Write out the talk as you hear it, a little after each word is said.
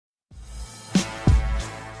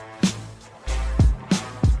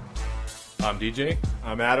I'm DJ.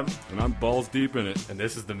 I'm Adam. And I'm balls deep in it. And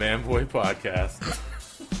this is the Man Boy Podcast.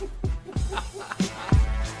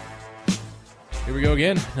 Here we go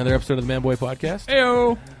again. Another episode of the Man Boy Podcast.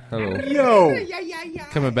 Heyo! Hello. Yo!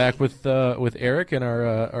 Coming back with Eric and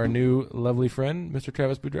our new lovely friend, Mr.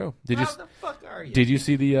 Travis Boudreau. How the fuck are you? Did you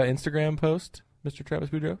see the Instagram post, Mr. Travis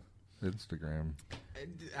Boudreau? Instagram.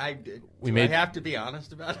 I did. We Do made- I have to be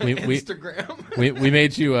honest about we- it? we- Instagram. We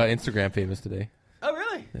made you Instagram famous today. Oh,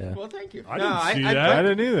 really? Yeah. Well, thank you. I didn't see that. I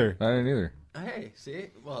didn't either. I didn't either. Hey, see?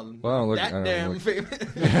 Well, Well, look, that I don't damn look. famous.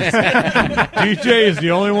 DJ is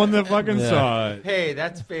the only one that fucking Yeah. saw it. Hey,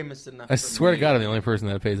 that's famous enough. I for swear me. to God, I'm the only person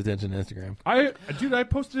that pays attention to Instagram. I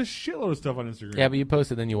posted a shitload of stuff on Instagram. Yeah, but you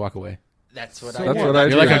post it, then you walk away. That's what So I what? do. That's what I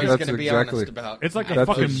That's do. what You're I like was That's going to be exactly- honest about. It's like a That's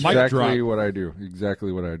fucking mic exactly drop. what I do.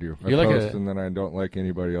 Exactly what I do. I You're like post a- and then I don't like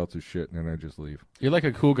anybody else's shit and then I just leave. You're like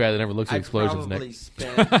a cool guy that never looks at I explosions, probably Nick.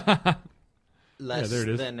 spent less there it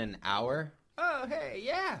is. than an hour. Oh, hey,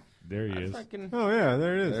 yeah. There he I is. fucking, Oh, yeah,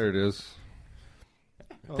 there it is. There it is.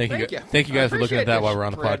 well, Thank you. you. Thank you I guys for looking at appreciate that this while we're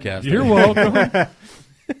on the spread. podcast. You're welcome.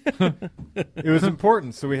 It was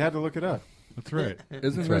important, so we had to look it up. That's right.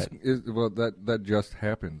 Isn't That's this well that just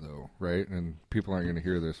happened though, right? And people aren't going to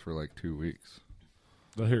hear this for like 2 weeks.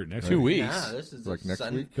 They'll hear it next 2 week. weeks. Nah, this is Like a next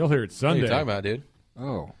Sun- week? They'll hear it What are Sunday. you talking about, dude?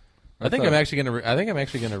 Oh. I think thought- I'm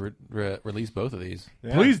actually gonna release both of these.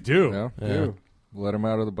 Yeah. Please do. Yeah. Yeah. Do. Let them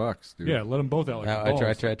out of the box, dude. Yeah, let them both out like I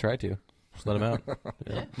balls. try to. Just let them out.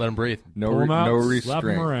 Yeah. Let them breathe. No, Pull 'em out, no slap 'em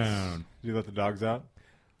restraint. around. Did you let the dogs out?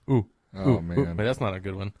 Ooh. Oh Ooh, man. Wait, that's not a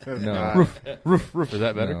good one. No. Is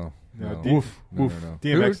that better? No. No, No. D- Woof. No, Woof. no, no.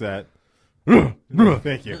 DMX that.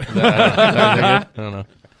 Thank you. Is that good? I don't know.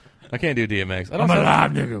 I can't do DMX. I don't. I'm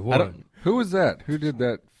alive, nigga. I What? don't. Who was that? Who did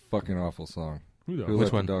that fucking awful song? Who the? Who Which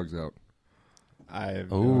let one? the dogs out? I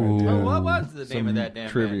have Ooh. no idea. Oh, what was the name Some of that damn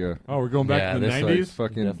trivia. band? Oh, we're going back Yeah, to the this, Like 90s?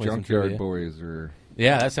 fucking Definitely some Junkyard trivia. Boys or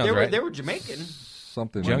Yeah, that sounds right. They were Jamaican.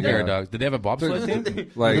 something. Junkyard like Dogs. Did they have a bobsled team?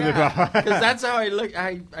 that. Like Because that's how I look.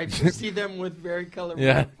 I just see them with very colorful.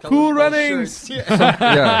 Yeah. colorful Cool Runnings! shirts. Yeah.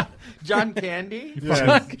 yeah. John Candy.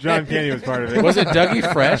 Yeah, John Candy was part of it. Was it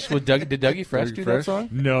Dougie Fresh? Did Dougie Fresh Dougie do Fresh? that song?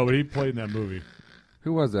 No, but he played in that movie.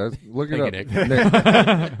 Who was that? Look it Thank up. you,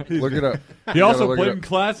 Nick, look it up. He You also gotta look played it in up.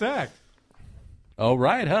 Class Act. Oh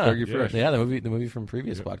right, huh? Dougie Yeah. Fresh. Yeah, the movie from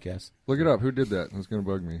previous podcasts. Look it up. Who did that? It's gonna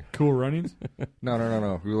bug me. Cool Runnings. No.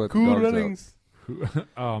 Who let the dogs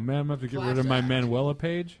Oh, man, I'm going to have to get rid of my Manuela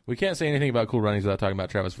page. We can't say anything about Cool Runnings without talking about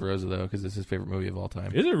Travis Feroza though, because it's his favorite movie of all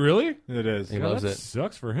time. Is it really? It is. He Yeah, loves that it.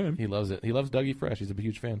 sucks for him. He loves it. He loves Dougie Fresh. He's a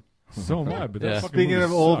huge fan. So am I, but that Yeah. fucking Speaking movie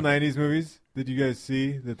of old sucked. 90s movies, did you guys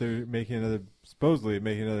see that they're supposedly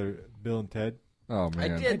making another Bill and Ted? Oh I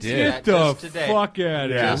man. did see did. that Get the just today. fuck out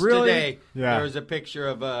of Yeah. here. Just Really? today, Yeah. there was a picture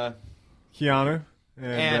of Keanu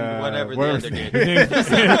and whatever the whatever's other name- dude.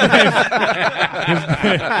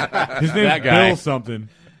 His name's That guy. Bill something.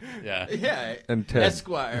 Yeah. Yeah, And Ted.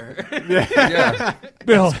 Esquire. Yeah.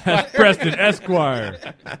 Bill Preston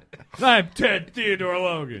Esquire. I'm Ted Theodore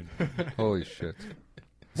Logan. Holy shit.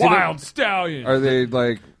 Wild Stallion. Are they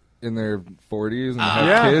like in their 40s and have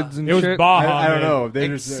Yeah. kids and It was shit? Baja. I don't Man. know. They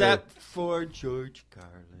just, Except for George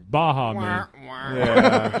Carlin. Baja Man.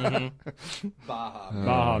 yeah. Baja.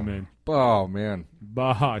 Baja Man. Oh man.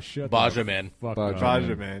 Baja. Shut Baja the Man. fuck Baja. up.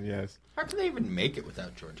 Baja Man, yes. How can they even make it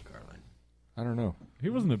without George Carlin? I don't know. He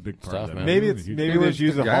wasn't a big part Stuff, of that. man. Maybe He was it's a huge maybe He they was just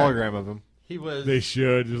use the a guy. hologram of him. He was They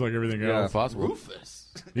should, just like everything Yeah. else. Possible.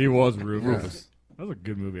 Rufus. He was Rufus. Rufus. That was a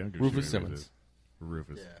good movie. I don't give a Rufus shit who it Simmons. is.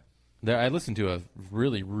 Rufus. Yeah. There, I listened to a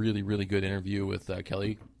really, really, really good interview with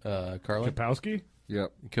Kelly Carlin. Kapowski?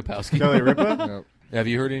 Yep. Kapowski. Kelly Ripa? Yep. Have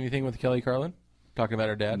you heard anything with Kelly Carlin? Talking about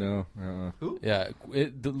her dad? No. Yeah.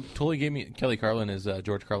 Totally gave me... Kelly Carlin is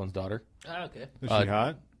George Carlin's daughter. Oh, okay. Is she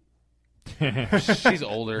hot? She's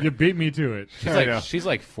older. You beat me to it. Yeah. She's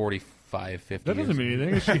like 45, 50 That doesn't years. mean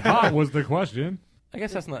anything. Is she hot was the question. I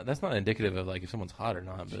guess that's not indicative of like if someone's hot or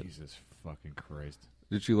not, but Jesus fucking Christ.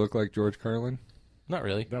 Did she look like George Carlin? not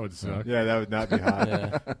really. That would suck. Yeah, that would not be hot.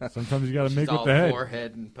 Yeah. Sometimes you got to She's make with all the head.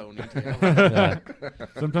 forehead and ponytail. Yeah.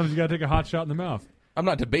 Sometimes you got to take a hot shot in the mouth. I'm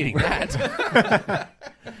not debating that.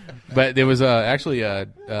 But there was actually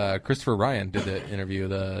Christopher Ryan did the interview,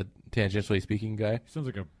 the tangentially speaking guy. He sounds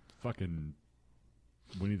like a fucking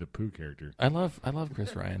Winnie the Pooh character. I love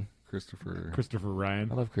Chris Ryan. Christopher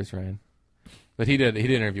Ryan. I love Chris Ryan. But he did an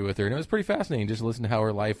interview with her, and it was pretty fascinating just to listen to how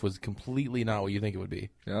her life was completely not what you think it would be.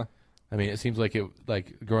 Yeah. I mean, it seems like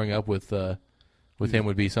growing up with him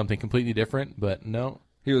would be something completely different, but no,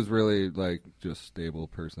 He was really like just stable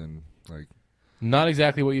person. Like, not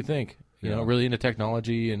exactly what you think. You Yeah. know, really into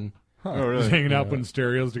technology and Oh, He's really? hanging out putting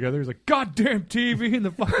stereos together. He's like, "Goddamn TV and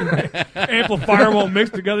the fucking amplifier won't mix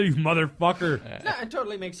together, you motherfucker." No, it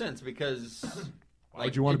totally makes sense because Why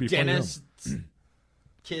would you want to be funny? dentists,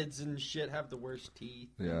 kids and shit have the worst teeth.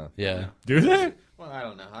 Yeah. Yeah. Do they? Well, I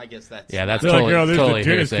don't know. I guess that's Yeah, that's They're totally, like, "Oh, there's totally the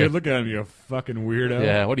dentist hearsay. kid. Look at him, you fucking weirdo."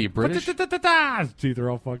 Yeah, what are you, British? His teeth are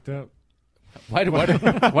all fucked up. Why do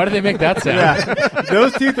they make that sound? Yeah.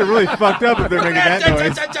 Those teeth are really fucked up if they're making that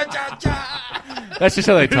noise. That's just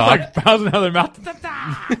how they He's talk. like bouncing out of their mouth.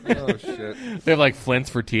 Oh shit. They have like flints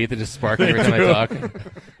for teeth that just spark every time they talk.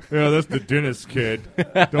 Yeah, that's the dentist kid.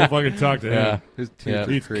 Don't fucking talk to Yeah. him. His teeth Yeah. are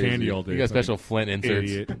He eats crazy. candy all day. You got special Fucking flint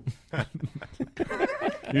inserts. idiot.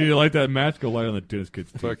 You need to like that match? Go light on the dentist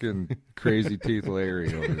kid's teeth. Fucking crazy teeth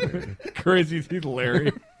Larry over there. Crazy teeth,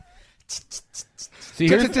 Larry. See,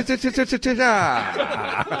 here's,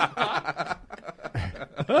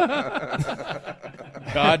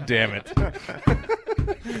 God damn it.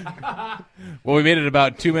 Well, we made it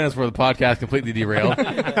about 2 minutes before the podcast completely derailed. So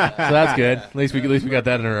that's good. At least we got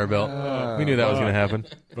that under our belt. We knew that was going to happen.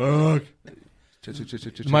 Fuck.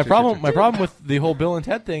 My problem with the whole Bill and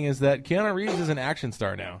Ted thing is that Keanu Reeves is an action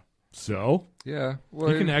star now. So? Yeah.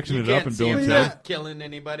 Well, You can action You it up can't and see Bill him and not Ted. killing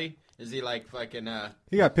anybody. Is he like fucking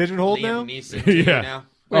He got pigeonholed Liam now? Neeson to you Yeah. now?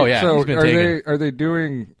 Oh, yeah, So he's been are taken. they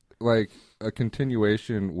doing like a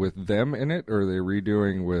continuation with them in it, or are they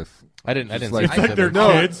redoing with? I didn't Just see like- It's like they're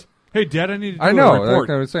specifics. kids. Hey, Dad, I need to do I a know. That's report.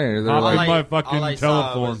 what I'm saying. They're All like, I- my fucking all I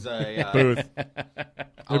saw telephone was a, Booth.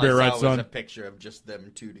 all Maybe I a right, saw was son. a picture of just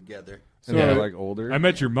them two together. and they're So- like older. I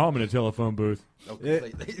met your mom in a telephone booth. Oh,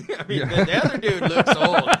 completely. I mean, the other dude looks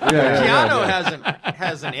old. yeah, Keanu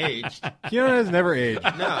hasn't aged. Keanu has never aged.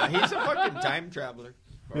 No, he's a fucking time traveler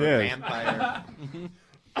or Yes. a vampire.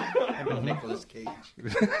 I mean, Nicolas Cage.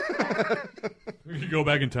 You could go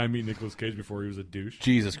back in time, meet Nicolas Cage before he was a douche.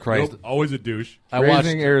 Jesus Christ. Nope, always a douche. I watched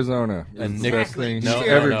Raising Arizona. a Is the Nick- best thing No, he's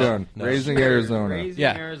no, ever no, done. no. Raising Arizona. Raising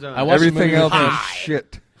Yeah. Arizona. I watched Everything the else movie is with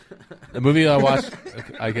shit. the movie I watched.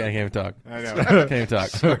 I can't even talk. I know. Can't even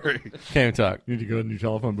talk. Can't even talk. You need to go in your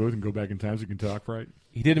telephone booth and go back in time so you can talk right.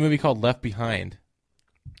 He did a movie called Left Behind.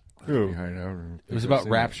 Who? Behind our- It was about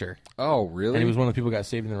Rapture, Oh, really? and he was one of the people who got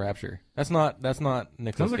saved in the Rapture. That's not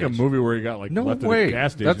Nicolas Sounds like Cage. a movie where he got like No left way. at a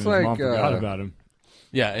gas station. That's and his mom like, forgot about him.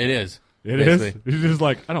 Yeah, it is. It is. basically. He's just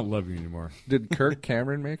like, I don't love you anymore. Did Kirk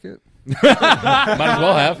Cameron make it? Might as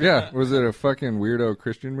well have. Yeah. Was it a fucking weirdo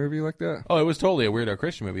Christian movie like that? Oh, it was totally a weirdo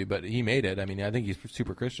Christian movie, but he made it. I mean, I think he's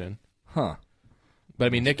super Christian. Huh. But I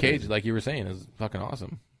mean, Nick Cage, like you were saying, is fucking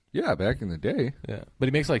awesome. Yeah, back in the day. Yeah, but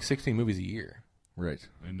he makes like 16 movies a year. Right.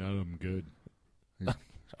 And none of them good.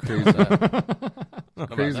 Crazy.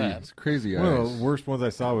 Crazy. that. It's crazy One of eyes. the worst ones I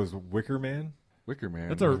saw was Wicker Man. Wicker Man.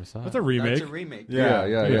 That's Never saw a it. remake. That's a remake. Yeah.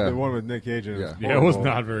 The one with Nick Cage in it. Yeah. Yeah, it was horrible.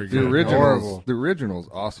 not very the good. original's Horrible. the original's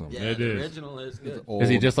awesome. Yeah, It the is. original is good. Old. Is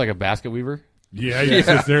he just like a basket weaver? Yeah, he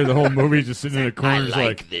sits there the whole movie just sitting in a corner just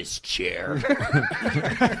like this chair.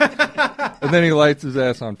 And then he lights his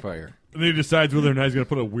ass on fire. and then he decides whether or not he's gonna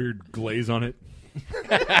put a weird glaze on it.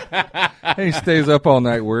 And he stays up all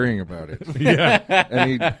night worrying about it. Yeah. And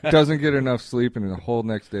he doesn't get enough sleep, and the whole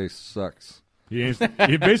next day sucks. He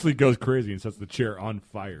basically goes crazy and sets the chair on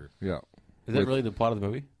fire. Yeah. Is that With- really the plot of the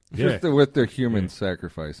movie? Yeah. With the human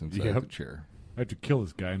sacrifice inside Yep. the chair. I have to kill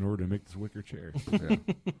this guy in order to make this wicker chair. Yeah.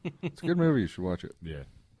 It's a good movie. You should watch it. Yeah.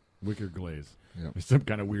 Wicker glaze. Yeah. There's some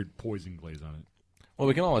kind of weird poison glaze on Well,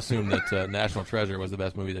 we can all assume that National Treasure was the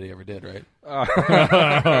best movie that he ever did, right?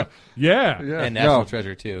 it. Yeah. Yeah. And National No.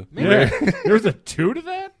 Treasure too. Yeah. There was a 2 to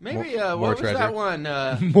that? Maybe More what was treasure. that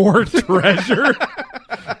one? More treasure.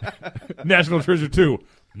 National Treasure 2.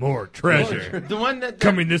 More treasure. The one that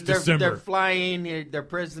Coming this they're, December. They're flying. They're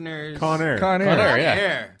prisoners. Con Air. Con Air. Con Air, yeah.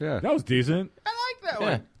 Air. Yeah. That was decent. I like that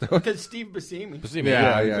Yeah. one because Steve Buscemi. Buscemi,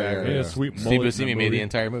 Yeah, Yeah, sweet Steve mullet in Buscemi the made the movie.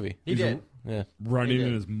 entire movie. He did. Yeah. Running He did.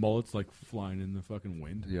 in his mullets like flying in the fucking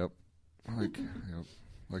wind. Yep.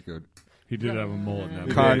 Like a He did have a mullet in that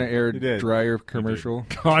movie. Con did. Air He did. dryer commercial.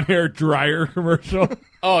 Con Air dryer commercial.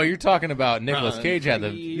 Oh, you're talking about Nicolas Cage had the.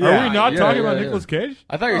 Yeah. Are we not yeah, talking yeah, about yeah. Nicolas Cage?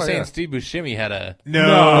 I thought you were Oh, saying yeah. Steve Buscemi had a.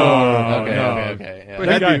 No. Okay, no. okay. Yeah.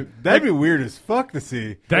 But That'd be weird as fuck to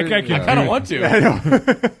see. That guy can I kind of do, want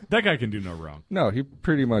to. that guy can do no wrong. No, he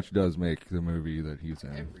pretty much does make the movie that he's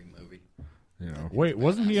in. Every movie. You know. Wait,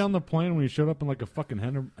 wasn't he on the plane when he showed up in like a fucking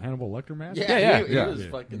Hannibal Lecter mask? Yeah. He Yeah. was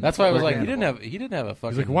Yeah. fucking. That's why I was like, Hannibal. he didn't have a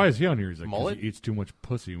fucking. He's like, why is he on here? He's like, 'cause mullet? he eats too much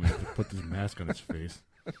pussy and we have to put this mask on his face.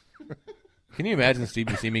 Can you imagine Steve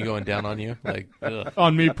Buscemi going down on you? Like, ugh.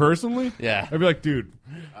 On me personally? Yeah. I'd be like, dude,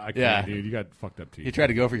 I can't, Yeah. dude. You got fucked up teeth. He tried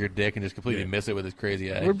to go for your dick and just completely Yeah. miss it with his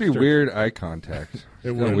crazy eye. It would be weird eye contact.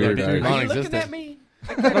 It Got would. weird That'd be eyes. Are you looking Non-existent. at me?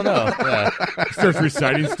 I don't know. Yeah. Starts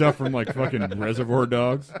reciting stuff from like fucking Reservoir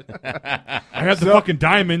Dogs. I have the fucking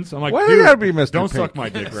diamonds. I'm like, Why dude, you gotta be Mr. don't Pink? suck my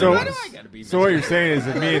dick right So- now. Why do I gotta be? So what you're saying is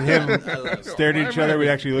that me and him I love it. stared at each other, we'd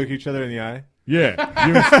actually look each other in the eye?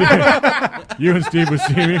 Yeah, you and Steve would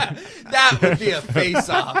see me. That would be a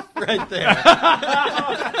face-off right there.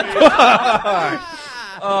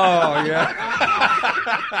 Oh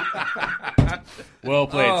yeah. Well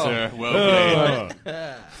played, sir. Well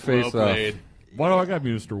played. Face well off. played. Why do I got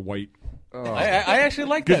Mr. White? I actually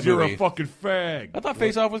liked that Because you're movie. a fucking fag. I thought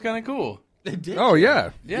Face Off was kind of cool. They did. Oh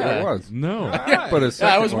yeah. Yeah. it was. No. But a Yeah,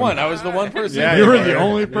 second I was one. I was the one person. Yeah, You you were were. the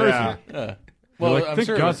only person. Yeah. Yeah. Well, Well, like, I'm thank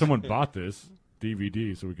sure. God someone bought this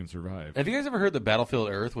DVD so we can survive. Have you guys ever heard that Battlefield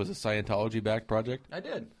Earth was a Scientology-backed project? I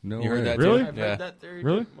did. No You heard way. that Really? I've Yeah. heard that theory.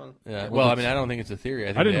 Really? Well, Yeah. Well, I mean, I don't think it's a theory. I,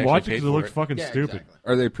 think I they didn't actually watch it paid because it for looked fucking yeah, stupid. exactly.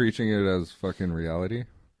 Are they preaching it as fucking reality?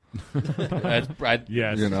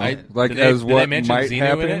 Yes. You know, I- like did they- as did they what mention might Xenu in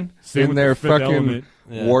happen it? Same in with their the Fifth fucking Element.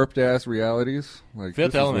 Yeah. warped ass realities. Like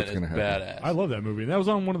Fifth this Element is is what's gonna happen. badass. I love that movie. And that was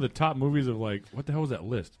on one of the top movies of like, what the hell was that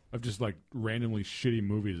list? Of just like randomly shitty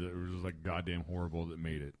movies that were just like goddamn horrible that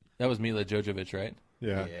made it. That was Mila Jovovich, right?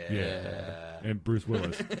 Yeah. Yeah. And Bruce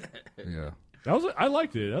Willis. Yeah. That was I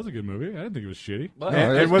liked it. That was a good movie. I didn't think it was shitty. But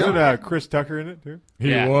And, it's and wasn't good. Chris Tucker in it, too? He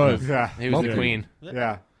Yeah. was. Yeah. He was the Multi- queen.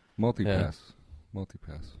 Yeah. Multipass.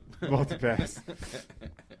 Multipass. Multipass.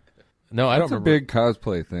 No, I don't It's a remember. big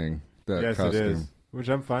cosplay thing. That Yes, costume. it is. Which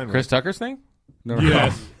I'm fine Chris with. Tucker's thing? No,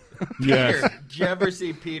 Yes. yes. Peter, did you ever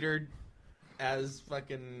see Peter as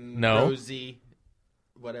fucking No. Rosie?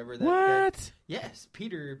 Whatever that. guy- What? Yes,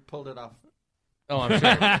 Peter pulled it off Oh, I'm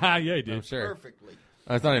sure. Yeah, he I'm did. sure. perfectly.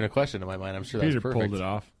 That's not even a question in my mind. I'm sure Peter that's perfect. pulled it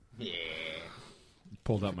off. Yeah.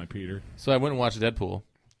 Pulled out my Peter. So I went and watched Deadpool.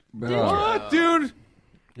 Oh, dude?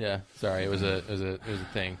 Yeah, sorry, it was a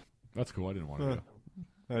thing. That's cool. I didn't want to go.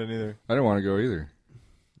 I didn't either. I didn't want to go either.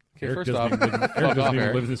 Okay, Eric first doesn't off, even, live, fuck Eric off, doesn't even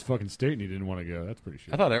Eric. live in this fucking state and he didn't want to go. That's pretty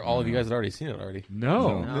shit. I thought all of you guys had already seen it already.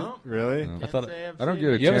 No. No. Really? No. I thought Can't say I've I don't seen get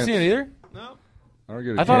it. a you haven't chance. seen it either. No. I don't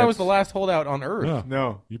get a I thought I chance. was the last holdout on Earth. Yeah.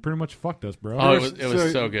 No. You pretty much fucked us, bro. Oh, it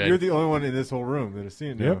was so good. You're the only one in this whole room that has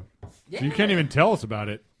seen it now. Yep. So you can't even tell us about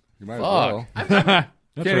it. You might as Fuck. well.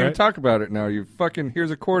 That's Can't all even right. talk about it now. You fucking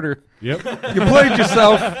here's a quarter. Yep. You played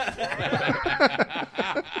yourself.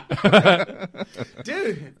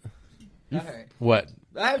 Dude. All right. What?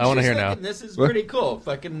 I wanna hear now. This is What? pretty cool.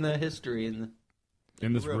 Fucking the history and the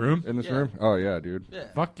In this room? In this Yeah. room? Oh yeah, dude. yeah.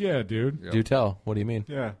 Fuck yeah, dude. Yep. Do tell. What do you mean?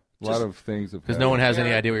 Yeah. A lot of things have Because no one happened. has any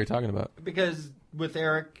Yeah. idea what you're talking about. Because with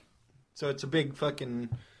Eric, so it's a big fucking.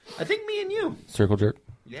 I think me and you. Circle jerk.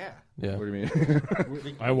 Yeah. Yeah. What do you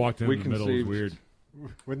mean? I walked in We the middle. It was conceived- weird.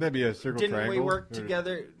 Wouldn't that be a circle Didn't triangle? we work Or-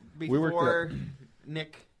 together We worked before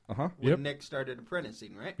Nick? Uh-huh. When Yep. Nick started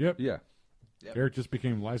apprenticing, right? Yep. Yeah. Eric just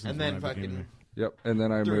became licensed. And then when I became fucking Yep. And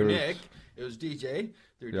then I through moved. Nick, it was DJ.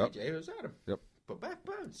 Through Yep. DJ, it was Adam. Yep. But back,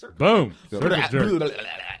 circle. Boom. Yep. Circle jerk.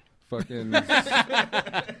 Fucking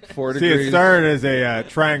 4 See, degrees. it started as a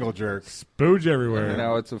triangle jerk. Spooge and everywhere.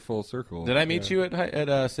 now it's a full circle. Did I meet you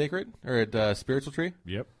at Sacred or at Spiritual Tree?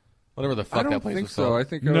 Yep. Whatever the fuck I that don't place think was so. called. I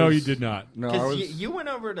think I No, was, you did not. No, I Because was. you went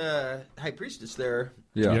over to High Priestess there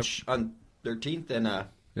Yeah. Yep. on 13th, and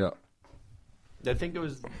Yeah. I think it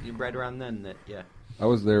was right around then that, yeah. I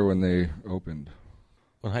was there when they opened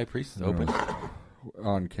When High Priest is open.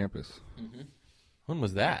 on campus. When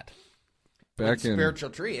was that? Back in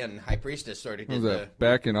Spiritual Tree and High Priestess sort of what was did that?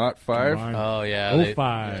 Back in '05. Combined. Oh yeah, they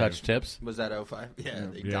 05. touched tips. Was that 05? Yeah,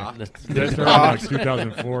 they Yeah. docked. That started in like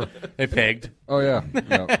 2004. They pegged. Oh yeah.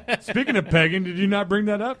 Yeah. Speaking of pegging, did you not bring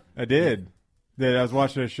that up? I did. That I was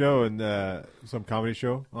watching a show and some comedy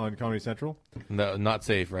show on Comedy Central. No, not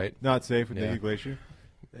safe, right? Not safe with Yeah. Nikki Glacier.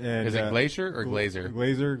 And, Is it Glacier or Glazer?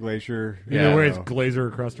 Glacier. Either Yeah, way, I it's don't know. glazer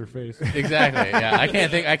across her face. Exactly. Yeah, I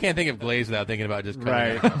can't think of Glaze without thinking about just cutting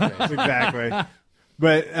Right. it off my face. Exactly.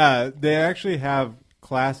 But they actually have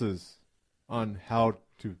classes on how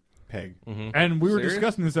to peg. And we were Serious?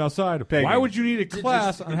 discussing this outside. Pegging. Why would you need a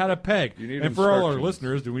class on how to peg? You need And for all our instructions.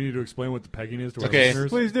 listeners, do we need to explain what the pegging is to our Okay. listeners?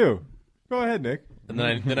 Please do. Go ahead, Nick. And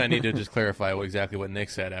then I need to just clarify exactly what Nick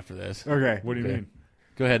said after this. Okay. What do you Okay. mean?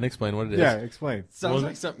 Go ahead and explain what it is. Yeah, explain. Sounds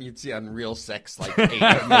like something you'd see on Real Sex, like 8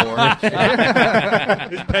 or more.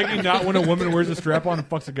 Is pegging not when a woman wears a strap on and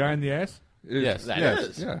fucks a guy in the ass? Yes. That Yes.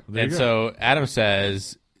 is. Yeah. There And you go. so Adam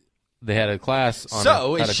says they had a class on So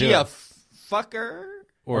how is to she do a it. fucker?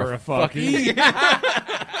 Or a fucky.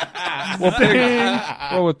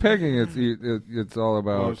 Well, with pegging, it's all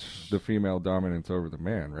about the female dominance over the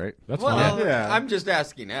man, right? That's Well, fine. Yeah. I'm just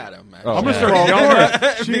asking Adam. Oh. I'm gonna Yeah. start yelling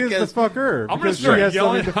at. She is Because- the fucker. I'm gonna because she start has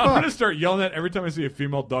yelling. something to I'm fuck. gonna start yelling at every time I see a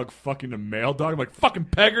female dog fucking a male dog. I'm like, fucking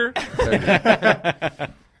pegger.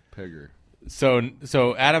 Pegger.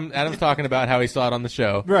 So Adam's talking about how he saw it on the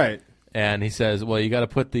show, Right. and he says, "Well, you got to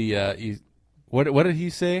put the what did he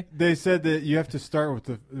say?" They said that you have to start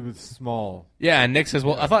with small. Yeah, and Nick says,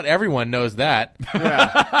 "Well, I thought everyone knows that."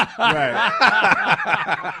 Right.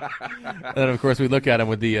 And then of course we look at him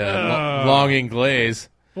with the longing glaze.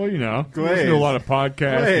 Well, you know, Glaze. listen to a lot of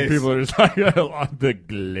podcasts, Glaze. and people are just like, on the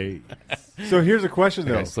glaze. So here's a question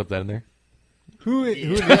Okay, though: slip that in there.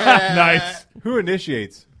 Nice. who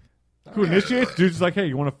initiates? Who initiates? Dude's like, hey,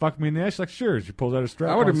 you want to fuck me in the ass? She's like, sure. She pulls out a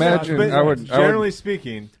strap. I would on imagine- side. But I would- generally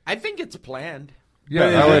speaking, I think it's planned. Yeah,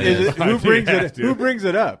 but I would. who brings Yeah, it? dude. Who brings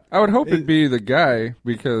it up? I would hope it'd be the guy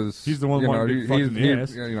because He's the one you know, wanting to get fucked in the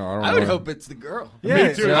ass. You know, I don't I know. would hope it's the girl.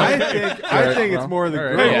 Yeah, too. I think Right, it's more the all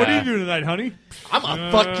right. girl. Hey, what are Yeah. you doing tonight, honey? I'm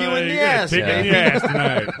gonna fuck you in the gotta ass. Take it in the Yeah. ass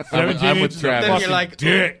tonight. 17 I'm with inches of Travis. Then fucking you're like,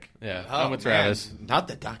 dick. Yeah, Oh, I'm with man, Travis. not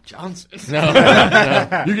the Doc Johnson.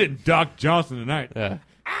 No, You're getting Doc Johnson tonight. yeah.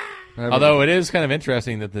 I mean- Although it is kind of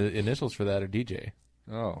interesting that the initials for that are DJ.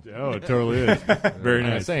 oh, Oh, it totally is. Very I didn't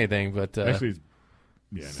nice. say anything, but Actually, it's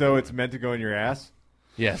yeah, So it's meant to go in your ass.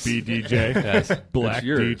 yes, BDJ, yes. Black It's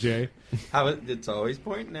yours. DJ. It's always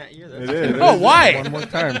pointing at you. That's It is. Oh, why? one more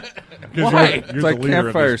time. Why? It's like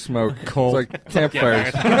campfire smoke. cult. It's like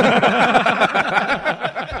campfire.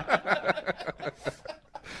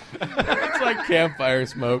 It's like campfire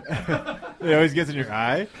smoke. It always gets in your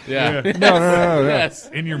eye. Yeah. Yeah. No. Yes.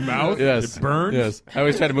 In your mouth, Yes. it burns. Yes. I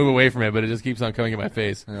always try to move away from it, but it just keeps on coming in my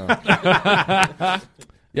face. Yeah.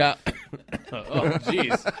 Yeah. Oh,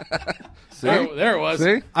 jeez. See? There it was.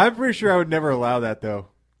 See? I'm pretty sure I would never allow that though.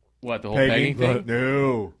 What, the whole pegging thing?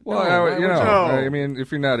 No. Well, No, I would- why you would know, you? I mean,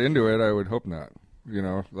 if you're not into it, I would hope not. You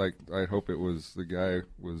know, like I hope it was the guy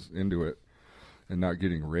was into it and not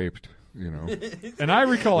getting raped. You know, And I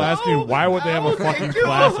recall asking, why would they have a fucking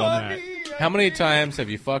class on that? How many times have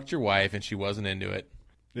you fucked your wife and she wasn't into it?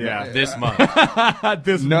 Yeah. This month.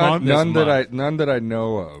 This month. none month. that I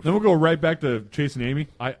know of. Then we'll go right back to chasing Amy.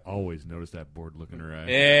 I always notice that bored look in her eye.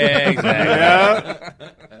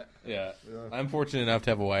 Exactly. Yeah. I'm fortunate enough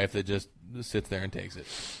to have a wife that just sits there and takes it.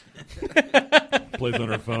 Plays on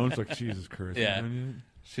her phone. It's like, Jesus Christ. Yeah.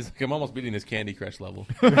 She's like, I'm almost beating this Candy Crush level.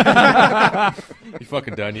 You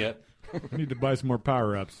fucking done yet? I need to buy some more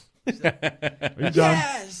power-ups. Are you done?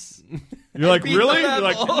 Yes. You're like, beat the really? You're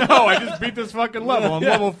like, level. no, I just beat this fucking level. I'm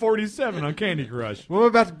level 47 on Candy Crush. Well, I'm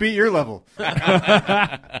about to beat your level.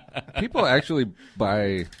 People actually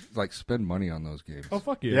spend money on those games. Oh,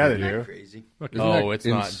 fuck yeah. Yeah, they Not do. crazy. Fuck Isn't yeah. that Oh, it's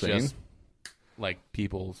not insane? just like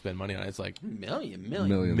people spend money on it. It's like Millions.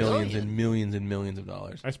 millions and millions and millions of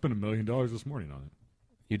dollars. I spent $1 million this morning on it.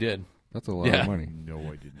 You did. That's a lot Yeah. of money. No,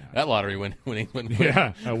 I did not. That lottery winning.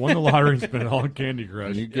 Yeah, I won the lottery and spent it all on Candy Crush.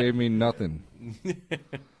 And you gave me nothing.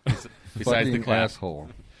 Besides the Fucking class. asshole.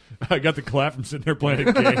 I got the clap from sitting there playing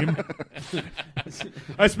a game.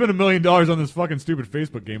 I spent $1 million on this fucking stupid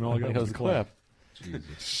Facebook game, and all I got That was was the clap.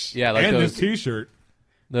 Jesus. Yeah, like And those. this T-shirt.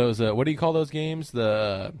 Those. What do you call those games?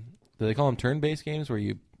 Do they call them turn-based games where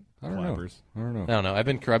you? I don't know. Clappers. I don't know. I don't know. I've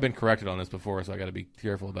been corrected on this before, so I got to be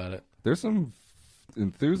careful about it. There's some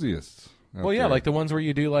enthusiasts. out Well, yeah, there. like the ones where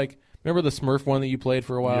you do like. Remember the Smurf one that you played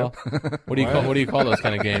for a while? What do you call those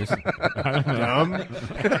kind of games? Dumb.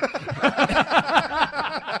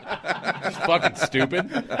 Fucking stupid.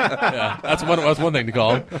 Yeah, that's one thing to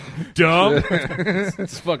call them. Dumb.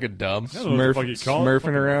 It's fucking dumb. I don't know what the fuck you call it.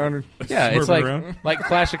 Smurfing around. Yeah, it's Smurfing like around.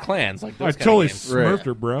 Clash of Clans, like I those totally kind of games. smurfed Right.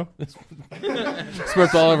 her, bro.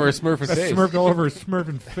 Smurfed all over a Smurf's I face. smurfed all over her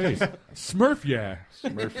smurfing face. Smurf, yeah.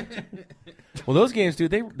 Well, those games,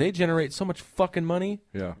 dude, they generate so much fucking money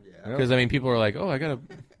Yeah. because I mean, people are like, oh, I gotta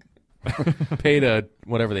pay to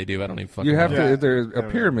whatever they do. I don't even fucking. You have know. Yeah. to. There's a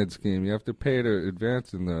pyramid scheme. You have to pay to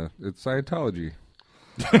advance in the. It's Scientology.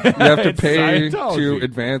 You have to It's pay Scientology. to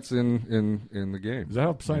advance in the game. Is that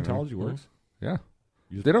how Scientology works? Yeah.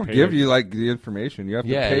 You just They don't pay give to- you like the information. You have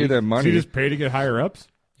to Yeah, pay you- them So money. you just pay to get higher ups?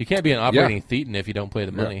 You can't be an operating thetan if you don't play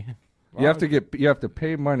the money. You have to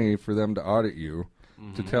pay money for them to audit you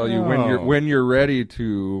to tell you Oh. when you're ready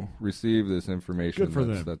to receive this information. Good for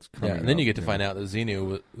them. That's coming. Yeah, and then you up, get to find out that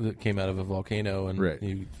Xenu that came out of a volcano and Right.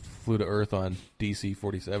 you flew to Earth on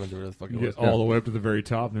DC-47s or whatever the fuck it You was. get all the way up to the very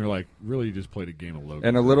top, and they're like, "Really, you just played a game of Logan?"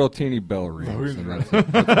 And a little teeny bell rings. And that's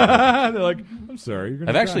it. they're like, "I'm sorry." You're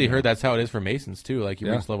gonna I've actually die heard that's how it is for Masons too. Like you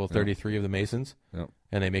Yeah. reach level 33 of the Masons, Yep.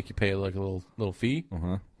 and they make you pay like a little fee,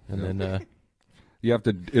 Uh-huh. and then You have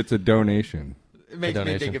to. It's a donation. It makes me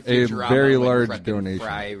donation. think of A Futurama very when large fucking donation.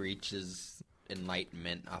 Fry reaches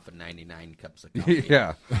enlightenment off of 99 cups of coffee.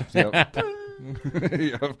 Yeah. Yep.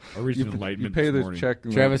 Yep. I reached You enlightenment pay this this morning. check.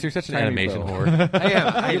 and Travis, like you're such an tiny animation bell. whore. I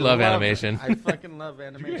am. I love animation. I fucking love Did you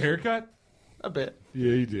animation. get a haircut? A bit.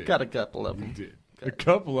 Yeah, you did. Got a couple of You them. did. A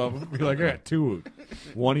couple of them. You're like, I got 2,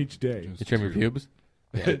 1 each day. You trim your pubes?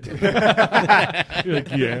 You're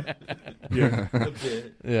like, yeah, A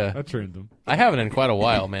bit. Yeah. I trimmed them. I haven't in quite a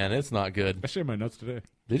while, man. It's not good. I shaved my nuts today.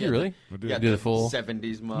 Did you really? I did. Yeah, Do the full?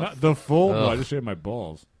 70s muff. Not the full. No, Ugh. I just shaved my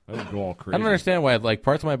balls. I didn't go all crazy. I don't understand why like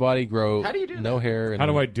parts of my body grow How do you do no that? hair. And How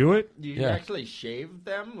do I do it? You Yeah. actually shave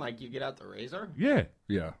them? Like you get out the razor? Yeah,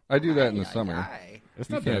 Yeah, I do that in the Aye, summer. aye. it's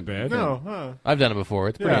not You that can't- bad. No, huh? I've done it before.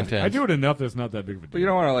 It's pretty Yeah, intense. I do it enough that it's not that big of a deal. But you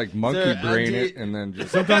don't want to like monkey So, brain do you- it and then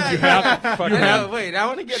just Sometimes you have fucking No, wait, I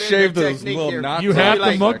want to get shave into those technique little here. knots. you So have you to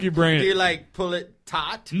like, monkey brain Do it. you like pull it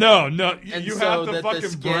taut? No, And you so have to that fucking the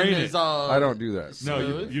skin brain is it. all I don't do that. No,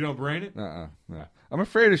 smooth? you don't brain it. No. I'm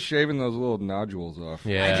afraid of shaving those little nodules off.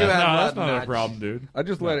 Yeah. I do No, have that's a not a notch. problem, dude. I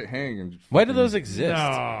just let it hang and. Why do those exist?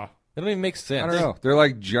 Nah. They don't even make sense. I don't know. They're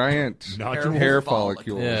like giant Nodules? hair Follicles.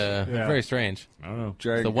 follicles. Yeah, Yeah. very strange. I don't know.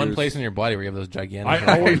 Giant It's the one goose. place in your body where you have those gigantic. I hair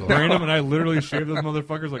always follicles. brain them, and I literally shave those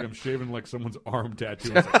motherfuckers like I'm shaving like someone's arm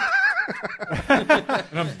tattoo. It's like-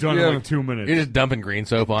 and I'm done Yeah. in like 2 minutes. You're just dumping green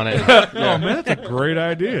soap on it. Oh man, that's a great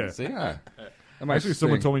idea. See? Yeah. That might Actually,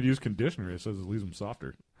 someone sting. told me to use conditioner. It says it leaves them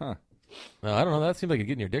softer. Huh. No, I don't know. That seems like it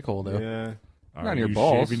get in your dick hole though. Yeah. Are Not in your you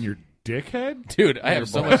balls. Shaving your dickhead? Dude, I have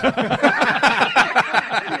so much,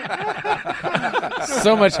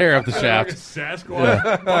 so much hair up the shaft.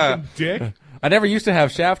 Sasquatch fucking dick. I never used to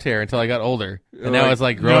have shaft hair until I got older, and now Like- it's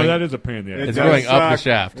like No, growing. that is a pain in the ass. it's does growing up the suck.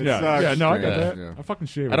 shaft. It Yeah, sucks. yeah, no, I got Yeah, that. yeah. I fucking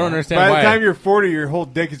shave it. I don't By understand the why. time you're 40, your whole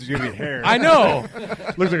dick is just gonna be hair. I know.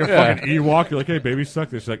 Looks like a Yeah. fucking Ewok. You're like, hey, baby, suck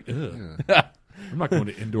this. She's like, ugh. I'm not going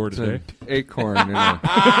to indoor It's today. an acorn. In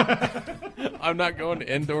a, I'm not going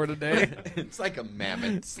to indoor today. It's like a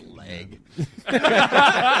mammoth's leg. it's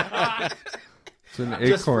an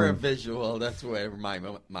Just for a acorn. visual, that's where my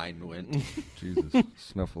mind went. Jesus,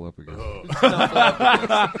 Snuffleupagus.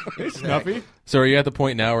 Hey, Snuffy. So are you at the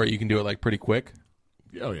point now where you can do it like pretty quick?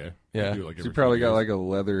 Oh, yeah. Yeah. I do it like You every probably few got years. like a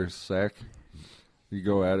leather sack. You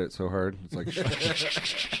go at it so hard, it's like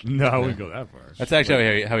No, I wouldn't go that far. That's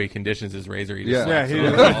actually how he conditions his razor. He just Yeah. Yeah, slaps he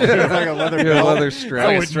it does. on. It's like a leather yeah, belt. leather I strap.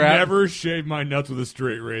 Like a would strap. never shave my nuts with a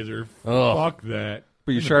straight razor. Ugh. Fuck that.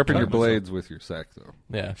 But you sharpen your cut myself. blades with your sack, though.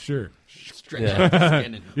 Yeah. Sure. Stretch Yeah. out the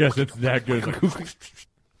skin and Yes, it's that good. It's like,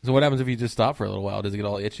 So what happens if you just stop for a little while? Does it get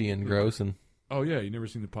all itchy and gross? And oh, yeah. You never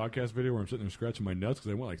seen the podcast video where I'm sitting there scratching my nuts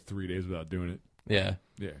because I went like 3 days without doing it. yeah.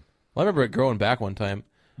 Yeah. Well, I remember it growing back one time.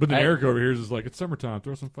 But then I- Eric over here is just like, it's summertime.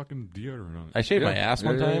 Throw some fucking deodorant on it. I shaved my Yeah. ass Yeah,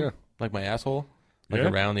 one yeah, time, yeah. like my asshole, like Yeah?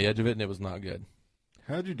 around the edge of it, and it was not good.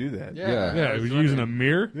 How'd you do that? Yeah. Yeah, I was was you using a wondering.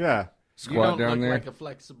 mirror? Yeah. You Squat don't down look there. like a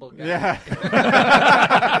flexible guy. Yeah.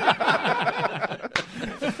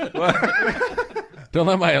 Don't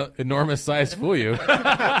let my enormous size fool you. Oh,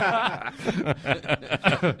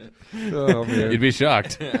 man. You'd be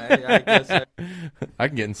shocked. I guess I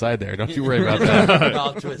can get inside there. Don't you worry about that. I'm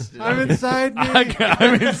all twisted. I'm inside me.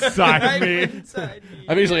 I'm inside I'm me. inside me.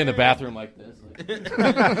 I'm usually in the bathroom like this.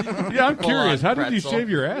 Yeah, I'm curious. How did you pretzel. shave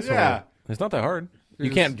your asshole? Yeah. It's not that hard. You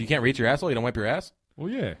can't reach your asshole. You don't wipe your ass. Well,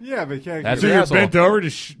 yeah. Yeah, but you can't That's So your you're asshole. bent over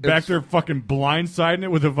to back there fucking blindsiding it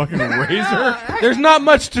with a fucking razor? There's not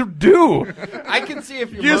much to do. I can see if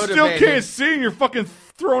you're You motivated. still can't see and you're fucking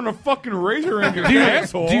throwing a fucking razor in your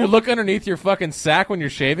asshole. Do you look underneath your fucking sack when you're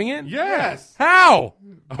shaving it? Yes. How?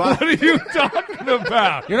 What are you talking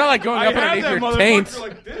about? You're not like going I up have underneath that your motherfucker taints.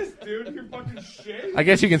 like this, dude. You're fucking shaving. I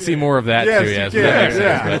guess you can see more of that Yes, too. you Yes, can,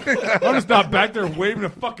 that makes sense. yeah. I'm just not back there waving a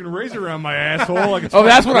fucking razor around my asshole. Like it's Oh,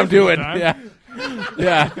 that's what I'm Christmas doing. time. Yeah.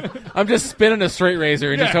 Yeah. I'm just spinning a straight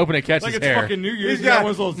razor and just Yeah. hoping it catches like it's hair. fucking New Year's. He's You got got-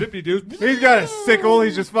 one of those zippy dudes. He's got a sickle.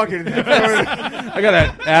 He's just fucking. I got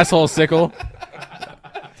an asshole sickle.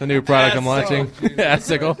 It's a new product I'm launching. Ass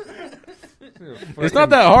sickle. It's not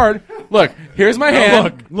that hard. Look, here's my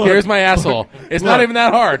hand. look. Here's my asshole. It's not even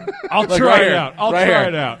that hard. I'll Look, try right it here. out. I'll Right try here.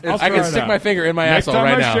 it out. I can stick my finger in my Next asshole time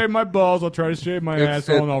right I now. shave my balls, I'll try to shave my It's-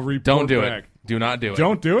 asshole and I'll report Don't do back. it. Do not do it.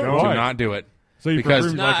 Don't do it. Do Why? not do it. So you because-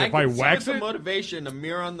 prefer Nah, like I if I can see wax the it? motivation, a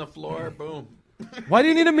mirror on the floor, boom. Why do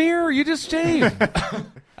you need a mirror? You just shave.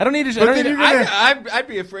 I don't need to. I But don't then need you're to gonna- I'd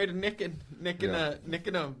be afraid of nicking a.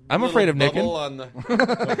 I'm little afraid of nicking. bubble on the.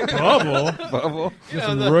 Bubble. Bubble. You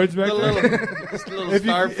Some know, roids back the there? little If you-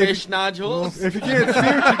 starfish nodules. If you can't see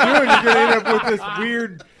what you're doing, you're gonna end up with this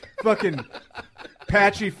weird, fucking,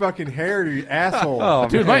 patchy fucking hair to your asshole. Oh,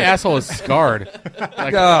 Dude, my asshole is scarred.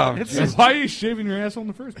 Like, God. it's, Why are you shaving your asshole in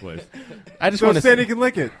the first place? I just So want to Sandy can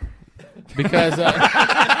lick it. because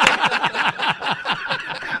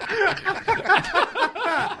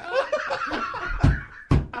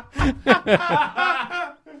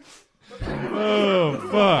Oh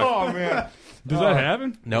fuck! Oh man. Does that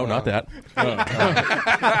happen? no, not that.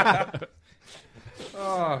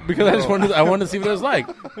 Because I just wanted to see what it was like.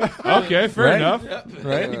 Okay, fair Right? enough.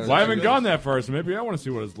 Right? Well, I haven't gone that far, so maybe I want to see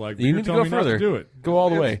what it's like. But You you're need to telling go me not further. do it. Go all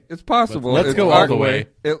the way. It's possible. Let's It's go all the awkward. way.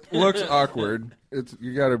 It looks awkward. It's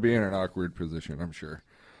you got to be in an awkward position. I'm sure.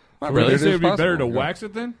 Not Would really. you say is it'd be better to possible, yeah. wax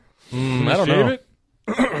it then? I don't Shave know. it?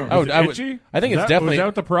 I would, Itchy? I think it's Was definitely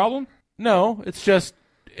that the problem? no. It's just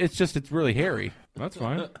really hairy. That's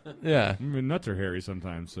fine. Yeah. I mean, nuts are hairy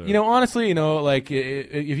sometimes. So. You know, honestly, like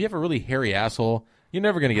if you have a really hairy asshole, you're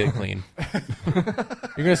never gonna get it clean.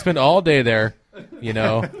 You're gonna spend all day there. You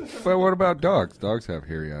know, But what about dogs? Dogs have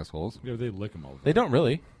hairy assholes. yeah, they lick them all. they don't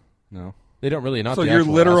really. No. They don't really. Not So the your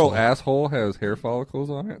actual literal asshole. asshole has hair follicles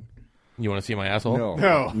on it? You want to see my asshole? No.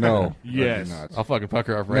 No. No. Yes. I do not. I'll fucking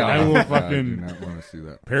pucker off No, right I now. will I fucking- do not want to see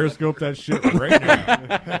that. Periscope that shit right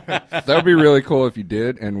now. That would be really cool if you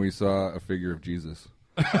did, and we saw a figure of Jesus.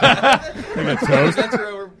 That's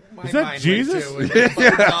where my Is that mind Jesus? Went to, with the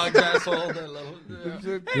fucking dog's asshole. That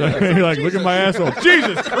little, You're like, look at my asshole.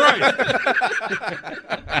 Jesus Christ!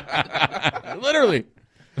 Literally.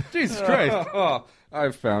 Jesus Christ. Oh,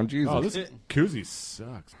 I've found Jesus. Oh, this koozie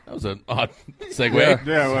sucks. That was an odd segue. Yeah.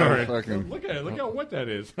 Yeah, well, Sorry. Fucking, Look at it. Look how wet that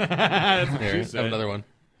is. That's what Here, she have said. another one.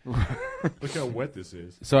 Look how wet this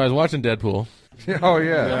is. So I was watching Deadpool. oh,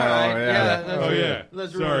 yeah. all right, yeah. let's, Oh, yeah.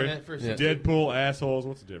 Let's Sorry. ruin it for a Yeah. second. Deadpool assholes.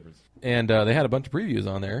 What's the difference? And they had a bunch of previews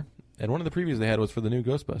on there. And one of the previews they had was for the new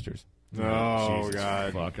Ghostbusters. Oh Jesus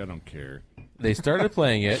god. Fuck, I don't care. They started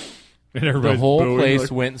playing it. And The everybody's whole booing, place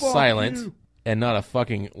like, went "Fuck silent, you." and not a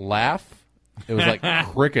fucking laugh. It was like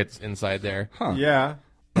crickets inside there. Yeah.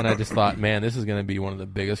 And I just thought, man, this is going to be one of the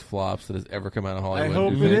biggest flops that has ever come out of I Hollywood.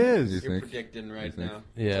 hope You it think? is. You You're think? predicting right think? now.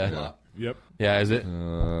 Yeah. Flop. Yep. Yeah, is it?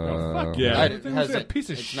 Oh, fuck yeah. I- Everything was has a it- piece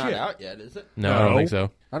of it's shit. not out yet, is it? No, I don't No. think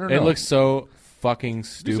so. I don't know. It looks so fucking Be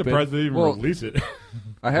stupid. surprised they even Well, release it.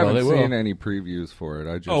 I haven't they will. seen any previews for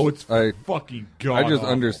it. I just, Oh, it's I fucking god. I just awful.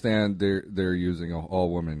 understand they're using an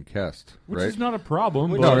all-woman cast, Which right? is not a problem.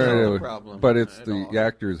 Which But is no, not no, a problem but it's at the all.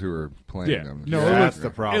 actors who are playing yeah, them. no, Yeah, it that's looks, the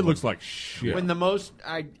problem. It looks like shit. When the most,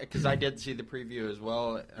 because I did see the preview as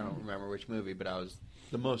well. I don't remember which movie, but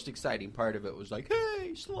the most exciting part of it was like,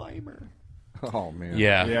 hey, Slimer. Oh man,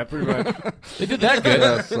 Yeah. Yeah, pretty much. They did that good.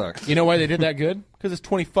 that sucks. You know why they did that good? Because it's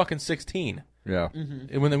 2016. Yeah,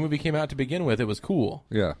 And when the movie came out to begin with, it was cool.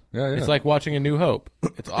 yeah. It's like watching A New Hope.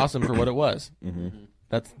 It's awesome for what it was. Mm-hmm.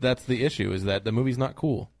 That's the issue, is that the movie's not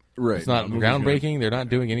cool. right. It's not groundbreaking. They're not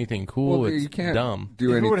doing anything cool. Well, it's you can't dumb.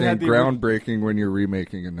 do If it would've anything had the groundbreaking when you're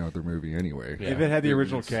remaking another movie anyway. Yeah. If it had the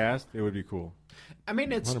original cast, it would be cool. I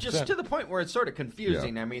mean, it's 100%. just to the point where it's sort of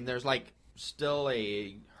confusing. I mean, there's like still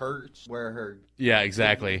a Hertz where her, Yeah,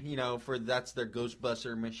 exactly. you know, that's their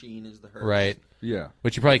Ghostbuster machine is the Hertz. Right. Yeah.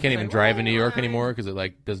 Which you probably can't even Like, drive in New York why? anymore because it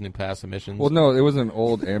like doesn't pass emissions. Well, no, it was an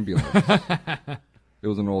old ambulance. It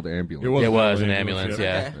was an old ambulance. was, It was an an ambulance,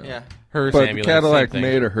 yeah. Okay, yeah. Hearse But ambulance, Cadillac same thing.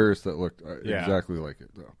 made a hearse that looked Yeah. exactly like it,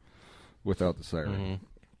 though, without the siren. Mm-hmm.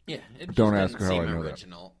 Yeah. It just Don't didn't ask her how seem I know that.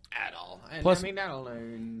 original at all. And, Plus- I mean, I don't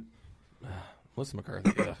know. Melissa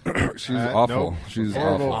McCarthy. Ugh. She's nope. awful. She's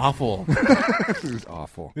Horrible. awful. Awful. She's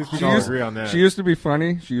awful. At least we She all used- agree on that. She used to be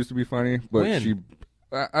funny. But When?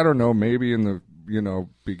 I don't know, maybe in the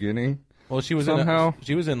beginning. Well, she was Somehow.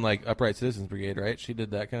 she was in like Upright Citizens Brigade, right? She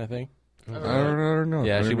did that kind of thing. I don't know.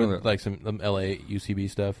 Yeah, I she didn't know went that. like some LA UCB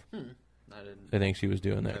stuff. I didn't. I think she was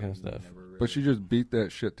doing that kind of stuff. Never really. But she just beat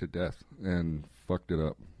that shit to death and fucked it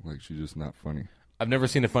up. Like, she's just not funny. I've never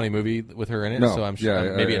seen a funny movie with her in it, No, so I'm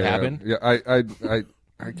sure maybe it happened. Yeah,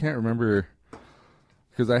 I can't remember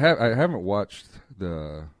because I haven't watched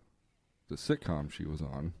the sitcom she was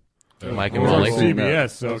on. Mike It and was on Molly. Horrible. CBS,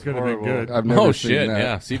 so it That's could have been horrible. good. I've never Oh seen shit! that.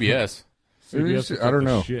 Yeah, CBS. CBS looks I like don't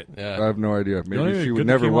the know. Shit. I Yeah, have no idea. The only Maybe she good would that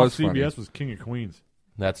never came was off funny. CBS was King of Queens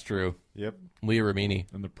that's true. Yep. Leah Remini.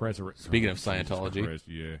 and the Price of Speaking of Jesus Scientology. Christ,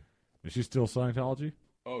 yeah. Is she still Scientology?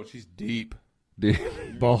 Oh, she's deep.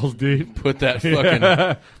 Balls deep. Put that fucking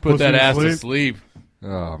Yeah. put Pussy that to ass to sleep. sleep.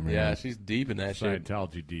 Oh man. Yeah, she's deep in that shit.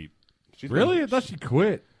 Scientology deep. She's Really? been- I thought she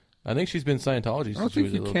quit. I think she's been Scientology I don't since she think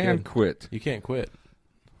was a you little can kid. quit. You can't quit.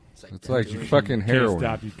 It's like fucking Can't heroin.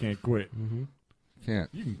 stop, you can't quit. Can't.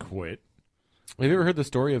 You can quit. Have you ever heard the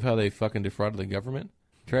story of how they fucking defrauded the government?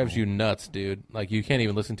 Drives you nuts, dude. Like, you can't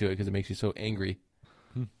even listen to it because it makes you so angry.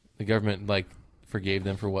 The government, like, forgave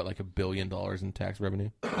them for what, like $1 billion in tax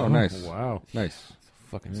revenue? Oh, nice. Wow. Nice.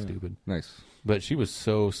 Fucking stupid. Nice. But she was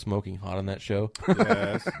so smoking hot on that show.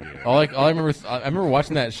 Yes. All I remember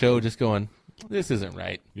watching that show just going, this isn't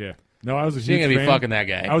right. Yeah. No, I was a She ain't huge gonna be fan. fucking that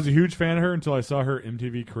guy. I was a huge fan of her until I saw her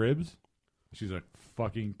MTV Cribs. She's a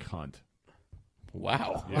fucking cunt.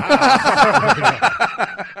 Wow.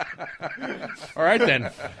 All right then.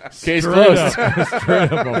 Case Straight closed. up,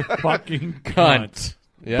 straight up a fucking Cunt.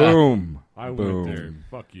 Yeah. Boom. I Boom. went there.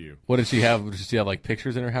 Fuck you. What did she have? Did she have like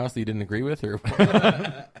pictures in her house that you didn't agree with, or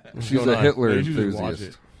She's going a on? Hitler You should just watch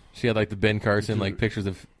enthusiast. she had like the Ben Carson like pictures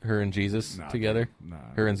of her and Jesus Nah, together, Nah.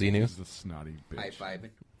 her and Xenu She's a snotty bitch. High fiving.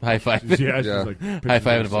 high five, Yeah, she's Yeah. like high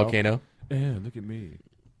five in a herself. volcano. Yeah, look at me.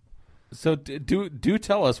 So do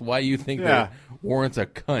tell us why you think Yeah. that Warren's a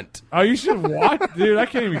cunt. Oh, you should watch, dude. I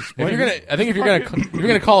can't even explain. If you're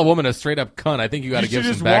gonna call a woman a straight up cunt, I think you got to you give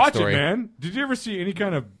should some just watch backstory. it, man. Did you ever see any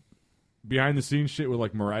kind of behind the sne's shit with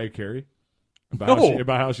like Mariah Carey about No.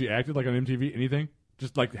 about how she acted like on MTV? Anything?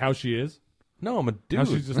 Just like how she is. No, I'm a How dude.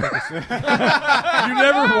 she's just like you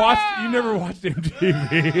never watched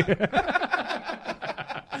MTV.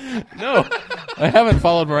 No, I haven't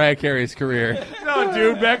followed Mariah Carey's career. No,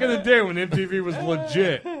 dude. Back in the day when MTV was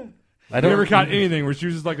legit, I I don't never caught anything where she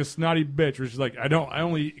was just like a snotty bitch. Where she's like, I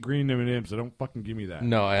only eat green M&Ms, so don't fucking give me that.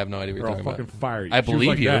 No, I have no idea what or you're I'll talking fucking about. fire you. I She was believe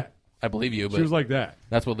like you. that. I believe you, but She was like that.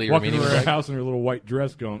 that's what Leah Walking Remini around was her like. house in her little white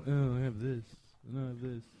dress, going, "Oh, I have this, and I have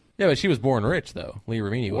this." Yeah, but she was born rich though. Leah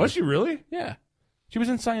Remini Was she really? Yeah, she was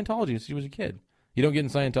in Scientology since she was a kid. You don't get in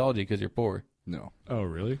Scientology because you're poor. No. Oh,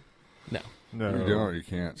 really? No. No. You don't. You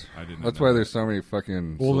can't. I didn't. That's know why that. there's so many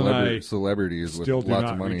fucking Well, then I celebrities with Still do lots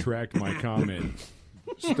not of money. retract my comment.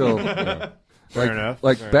 Still, yeah. Fair like, enough.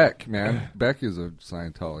 like Fair Beck, man. Beck is a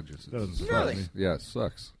Scientologist. It Doesn't sucks. surprise me. Yeah, it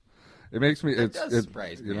sucks. It makes me. That It's does it,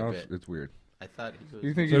 surprise you me a know, bit. it's weird. I thought he was.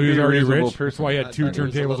 You think So you'd he was be a already reasonable rich. That's person? why he I had two thought he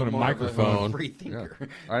was a turntables little and a more of microphone. free Yeah, thinker.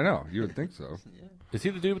 I know. You would think so. Is he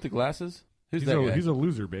the dude with the glasses? Who's He's that a, guy? he's a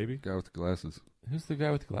loser, baby. Guy with the glasses. Who's the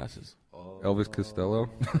guy with the glasses? Elvis Costello.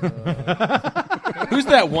 Who's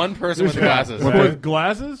that one person with the glasses? With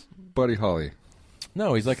glasses? Buddy Holly.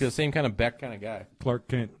 No, he's like the same kind of Beck kind of guy. Clark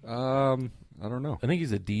Kent. I don't know. I think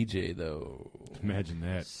he's a DJ though. Imagine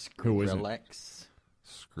that. Who isn't? Skrillex.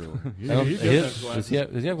 Skrill. He- I don't- he does he have is- glasses.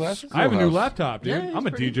 does he have glasses? I have a new House. laptop, dude. he's I'm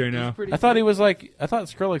a pretty- DJ he's now. pretty I thought he good. was like. I thought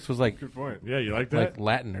Skrillex was like Good point. Yeah, you like that?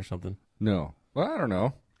 Latin or something. No. Well, I don't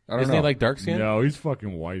know. I don't Isn't know. he like dark skin? No, he's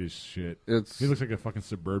fucking white as shit. It's He looks like a fucking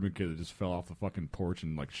suburban kid that just fell off the fucking porch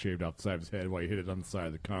and like shaved off the side of his head while he hit it on the side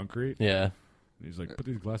of the concrete. Yeah. And he's like, put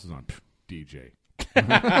these glasses on. Pff, DJ.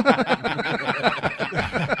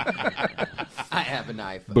 I have an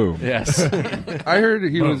iPhone. boom. Yes. I heard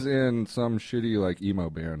he Boom. was in some shitty like emo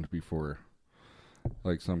band before,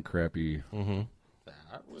 like some crappy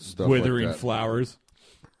That was stuff Withering like that. flowers.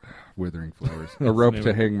 Withering flowers. A rope name to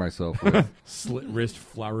of- hang myself with. Slit wrist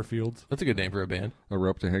flower fields. That's a good name for a band. A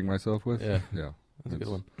rope to hang myself with. Yeah. Yeah. That's a good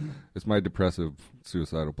one. It's my depressive,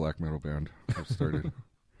 suicidal black metal band. I've started.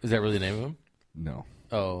 Is that really the name of him? No,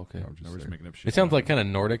 Oh, okay. I'm I just was saying. making up shit. It sounds like kind of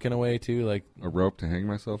Nordic in a way too. Like A rope to hang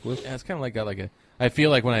myself with. yeah, it's kind of like got like a. I feel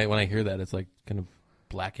like when I hear that, it's like kind of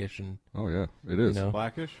blackish and Oh yeah, it is. you know.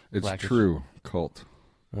 Blackish? It's Blackish. true cult.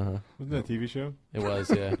 Uh-huh. Wasn't that a TV show? It was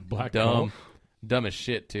yeah. Black Dumb, dumb as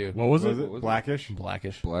shit too. What was Was it? it Blackish?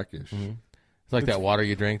 Blackish. Blackish. It's like that water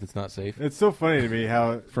you drink that's not safe. It's so funny to me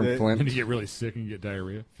how From they- Flint. And you get really sick and get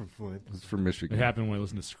diarrhea. From Flint. It's from It Michigan. happened when I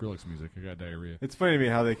listened to Skrillex music. I got diarrhea. It's funny to me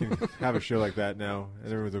how they can have a show like that now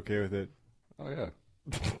and everyone's okay with it. Oh yeah.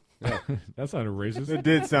 That sounded racist. It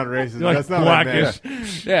did sound racist. You're like That's not what I meant.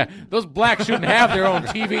 blackish. Yeah, those blacks shouldn't have their own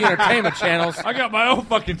TV entertainment channels. I got my own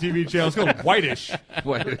fucking TV channel. It's called Whitish.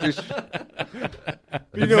 Whitish.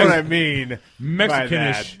 You know what I mean. by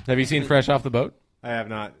Mexicanish. that. Have you seen Fresh Off the Boat? I have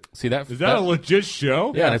not. See that? Is that a legit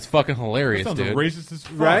show? Yeah, and it's fucking That hilarious, sounds dude. racist as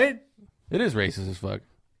fuck. Right? It is racist as fuck.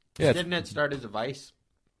 Yeah, it's- Didn't it start as a Vice?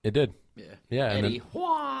 it did. Yeah. Yeah, and Eddie then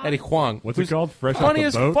Huang. Eddie Huang. What's who's it called? Fresh Funny off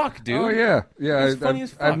as the boat? fuck, dude. Oh yeah, yeah. He's funny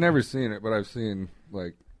as fuck. I've never seen it, but I've seen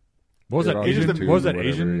like. What was it that on Asian? YouTube What was or that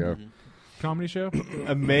whatever, Asian yeah. comedy show?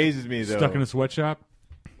 Amazes me though. Stuck in a sweatshop.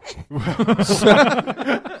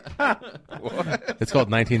 It's called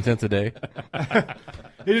 19 Cents a Day.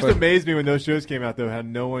 It just amazed me when those shows came out though. How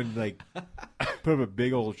no one like put up a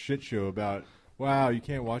big old shit show about. Wow, you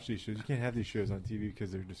can't watch these shows. You can't have these shows on TV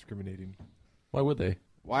because they're discriminating. Why would they?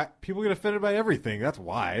 Why people get offended by everything? That's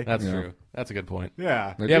why. That's Yeah. true. That's a good point.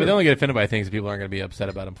 Yeah. They Yeah, but do. they only get offended by things people aren't going to be upset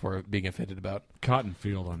about them for being offended about.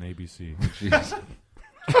 Cottonfield on ABC. Jeez.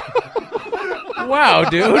 Wow,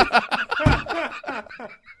 dude.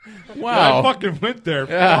 Wow. I fucking went there.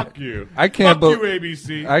 Yeah. Fuck you. I can't Fuck you, believe.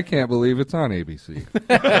 ABC. I can't believe it's on ABC.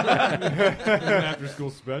 After school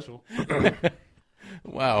special.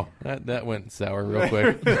 Wow. That went sour real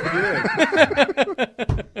quick.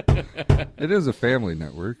 It is a family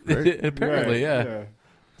network, right? Apparently, Right, yeah.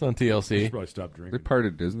 It's on You should TLC. probably stop They drinking. part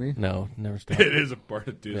of Disney. No, never stop. It is a part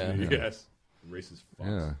of Disney, Yeah. yes. Racist fucks.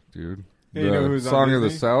 Yeah, dude. Hey, you know The who's on Song of the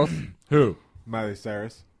Disney? South. Who? Miley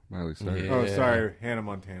Cyrus. Miley Cyrus. Yeah. Oh, sorry, Hannah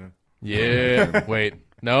Montana. Yeah. Wait.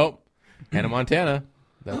 Nope. Hannah Montana.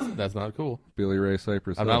 That's not cool. Billy Ray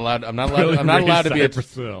Cypress. I'm Hill. not allowed. I'm not allowed to be.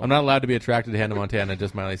 Cypress Hill. I'm not allowed to be attracted to Hannah Montana.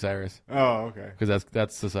 Just Miley Cyrus, Oh, okay. because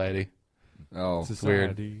that's society. Oh,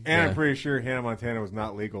 Society. And Yeah. I'm pretty sure Hannah Montana was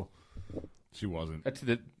not legal. She wasn't.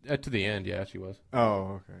 To the end, yeah, she was.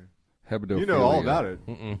 Oh, okay. hebdophilia. You know all about it.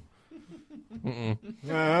 Mm-mm.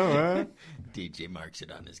 DJ marks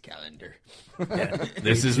it on his calendar.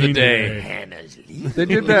 This is the day. Hannah's leave. They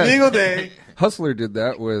did that. Legal day. Hustler did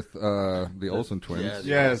that with the Olsen twins.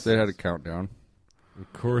 yeah, Yes. They had a countdown.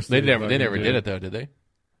 Of course. They never fucking did it though, did they?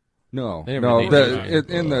 No, They never no. did The,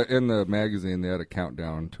 that. in the magazine, they had a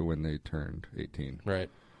countdown to when they turned 18. Right.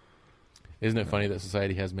 Isn't it funny that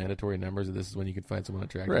society has mandatory numbers, and this is when you can find someone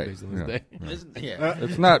attractive Right, based on this yeah. day? Isn't, yeah.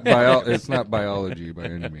 It's not it's not biology by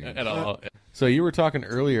any means. At all. So you were talking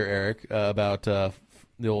earlier, Eric, about the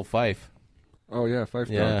old Fife. Oh yeah, Fife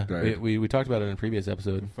Yeah, Dog died. we talked about it in a previous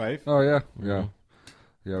episode. Fife? Oh yeah, yeah,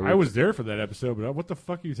 yeah. I was there for that episode, but what the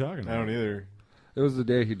fuck are you talking about? I don't either. It was the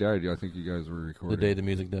day he died. I think you guys were The recording. day the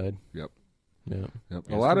music died. Yep. Yeah. Yep.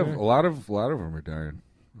 Yesterday? A lot of them are dying.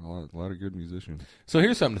 A lot of good musicians. So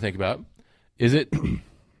here's something to think about. Is it?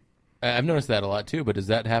 I've noticed that a lot too. But does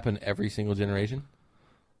that happen every single generation?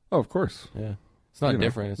 Oh, of course. Yeah. It's not You know,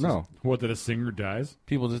 different. It's no. What, that a singer dies? just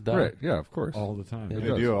people just die. Right. Yeah. Of course. All the time. Yeah. They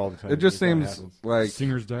does. do all the time. It just That seems happens. like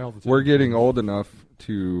Singers die all the time. we're getting old enough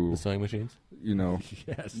to, The sewing machines. you know,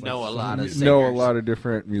 Yes. Know a lot of singers. know a lot of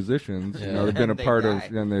different musicians. Yeah. You know, they've been a And they part die.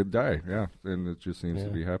 of, and they die. Yeah, and it just seems to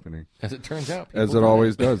Yeah. be happening As it turns out, as people it die.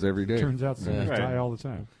 always does every day. Turns out singers Yeah. die all the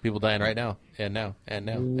time. People dying right now and now and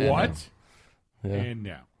now. and What? now. Yeah. And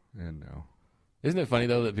now. And now, Isn't it funny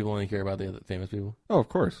though that people only care about the other famous people? oh, of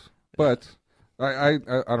course, but I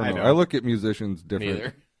don't know. know. I look at musicians different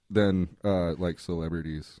Neither. than like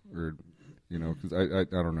celebrities, or you know, because I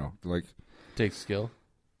don't know, like. Takes skill.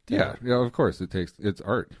 Yeah, of course it's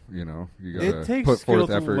art. You know, you gotta It takes put skill forth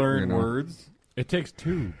to effort. learn you know, words. It takes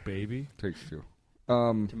two, baby. takes two.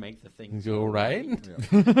 To make the things Go right.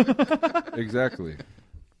 Exactly.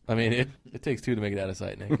 I mean, it takes two to make it out of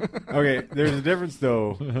sight, Nick. Okay, there's a difference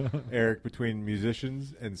though, Eric, between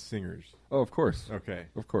musicians and singers. Oh, of course, Okay.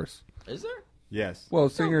 of course. Is there? Yes. Well,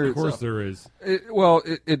 singers. Of course there is. It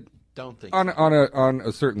Don't think on so. on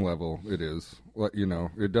a certain level it is. You know,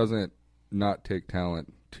 it doesn't not take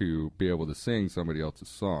talent to be able to sing somebody else's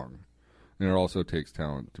song, and it also takes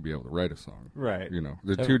talent to be able to write a song. Right. You know,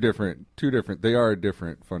 they're two different. They are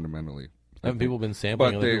different fundamentally. Haven't people been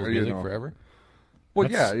sampling But other they- people's you music know, forever? Well,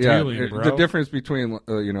 That's yeah. stealing, bro. The difference between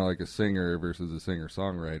you know, like a singer versus a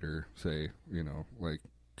singer-songwriter, say, you know, like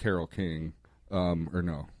Carole King, or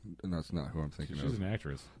no, that's not who I'm thinking She's of. an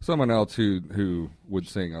actress. Someone else who would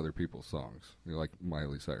sing other people's songs, you know, like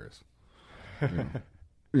Miley Cyrus.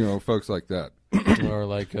 You know, folks like that. Or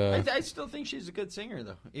like, I still think she's a good singer,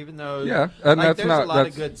 though. Even though, Yeah, and like, that's there's not- a lot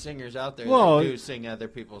that's- of good singers out there Well, that do sing other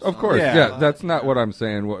people's Of songs. course, Yeah. yeah. That's not what I'm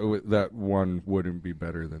saying. That one wouldn't be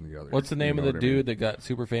better than the other. what's the name You of know the what I mean? dude that got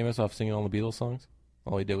super famous off singing all the Beatles songs?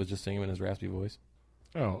 All he did was just sing them in his raspy voice.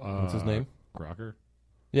 Oh, What's his name? Crocker.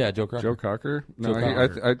 Yeah, Joe Cocker. Joe Cocker? No, Joe I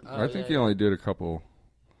Cocker. think yeah, he only did a couple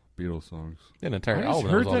Beatles songs. An entire I just album.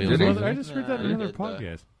 heard was all that. Beatles in Did he? songs. another- I just heard that in He another did the-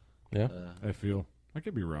 podcast. Yeah. I feel. I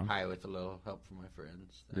could be wrong. High with a little help from my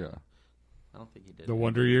friends. Yeah, I don't think he did. The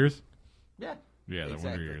Wonder Years. Yeah. Yeah, the Exactly.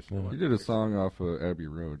 Wonder Years. Yeah. he did a song off of Abbey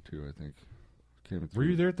Road too. I think. Came Were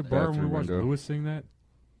you there at the bar when we Drive-through watched window. Lewis sing that?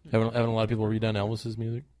 Haven't a lot of people redone Elvis's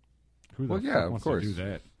music? Who the Well, yeah, fuck of wants course. to do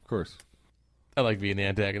that? Of course. I like being the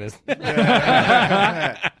antagonist.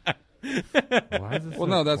 Why is this Well, so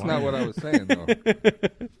no, that's not quiet? what I was saying though.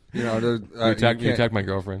 You know, You attacked my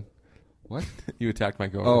girlfriend. What? You attacked my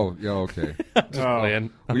girlfriend. Oh, yeah, okay. Just playing.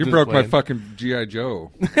 I'm Well, you just broke my playing. fucking GI Joe,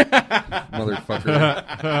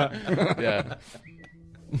 motherfucker. Yeah.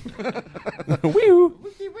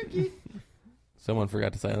 Wee-oo. Someone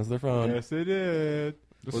forgot to silence their phone. Yes, it did.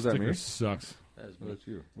 This Was that sticker me? sucks. That was Oh, me. that's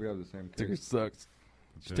you. We have the same Sticker case. sucks.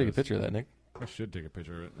 Just take a picture of that, Nick. I should take a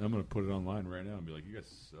picture of it. I'm going to put it online right now and be like, you guys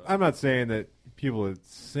suck. I'm not saying that people that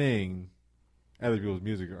sing other people's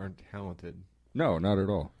music aren't talented, No, not at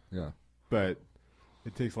all. Yeah, but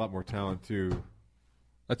it takes a lot more talent to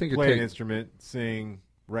I think it play an takes. instrument, sing,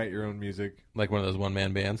 write your own music. Like one of those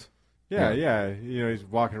one-man bands. Yeah. You know, he's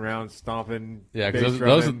walking around stomping. Yeah, bass because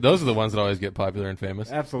drumming. those are the ones that always get popular and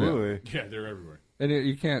famous. Absolutely. Yeah, they're everywhere. And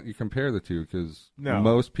you can't compare the two because No.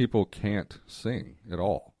 most people can't sing at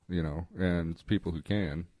all, you know, and it's people who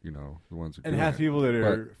can, you know, the ones who And can. half people that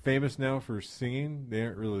are famous now for singing, they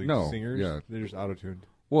aren't really No, singers. yeah. They're just auto-tuned.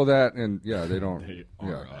 Well, that and yeah, they don't. They yeah,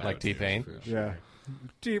 are Like T-Pain. Yeah.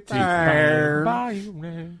 And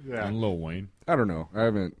Yeah. And Lil Wayne. I don't know. I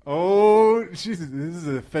haven't. Oh, Jesus. This is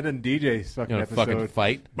a Fed and DJ fucking You know, episode. fucking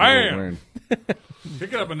fight. Bam!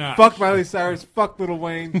 Pick it up a notch. Fuck Miley Cyrus. Fuck Lil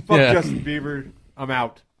Wayne. Fuck Yeah. Justin Bieber. I'm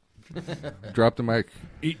out. Drop the mic.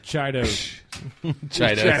 Eat Chidos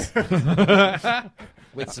Chidos.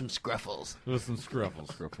 With some scruffles. with some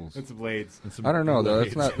scruffles. Ruffles. It's Blades. And some I don't know though.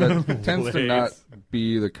 That's blades. not. That tends to not Blades.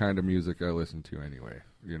 be the kind of music I listen to anyway.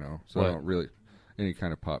 You know, so What? I don't really any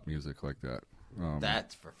kind of pop music like that.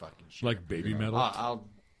 That's for fucking shit. Like baby metal. I'll,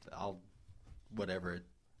 whatever.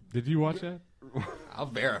 Did you watch that? I'll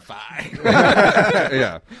verify.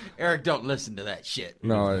 Yeah. Eric, don't listen to that shit.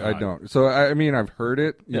 No, I not. don't. So I mean, I've heard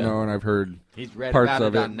it, you Yeah. know, and I've heard He's read parts about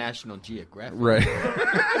of it it. on National Geographic. right.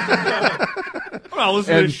 Well,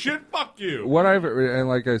 listen to And- this shit. Fuck you. What I've and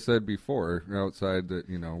like I said before, outside that,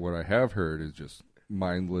 you know, what I have heard is just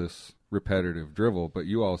mindless, repetitive drivel. But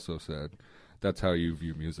you also said that's how you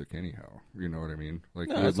view music, anyhow. You know what I mean? Like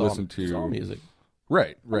No, you would it's all, listen to it's all music.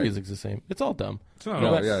 right. Music's the same. It's all dumb. It's not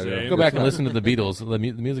No, all the yeah, same. yeah. Go back It's and not- listen to the Beatles. The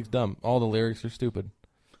music's dumb. All the lyrics are stupid.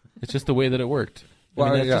 It's just the way that it worked. I Well,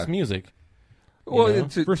 mean, that's yeah. just music. Well, know?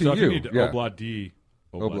 to First to off, you, you need to yeah. Obla-di,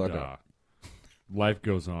 Obla-da. Obla-da. Life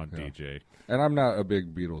goes on, Yeah. DJ. And I'm not a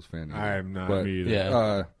big Beatles fan. Either, I'm not. But, Me either.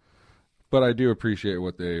 Yeah. but I do appreciate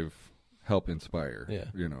what they've helped inspire. Yeah.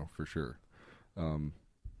 You know, for sure.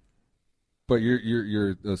 But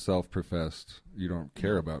you're a self-professed. You don't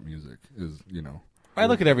care about music, is you know. I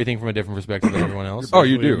look at everything from a different perspective than everyone else. Oh,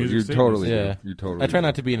 you Basically a do. music You statement. totally Yeah. do. You totally. I try do.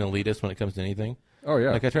 not to be an elitist when it comes to anything. Oh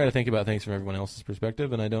yeah. Like I try to think about things from everyone else's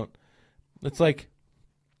perspective, and I don't. It's like,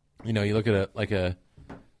 you know, you look at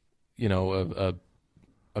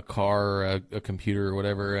a car, or a computer, or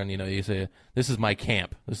whatever, and you know, you say, "This is my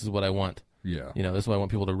camp. This is what I want." yeah. You know, this is what I want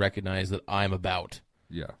people to recognize that I'm about.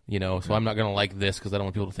 Yeah. You know, so I'm not going to like this because I don't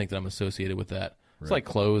want people to think that I'm associated with that. It's Right. like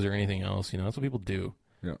clothes or anything else. You know, that's what people do.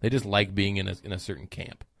 Yeah. They just like being in a certain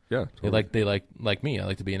camp. Yeah. They like me. I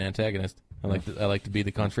like to be an antagonist. I like to be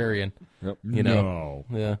the contrarian. Yep. You know.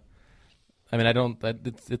 Yeah. I mean, I don't.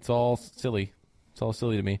 It's all silly. It's all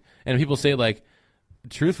silly to me. And people say like,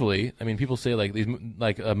 truthfully, I mean, people say like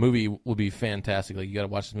like a movie will be fantastic. Like you got to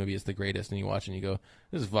watch this movie; it's the greatest. And you watch it and you go,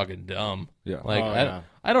 "This is fucking dumb." Yeah. Like Oh, yeah.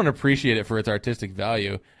 I don't appreciate it for its artistic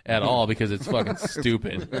value at all because it's fucking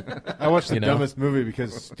stupid. I watched the You know? dumbest movie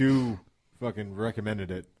because Stu fucking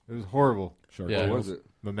recommended it. It was horrible. Sharknado. Yeah. What was it?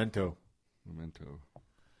 Memento. Memento.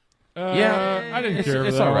 Yeah, I didn't It's, care.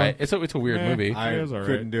 it's for that all one. right. It's a weird Eh. movie. I It was all right.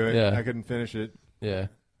 couldn't do it. Yeah. I couldn't finish it. Yeah.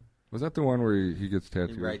 Was that the one where he gets He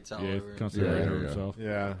tattooed? writes all Yeah, over. constantly Yeah, writing yeah, over yeah. himself.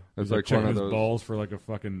 Yeah. It's He's like checking one of his those balls for like a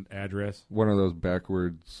fucking address.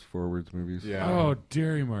 backwards forwards movies. Yeah. Oh,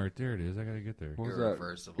 Dairy Mart. There it is. I gotta get there. What was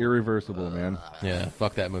Irreversible. that? Irreversible, man. Yeah.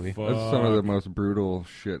 Fuck that movie. That's some of the most brutal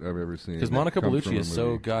shit I've ever seen. Because that Monica comes from Bellucci a is so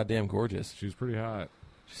movie. goddamn gorgeous. She's pretty hot.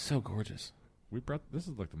 She's so gorgeous. We brought this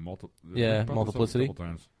is like the Yeah, we brought this up Multiplicity. a couple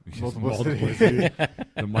times. Yes, Multiplicity.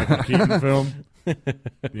 the Michael Keaton film. The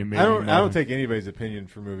amazing. I don't Mother. take anybody's opinion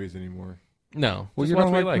for movies anymore. No. Well, Just you watch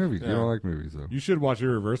don't what like you movies. You Yeah. don't like movies, though. You should watch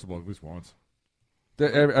Irreversible at least once.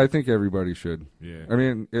 I think everybody should. Yeah. I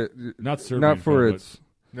mean, Not Serbian not for film, its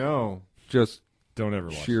No. just but don't ever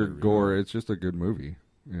watch sheer Serbian. gore. It's just a good movie.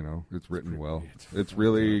 You know, it's written pretty- well. it's It's fucking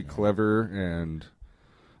really good, man. clever, and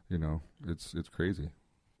you know, it's crazy.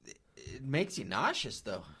 It makes you nauseous,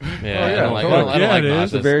 though. Yeah, Oh, I yeah, don't like. totally. I don't Yeah, like it is.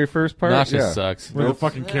 nauseous. The very first part, Nauseous yeah. sucks. Where Nope. the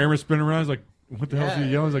fucking camera spinning around, is like, what the hell's he Yeah.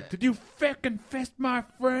 yelling? He's like, did you fucking fist my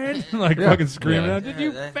friend? like Yeah. fucking screaming Yeah. out, did you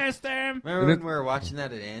Yeah, that- fist him? Remember And when it- we were watching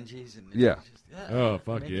that at Angie's? And it Yeah. was just, Oh,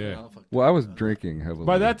 fuck making it yeah. all fucked Well, I up. was drinking heavily.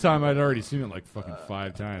 By that time, I'd already seen it like fucking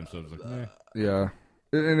 5 times, so I was like, meh. yeah,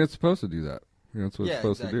 and it's supposed to do that. You know, it's what Yeah, it's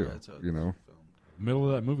supposed exactly. to That's do. what You know, Middle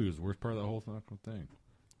of that movie was the worst part of the whole fucking thing.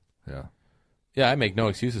 yeah. Yeah, I make no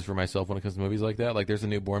excuses for myself when it comes to movies like that. Like, there's a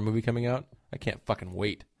new Bourne movie coming out. I can't fucking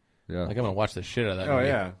wait. Yeah, Like, I'm gonna watch the shit out of that Oh, movie.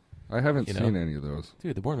 yeah. I haven't you know. seen any of those.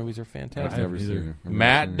 Dude, the Bourne movies are I've fantastic. never haven't seen either. it. I've never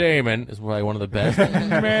Matt seen it. Damon is probably one of the best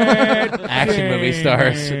action movie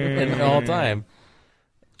stars in all time.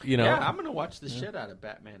 you know. Yeah, I'm gonna watch the shit out of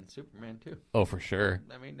Batman and Superman too. Oh, for sure.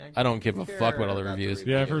 I mean, I don't give a care fuck about all the about reviews.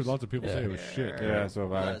 Yeah, I've heard lots of people say it was shit. Yeah, so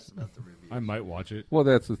have I. Less about the reviews. I might watch it. Well,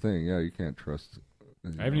 that's the thing. Yeah, you can't trust.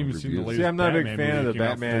 I haven't even seen the latest. See, I'm not a big Batman fan of movie the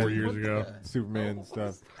that came out Batman. 4 years ago. Superman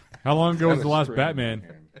stuff. How long ago was the last Batman?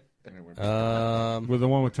 It's With the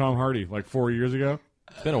one with Tom Hardy, like 4 years ago.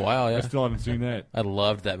 been a while. I Yeah, still haven't seen that. I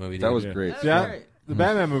loved that movie. Dude. That was Yeah. great. That's Yeah, right. the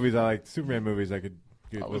Batman movies I like. Superman movies I could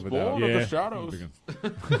live without. Yeah. the shadows.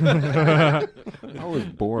 I was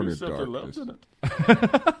born in darkness.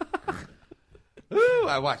 Ooh,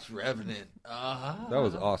 I watched Revenant. That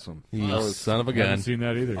was awesome. You That was son of a I haven't gun. seen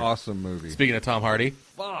that either. awesome movie. Speaking of Tom Hardy,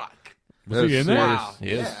 Fuck. Was he in there? Wow. He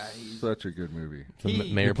is. Yeah, he's, Such a good movie. the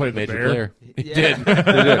He- mayor He played the major bear? player. He Yeah.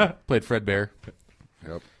 did. Played Fred Bear.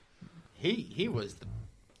 Yep. he was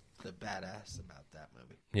the badass about that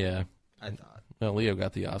movie. Yeah. I thought Well, Leo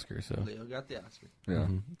got the Oscar, so Leo got the Oscar. Yeah.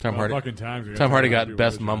 Tom Oh, Hardy. fucking times. we Tom Hardy to got do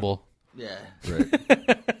best it. mumble. Yeah.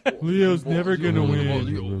 Right. Leo's never gonna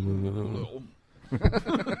win.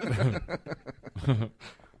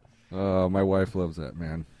 My wife loves that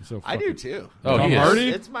man. So I do fucking- too. Oh, Tom he is. Hardy?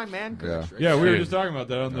 It's my man crush. Right Yeah, we there. were just talking about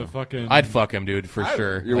that on the fucking. I'd fuck him, dude, for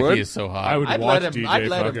sure. You like would? he is so hot. I would I'd watch let him. DJ I'd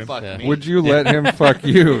let fucking. him fuck Yeah. me. Would you let him fuck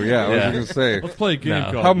you? Yeah, I was Yeah. gonna say. Let's play a game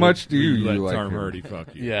No. called How much do you let like Tom him? Hardy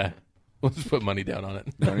fuck you? Yeah. We'll just put money down on it.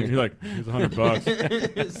 You're like, here's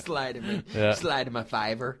 $100. slide him. Yeah. Slide him a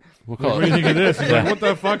 $5. We'll What call do you it. think of this? He's like, what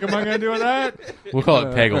the fuck am I gonna do with that? We'll call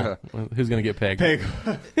it Peggle. Who's gonna get pegged? Peg.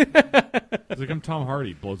 He's like, I'm Tom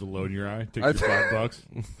Hardy. Blows a load in your eye. Takes you $5.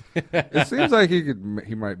 It seems like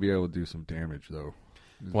he might be able to do some damage though.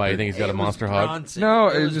 Why you think he's got a monster hog? No,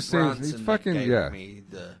 it was just seems- Bronson he's that fucking- gave yeah. me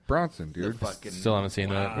the Bronson, dude. fucking Still haven't seen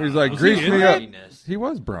that. He's like, Was grease he in me that? up. happiness. He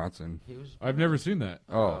was Bronson. He was. I've never seen that.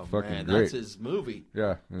 Oh, fucking man, great. that's his movie.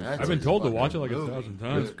 Yeah, That's I've been his told to fucking watch it like movie. 1,000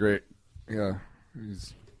 times. it's great. Yeah,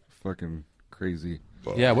 he's fucking crazy.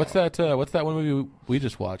 Yeah, what's that one movie we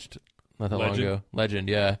just watched not that long Legend? ago? Legend,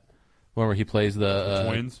 yeah. One where he plays the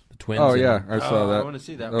Twins. The twins. Oh and- yeah, I saw that. I want to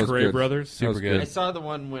see that. That was Cray good. Brothers. That Super was good. I saw the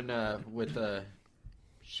one when with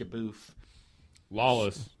Shaboof.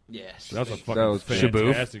 Lawless. Yes. That's a That fucking was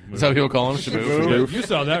fantastic Is movie. that what people call him? Shaboof? You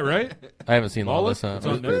saw that, right? I haven't seen all Lawless? this. It's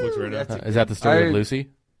on Netflix right now. That's Is that the story I- of Lucy?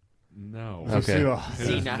 No. Okay. It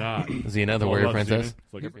is Xena. not. Xena, the Oh, warrior love princess. Xena.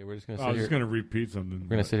 It's like, Okay, we're just gonna I sit was here. just going to repeat something. We're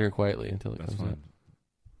gonna sit here quietly until it That's comes fine.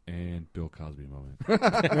 And Bill Cosby moment.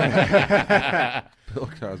 Bill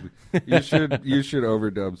Cosby. You should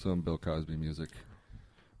overdub some Bill Cosby music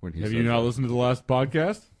when he. Have says you not that. listened to the last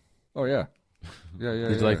podcast? Oh yeah, yeah.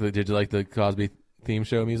 Did you like the Cosby theme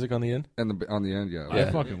show music on the end? And on the end, yeah. I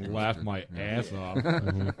Yeah. fucking laughed my ass off.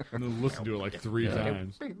 And then listened to it like 3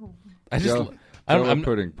 times. I just Jello- I don't. Jello I'm,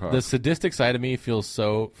 pudding pop. the sadistic side of me feels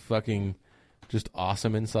so fucking just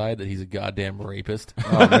awesome inside that he's a goddamn rapist.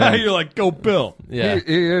 Oh, man. You're like, go Bill. Yeah. it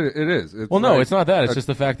is. It's Well, no, like it's not that. It's a- just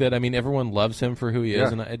the fact that I mean, everyone loves him for who he is,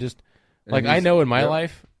 Yeah. and I just And like I he's- know in my yep.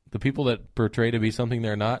 life, the people that portray to be something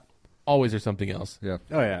they're not always are something else. Yeah,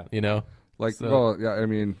 Oh yeah. You know, like So- well, yeah. I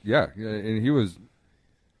mean, yeah, and he was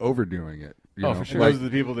overdoing it. You Oh, know? for sure. Like, Those are the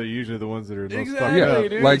people that are usually the ones that are most Exactly. fucked yeah, up.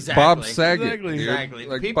 dude. like Exactly. Bob Saget, Exactly. dude. Exactly.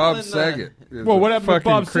 Like People Bob in the- Saget. is Well, a what happened to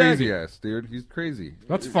fucking Bob crazy Saget? ass, dude. He's crazy.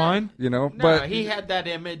 That's fine. You know, No, but he had that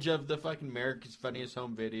image of the fucking America's Funniest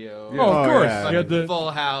Home Video. Yeah. Oh, of Oh, course. yeah. He had the,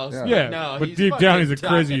 Full House. Yeah. yeah, No, but he's deep down he's a fucking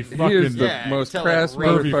crazy talking- he is fucking. the Yeah, most telling crass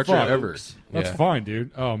pervy motherfucker fuck. ever. That's Yeah. fine,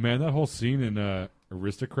 dude. Oh man, that whole scene in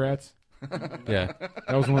Aristocrats. yeah,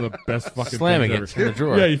 That was one of the best fucking slamming things it ever. in the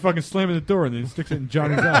drawer. Yeah, he fucking slamming the door and then sticks it in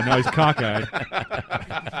Johnny's eye. Now he's cockeyed.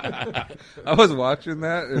 I was watching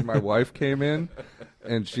that, and my wife came in,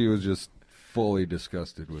 and she was just fully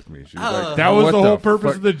disgusted with me. She was like, That was "What the whole purpose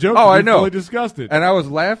fuck?" of the joke. Oh, to I be know. Fully disgusted. And I was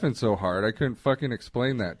laughing so hard I couldn't fucking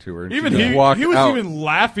explain that to her. And Even she just he walked was out. even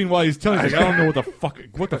laughing while he's telling. He's like, I don't know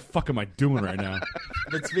what the fuck am I doing right now?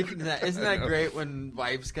 But speaking of that, isn't that great when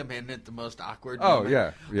wives come in at the most awkward Oh,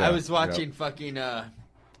 moment? yeah. I was watching fucking,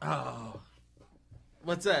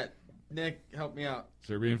 what's that? Nick, help me out.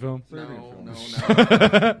 Serbian film. No.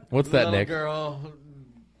 What's that, Little Nick? girl.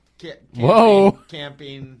 Camping, Whoa.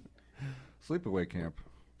 Camping. Sleepaway camp.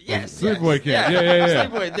 Yes. Sleepaway yes, camp. Yeah.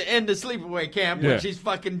 Sleepaway, the end of Sleepaway Camp Yeah. when she's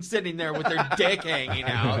fucking sitting there with her dick hanging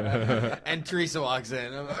out, and Teresa walks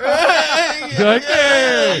in. I'm like, yeah, like, yeah,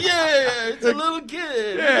 "Hey!" yeah, it's a little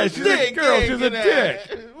kid. Yeah, with she's a dick girl, she's a hanging out.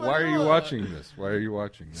 dick. Why are you watching this? Why are you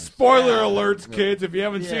watching this? Spoiler alerts, kids! If you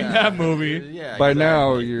haven't seen that movie, Yeah, By exactly.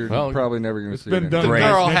 now, you're Well, probably never going to it's see been it. done anymore.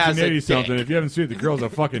 since girl has a 1980 something. dick. If you haven't seen it, the girl's a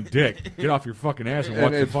fucking dick. Get off your fucking ass and And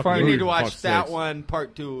watch the it's fucking funny- You movie. need to for watch fuck's that sakes. one,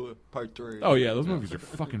 part 2, part 3. Oh yeah, those movies are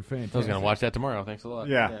fucking fantastic. I was gonna watch that tomorrow. Thanks a lot.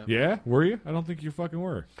 Yeah. Yeah, were you? I don't think you fucking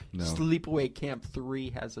were. No. Sleepaway Camp 3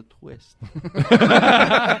 has a twist.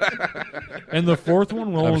 And the fourth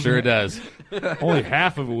one, well, I'm sure it does. only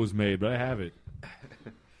half of it was made, but I have it.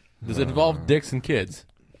 Does it involve dicks and kids?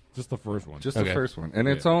 Just the first one. Just Okay. the first one. And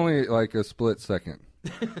it's only like a split second.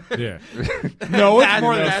 Yeah. No, it's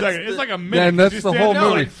more than a That's second. the- It's like a minute. And that's You the stand whole there No,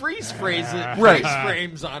 movie. it freeze frames Right.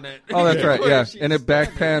 frames on it. Oh, that's right. Yeah. She's And it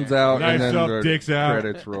back pans out, Knives and then up, the dicks out.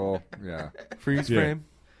 credits roll. Yeah. Freeze Yeah. frame.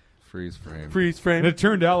 Freeze frame. Freeze And frame. it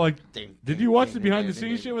turned out like, did you watch the behind the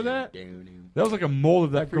scenes shit with that? That was like a mold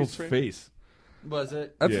of that girl's frame. face. Was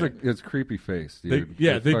it? That's Yeah. its creepy face, They, dude.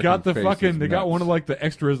 yeah, The they got the face fucking. is They got nuts. one of like the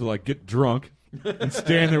extras to like get drunk and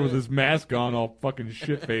stand there with his mask on, all fucking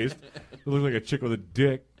shit faced. It looked like a chick with a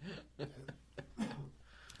dick.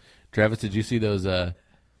 Travis, did you see those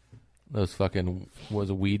fucking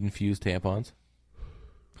weed infused tampons?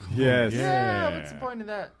 Yes. Yeah. What's the point of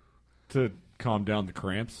that? To calm down the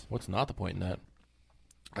cramps. What's not the point in that?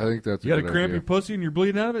 I think that's You got a good crampy idea. pussy and you're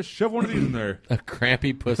bleeding out of it? Shove one of these in there. A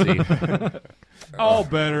crampy pussy. All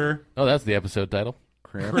better. Oh, that's the episode title.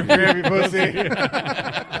 Crampy. Crampy pussy.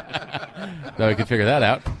 So we can figure that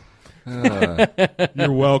out.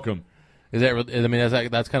 You're welcome. Is that? I mean,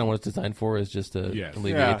 that's kind of what it's designed for. Is just to Yes.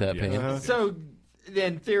 alleviate Yeah. that Yeah. pain. Uh-huh. So,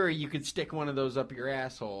 in theory, you could stick one of those up your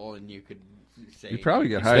asshole, and you could say, You probably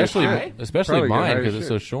get high as Especially, shit. especially Probably get mine high as because it's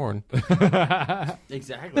so shit. shorn.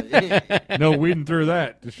 exactly. No weeding through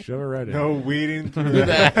that. Just shove it right in. No weeding through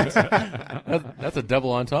that. That's a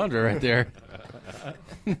double entendre right there.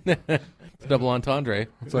 It's a double entendre.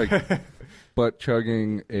 It's like butt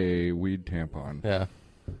chugging a weed tampon. Yeah.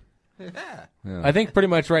 yeah. Yeah. I think pretty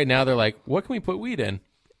much right now they're like, what can we put weed in?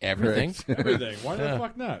 Everything. Everything. Why Yeah. the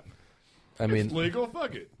fuck not? I It's mean, legal.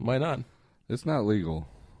 Fuck it. why not? It's not legal.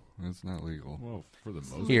 It's not legal. Well, for the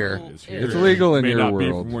most Here. part, it's It's legal in May your not be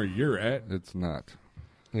world. from where you're at. It's not.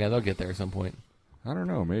 Yeah, they'll get there at some point. I don't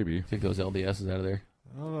know. Maybe. Take those LDSs out of there.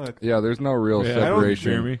 I don't know. Yeah. There's no real Yeah, I don't-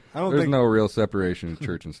 separation. Jeremy. I don't There's think. no real separation of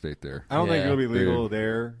church and state there. I don't think Yeah. it'll be legal Dude.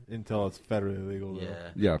 there until it's federally legal. Though.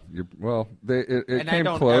 Yeah. Yeah. Well, it And I came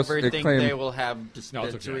don't close. ever It think claimed. they will have No, it's okay.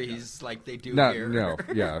 dispensaries like they do Not, here. no.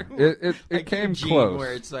 Yeah. It Like came Eugene, close.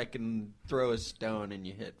 where it's like can throw a stone and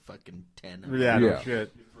you hit fucking 10 of Yeah. them, No Yeah.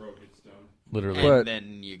 shit. Literally. and But-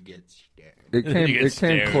 then you get stared. It came. You get It came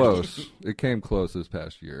stared. close. It came close this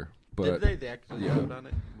past year. But Did they actually yeah. vote on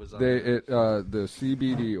it? Was on they there? the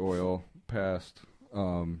CBD oil passed,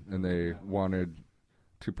 and they wanted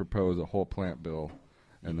to propose a whole plant bill,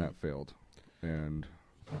 and that failed. And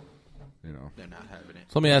you know, They're not having it.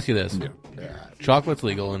 So let me ask you this: chocolate's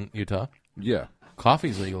legal in Utah. yeah.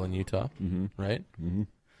 Coffee's legal in Utah, Mm-hmm. right? Mm-hmm.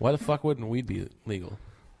 Why the fuck wouldn't weed be legal?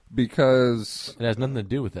 Because It has nothing to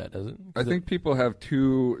do with that, does it? I think people have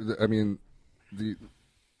too. I mean,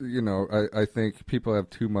 I think people have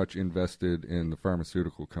too much invested in the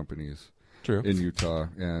pharmaceutical companies True. in Utah,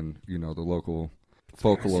 and the local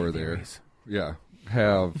folklore there. Yeah,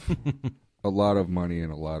 have a lot of money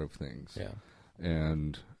and a lot of things. Yeah.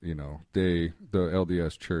 And the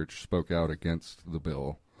LDS Church spoke out against the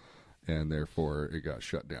bill, and therefore it got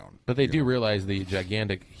shut down. But they do realize the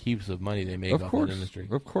gigantic heaps of money they make Of off course, that industry.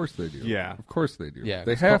 of course they do. Yeah. of course they do. Yeah,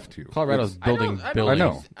 they 'cause have to. Colorado's It's- building I buildings.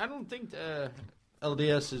 know. I don't think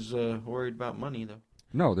LDS is worried about money though.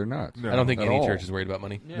 No, they're not. No. I don't think At any all. church is worried about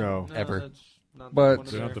money. Yeah, No. Ever. that's not But- one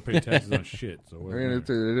of They don't their- have to pay taxes on shit. So I mean, it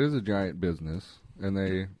is a giant business, and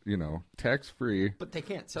they, tax free. But they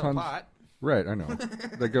can't sell Tons- pot. Right, I know.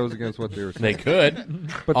 That goes against what they were They saying. could,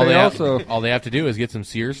 But all they have, also all they have to do is get some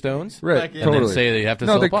sear stones, right, Like, yeah. and totally. then say they have to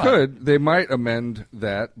no, sell they pot. could. They might amend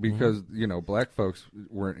that because black folks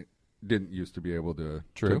didn't used to be able to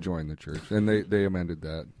True. join the church, and they amended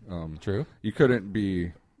that. True. You couldn't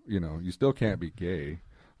be, you still can't be gay.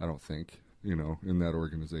 I don't think, in that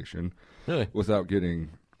organization Really? without getting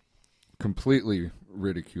completely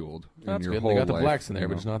ridiculed That's in your good. whole They got the life. blacks in there,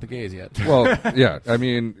 but it's not the gays yet. Well, yeah. I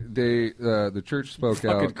mean, the church spoke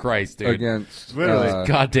Fucking out Christ, dude. against Literally.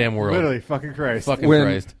 Goddamn world. Literally, fucking Christ. Fucking when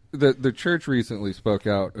Christ. the church recently spoke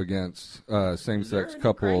out against same-sex Is there any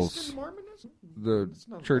couples. Christ in Mormonism? The It's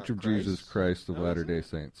not Church about of Jesus Christ. Christ of No, is Latter-day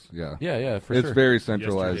Saints. Yeah, Yeah, yeah, for it's sure. very Yesterday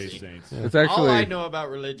centralized. Saints. It's All actually I know about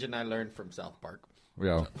religion, I learned from South Park.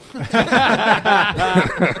 yeah.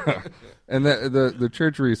 And the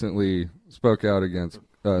church recently spoke out against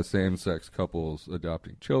same-sex couples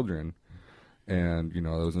adopting children, And, that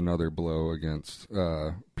was another blow against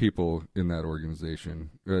people in that organization.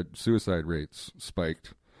 Suicide rates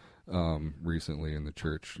spiked recently in the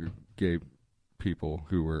church. Gay people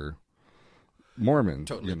who were Mormon,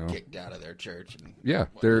 Totally kicked out of their church. And Yeah,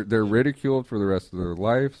 they're ridiculed for the rest of their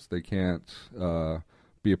lives. They can't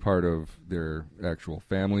be a part of their actual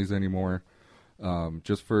families anymore,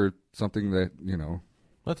 just for something that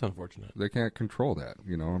That's unfortunate. they can't control that.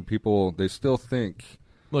 And people, they still think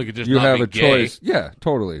Look, it just you not have be a gay. choice. Yeah,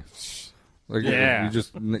 totally. Like Yeah.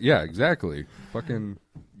 yeah, exactly. Fucking,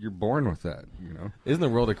 you're born with that. Isn't the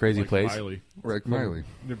world a crazy Like place? Miley. Like Miley,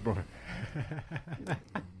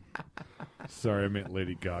 Sorry, I meant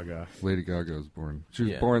Lady Gaga. Lady Gaga was born. She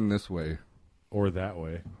was Yeah. born this way. Or that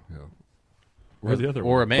way. Yeah. Or the other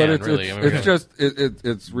Or way. a man, But it's really.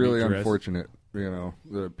 it's really Meat dress. unfortunate,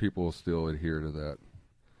 that people still adhere to that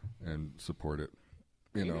and support it.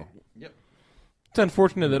 Yep. It's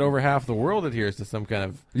unfortunate that over half the world adheres to some kind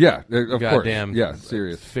of Yeah, of goddamn course. Yeah,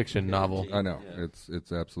 serious. fiction novel. I know. Yeah.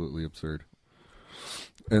 It's absolutely absurd.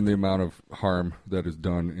 And the amount of harm that is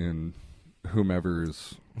done in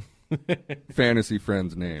whomever's fantasy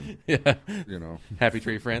friend's name, Yeah. you know. Happy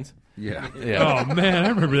Tree Friends. Yeah. Yeah. Oh, man, I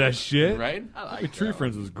remember that shit. Right? I Happy like Tree that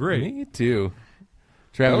Friends was great. Me too.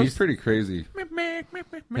 That Travis, was pretty crazy.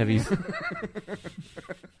 have you? What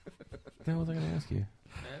the hell was I going to ask you?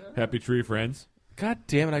 Happy Tree Friends. God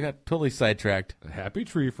damn it! I got totally sidetracked. Happy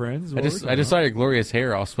Tree Friends. I just saw your glorious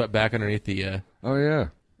hair all swept back underneath the Oh, yeah.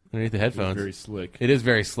 headphones. Very slick. It is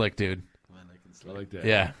very slick, dude. I like that.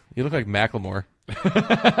 Yeah, you look like Macklemore.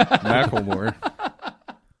 Macklemore.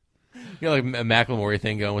 You got like a Macklemore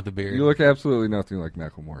thing going with the beard. You look absolutely nothing like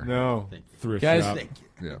Macklemore. No. Thrift Guys- shop. Thank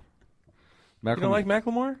you. Yeah. You don't like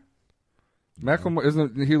Macklemore? Macklemore?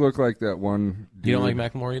 Isn't he look like that one dude? You don't like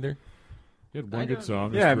Macklemore either? He had one I good don't-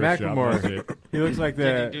 song. Yeah, Thrift shop, Macklemore. that was it. He looks like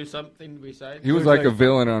Did he the. do something besides? He was looks like a like-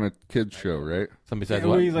 villain on a kid's show, right? Something besides Yeah,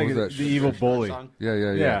 what? he's like What was the that evil Short bully. song?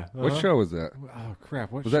 Yeah. Yeah, What uh-huh. show was that? Oh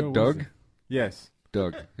crap! What Was show that Doug? Was it? Yes.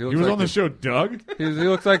 Doug. He looks was like on the show Doug? He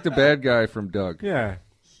looks like the bad guy from Doug. Yeah.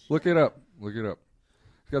 Look it up. Look it up.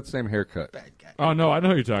 He's got the same haircut. Bad guy. Oh, no, I know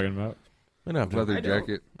who you're talking about. We don't have to, Leather I don't.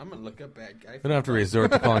 jacket. I'm gonna look up bad guy. we don't have to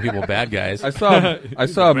resort to calling people bad guys. I saw a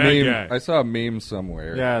He's a bad meme. guy. I saw a meme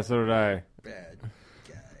somewhere. Yeah. So did I. Bad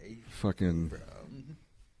guy. Fucking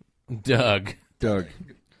Doug. Doug.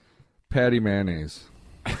 Patty Mayonnaise.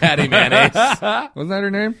 Patty Mayonnaise. Wasn't that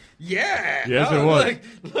her name? Yeah. Yes, it was.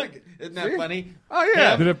 Look, isn't that funny? Oh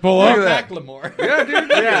yeah. Did it pull Look up? at that. Macklemore. Yeah, dude.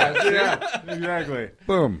 Yeah. Exactly.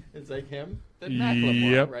 Boom. It's like him. Then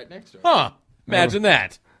Macklemore Yep. right next to him. Huh. Imagine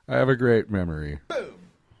that. I have a great memory. Boom.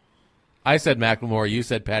 I said Macklemore. You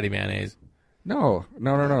said Patty Mayonnaise. No.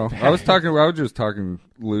 I was just talking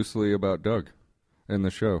loosely about Doug in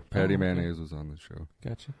the show. Patty Mayonnaise was on the show.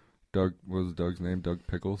 Gotcha. Doug, what was Doug's name? Doug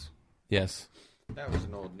Pickles. Yes. That was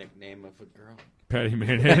an old nickname of a girl. Patty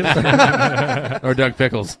Mayonnaise. Or Doug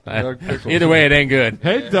Pickles. Doug Pickles. Either way, it ain't good.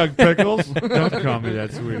 Hey, Doug Pickles. Don't call me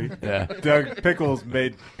that, sweetie. Yeah. Doug Pickles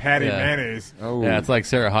made Patty Yeah. Mayonnaise. Oh, Yeah, it's like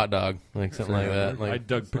Sarah Hot Dog. Like something like that. Like, I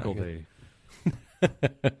Doug it's not Pickle good. Day.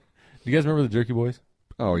 Do you guys remember the Jerky Boys?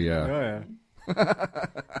 oh Oh yeah. yeah.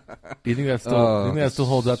 Do you think that still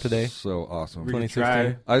holds up today? So awesome. We could 2016?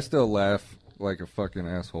 try. I still laugh like a fucking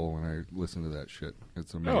asshole when I listen to that shit.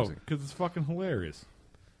 It's Oh, amazing. because it's fucking hilarious.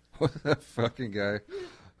 That fucking guy.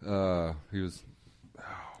 He was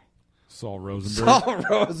Saul Rosenberg.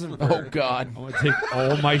 Rosenberg. Oh, God. I'm going to take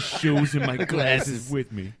all my shoes and my glasses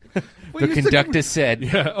with me. The conductor said.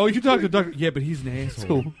 Yeah. Oh, you talk to Doug. Yeah, but he's an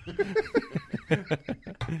asshole.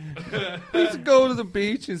 Let's go to the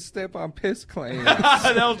beach and step on piss clams.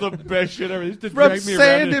 that was the best shit ever. They just Rub dragged me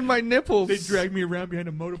sand around. in my nipples. They dragged me around behind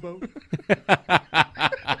a motorboat.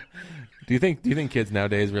 Do you think kids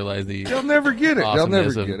nowadays realize the? They'll never get it. They'll never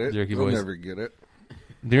Awesomeness of get it. Jerky They'll Boys. never get it.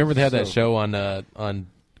 Do you remember they had that So- show on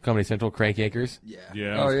Comedy Central, Crank Acres? Yeah.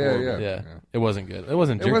 Yeah. Oh it was yeah, horrible. yeah. It wasn't good. It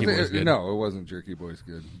wasn't It Jerky wasn't. Boys good. No, it wasn't Jerky Boys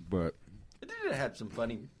good. But It did have some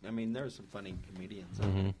funny. I mean, there were some funny comedians.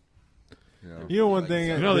 yeah. You know one thing.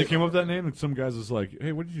 You know, they came up with that name, and some guys was like,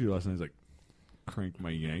 "Hey, what did you do last night?" He's like, "Crank my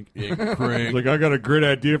yank." Crank. Like, I got a great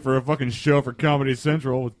idea for a fucking show for Comedy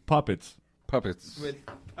Central with puppets. Puppets. With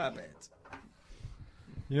puppets.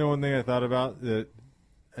 You know one thing I thought about that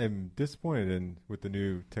I'm disappointed in with the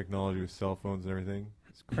new technology with cell phones and everything.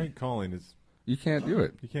 It's crank calling. Is You can't do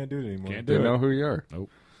it. you can't do it anymore. Can't They do know it. who you are. Nope.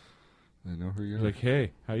 They know who you He's are. like,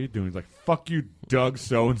 "Hey, how you doing?" He's like, "Fuck you, Doug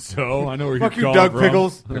so and so. I know where Fuck you're you, calling Doug from."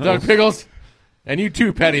 Pickles. Doug Pickles, and you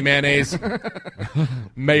too, Patty Mayonnaise,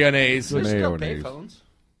 mayonnaise. There's still Mayonnaise. payphones.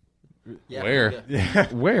 Yeah, Where? yeah.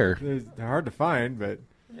 Yeah, Where? they're hard to find, but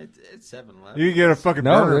It's 7-Eleven. You can get a fucking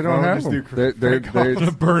No, burner they don't phone, have just them. do prank calls.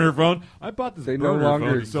 A burner phone. I bought this They no burner longer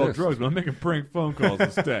phone to sell exist. drugs, but I'm making prank phone calls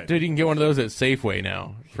instead. Dude, you can get one of those at Safeway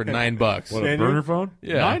now for $9. What, a Can you? burner phone?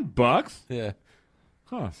 Yeah. $9? Yeah.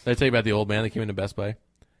 Huh. Did I tell you about the old man that came into Best Buy?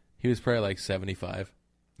 He was probably like 75.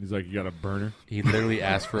 He's like, you got a burner? He literally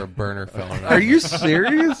asked for a burner phone. Are you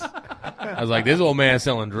serious? I was like, this old man's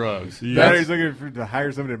selling drugs. Now he's looking to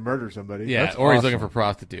hire somebody to murder somebody. Yeah, That's or he's awesome. looking for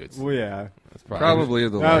prostitutes. Well, yeah. That's Probably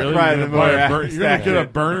the No, latter. Really? Probably You're the gonna buy more a bur- you're gonna get a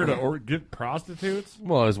accurate. burner to or get prostitutes?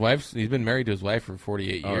 Well, he's been married to his wife for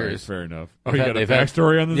 48 All right, years. fair enough. Oh, They've you had- got a they've had-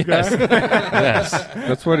 backstory on this Yes. guy? Yes.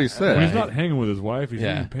 That's what he said. Well, he's not hanging with his wife. He's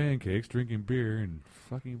Yeah. eating pancakes, drinking beer, and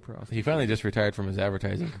fucking prostitutes. He finally just retired from his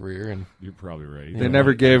advertising career, and You're probably right. They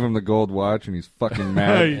never gave him the gold watch, and he's fucking he,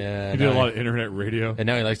 mad. Yeah, he did a no, lot of internet radio.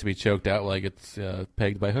 now he likes to be choked out while he gets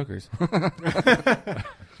pegged by hookers.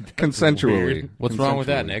 Consensually. What's wrong with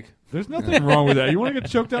that, Consensually. Nick? There's nothing wrong with that. You want to get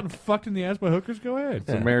choked out and fucked in the ass by hookers? Go ahead. It's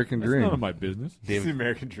American That's dream. none of my business. It's the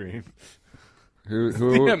American dream. Who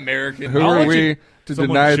The American. who I'll are let we you- to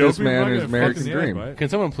Someone deny choke this me, I'm man not his gonna American fuck in the ass dream? by it. Can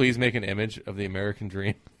someone please make an image of the American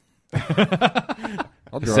dream?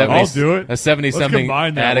 I'll draw Seventy- it. I'll do it. A 70-something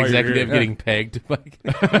combine that ad while you're executive here. getting pegged. By,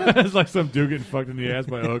 It's like some dude getting fucked in the ass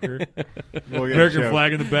by a hooker. We'll get American choked.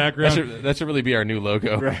 flag in the that, background. should really be our new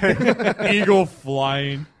logo. Eagle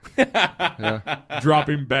flying.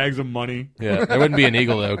 Dropping bags of money. Yeah, there wouldn't be an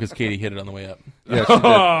eagle though, because Katie hit it on the way up.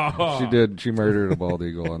 Yeah, she did. She did. She murdered a bald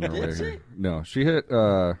eagle on their way she? here. No, she hit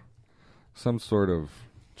some sort of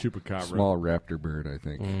Chupacabra. small raptor bird, I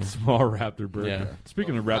think. Small raptor bird. Yeah.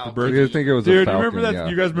 Speaking of raptor Falcon. birds, You think it was a dude, you falcon? remember that? Yeah.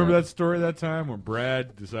 You guys remember Yeah. that story that time when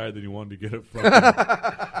Brad decided that he wanted to get a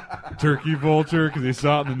fucking turkey vulture because he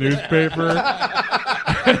saw it in the newspaper?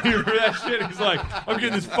 And he remember that shit? He's like, I'm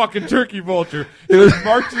getting this fucking turkey vulture. He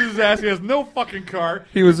marches his ass. He has no fucking car.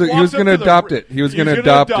 He was walks up gonna to the- adopt it. He was gonna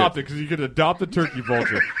adopt it. because he could adopt the turkey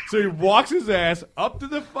vulture. So he walks his ass up to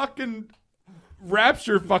the fucking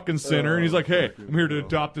Rapture fucking center, and he's like, "Hey, I'm here to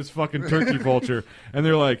adopt this fucking turkey vulture." And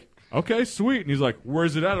they're like, "Okay, sweet." And he's like,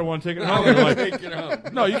 "Where's it at? I want to take it home." And they're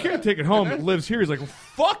like, "No, you can't take it home. It lives here." He's like, well,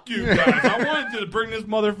 "Fuck you guys! I wanted to bring this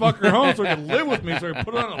motherfucker home so he could live with me, so I could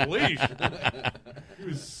put it on a leash." He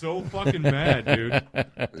was so fucking mad, dude,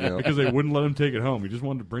 Yeah. because they wouldn't let him take it home. He just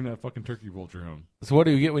wanted to bring that fucking turkey vulture home. So what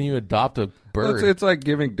do you get when you adopt a Well, bird? it's like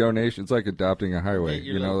giving donations. It's like adopting a highway. Get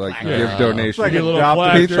your You know, little like you plaque. give Yeah. donations. It's like You get a little adopted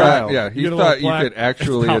plaque, he dude. thought, yeah, You he get a little thought you plaque. could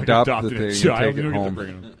actually It's not like adopt the adopting a thing and child. take You it don't get to home. bring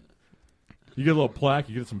it home. You get a little plaque.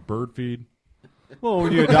 You get some bird feed. Well,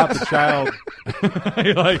 when you adopt a child,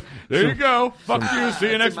 You're like, there you go. Fuck you.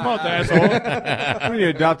 See you next month, asshole. when you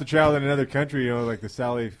adopt a child in another country, you know, like the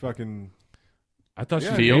Sally fucking I thought she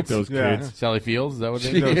ate Fields? those Yeah. kids. Sally Fields? Is that what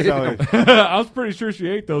they no, Sally. I was pretty sure she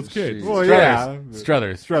ate those kids. Well, Struthers. yeah,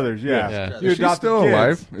 Struthers. Struthers, yeah. Yeah. You Is she adopt still kids.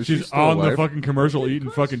 alive? Is she She's still on alive? the fucking commercial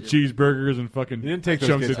eating fucking cheeseburgers and fucking You didn't take those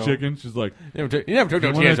chunks kids of home. chicken. She's like, You never took you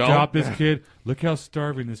no want kids to home. adopt this kid? Look how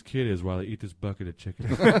starving this kid is while I eat this bucket of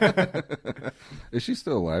chicken. Is she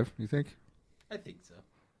still alive? You think? I think so.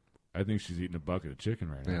 I think she's eating a bucket of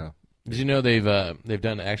chicken right now. Yeah. Did you know they've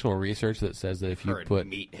done actual research that says that if you Her put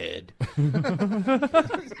meathead.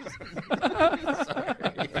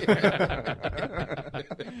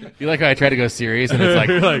 you like how I try to go serious and it's like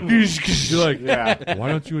you're like, Yeah. why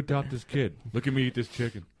don't you adopt this kid? Look at me eat this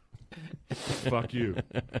chicken. Fuck you.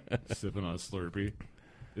 Sipping on a Slurpee.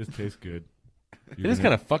 This tastes good. it is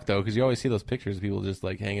kind of fucked though because you always see those pictures of people just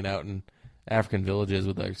like hanging out in African villages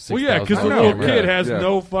with like 6,000 Well, yeah, because the I know, little yeah, kid has yeah.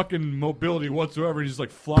 no fucking mobility whatsoever. He's just like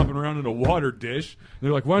flopping around in a water dish. And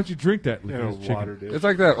they're like, "Why don't you drink that?" Look In at a this chicken. water dish. It's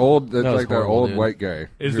like that old. It's That was like that horrible, old dude. white guy.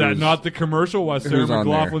 Is that who's- not the commercial while Sarah who's on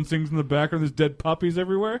there? McLaughlin sings in the background? There's dead puppies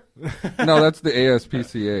everywhere. No, that's the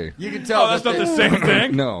ASPCA. You can tell Oh, that's not the same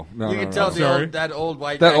thing. No, no, You no, can tell no. Sorry. that old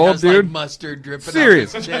white That guy old has, like, dude? mustard dripping Serious.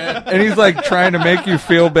 off his chin. And he's like trying to make you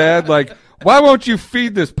feel bad, like, why won't you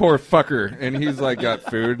feed this poor fucker? And he's like got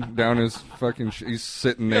food down his fucking. He's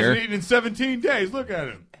sitting He hasn't there eaten in 17 days. Look at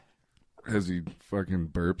him. as he fucking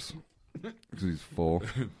burps because he's full.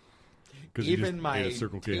 Because he just Even my ate a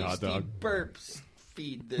Circle K tasty hot dog. burps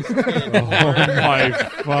feed this kid. Oh my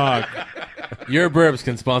fuck! your burps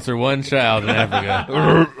can sponsor one child in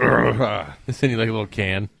Africa. They send you like a little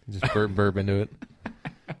can. You just burp into it.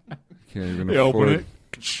 Can't even They afford. open it.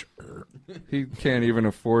 He can't even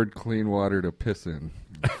afford clean water to piss in.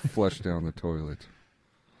 Flush down the toilet.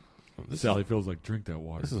 Sally feels like drink that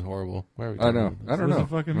water. This is horrible. Why are we I talking know. about I don't What does know. it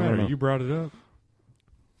fucking I don't matter? know. You brought it up.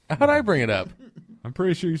 this? How'd I bring it up? I'm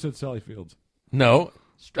pretty sure you said Sally Fields. No,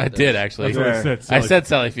 I did actually. That's what I Yeah. said. I Sally. said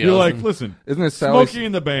Sally Fields. You're like, and- listen, Isn't it Sally? Smokey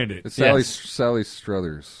and the Bandit. It's Sally. Yes. Sally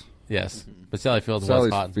Struthers. yes, but Sally Fields Sally's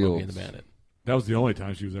was hot and Smokey and Fields. the Bandit. That was the only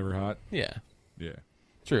time she was ever hot. Yeah, Yeah.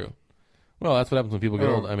 true. Well, that's what happens when people get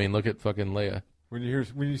Oh. old. I mean, look at fucking Leia. When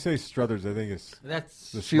you say Struthers, I think it's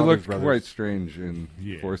That's the She Smothers looked brothers. quite strange in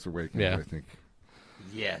Yeah. Force Awakens, Yeah. I think.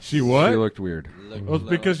 yes. She what? She looked weird. Well, it's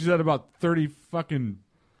because she's had about 30 fucking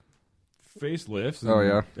facelifts. And Oh,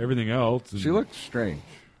 yeah. everything else. And She looked strange.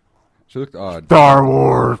 She looked odd. Star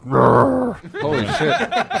Wars. Holy shit.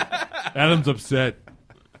 Adam's upset.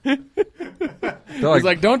 They're He's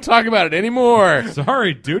like, don't talk about it anymore.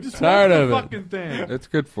 Sorry, dude. Just Tired watch the of it. fucking thing. it's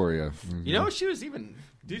good for you. You know, she was even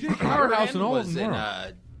DJ Powerhouse and all of was them in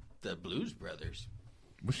were. the Blues Brothers.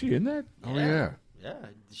 Was she in that? Oh, yeah. Yeah,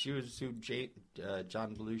 she was who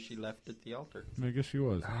John Belushi left at the altar. I guess she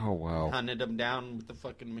was. Oh, wow. Hunted him down with the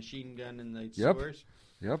fucking machine gun in the Yep. sewers.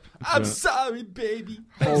 Yep. I'm sorry, baby.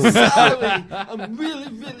 I'm sorry. I'm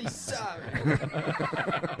really, really sorry.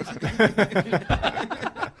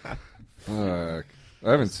 Fuck.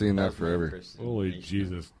 I haven't seen that forever. Holy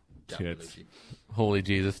Jesus John tits. Belushi. Holy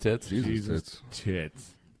Jesus tits. Jesus.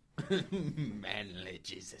 Tits. Manly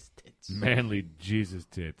Jesus tits. Manly Jesus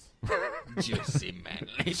tits. Juicy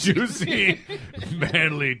manly. Juicy,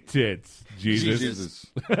 manly tits. Jesus. Jesus.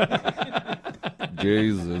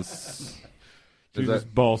 Jesus. Is Jesus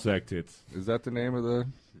that ball sack tits. is that the name of the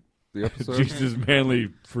episode? Jesus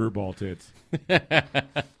manly fur ball tits.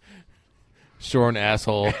 Shorn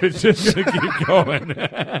asshole. It's just gonna keep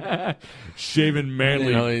going. Shaven manly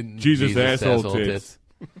You know, Jesus asshole tits.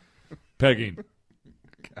 Pegging.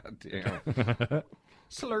 God damn.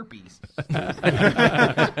 Slurpees.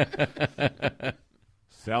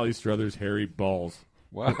 Sally Struthers hairy balls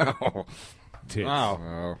Wow. tits.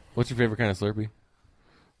 Wow. What's your favorite kind of Slurpee?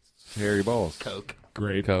 Hairy balls. Coke.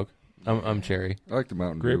 Grape. Coke. I'm cherry. I like the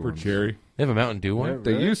Mountain Grape Dew or ones. cherry? They have a Mountain Dew one. Yeah.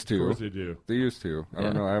 They Really? used Of to. course they do. They used to. I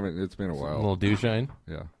don't Yeah. know. I haven't. It's been a A while. little Dew Shine.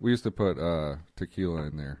 Yeah. We used to put tequila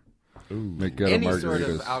in there. Ooh. Make ghetto Any margaritas. sort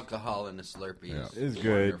of alcohol in a Slurpee Yeah. Is good.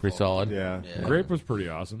 wonderful. Pretty solid. Yeah. Yeah. Grape was pretty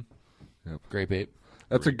awesome. Grape ape.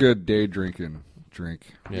 That's a good day drinking drink.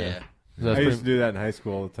 Yeah. That's I used to pretty- do that in high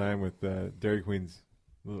school all the time with Dairy Queen's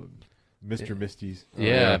little Mr. Misties.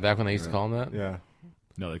 yeah, yeah. back when they used to call them that. Yeah.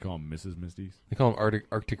 No, they call them Mrs. Misty's. They call them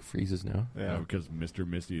Arctic freezes now. Yeah. Because Mr.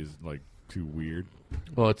 Misty is like too weird.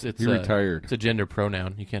 Well, it's He retired. It's a gender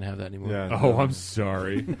pronoun. You can't have that anymore. Yeah. Oh, I'm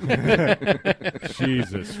sorry.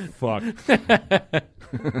 Jesus fuck. You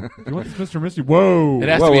want this Mr. Misty? Whoa. It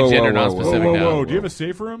has Whoa, to be whoa, gender whoa, whoa, whoa, non-specific whoa, now. whoa. Do you have a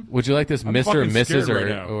safe for him? Would you like this I'm Mr. fucking Mrs. scared right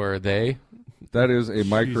now. or they? That is a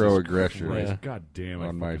Jesus microaggression. Christ. Yeah. God damn, I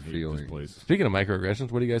On my fucking hate feelings. this place. Speaking of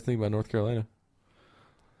microaggressions, what do you guys think about North Carolina?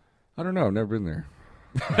 I don't know. I've never been there.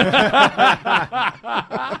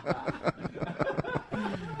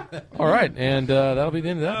 All right, and that'll be the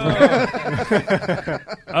end of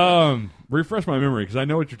that. Refresh my memory because I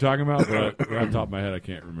know what you're talking about, but right on top of my head, I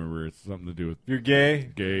can't remember. It's something to do with. If you're gay,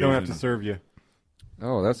 Gays don't have to and- serve you.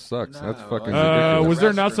 Oh, that sucks. No, That's fucking I- ridiculous. Was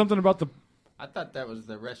there not Restroom. something about the? I thought that was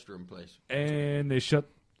the restroom place. And they shut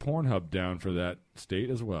Pornhub down for that state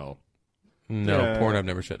as well. No, Yeah. Pornhub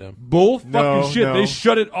never shut down. Bull fucking No, shit. no. They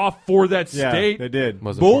shut it off for that Yeah, state. they did.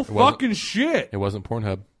 Wasn't Bull Por- it wasn't- fucking shit. It wasn't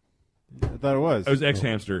Pornhub. I thought it was. It was X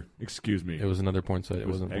Hamster. Excuse me. It was another porn site. It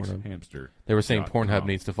wasn't X Pornhub. Hamster. They were saying .com. Pornhub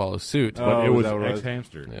needs to follow suit. Oh, But it is was that what it X was?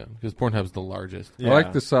 Hamster. Yeah, because Pornhub's the largest. Yeah. I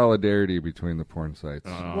like the solidarity between the porn sites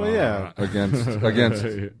Well, yeah. against Come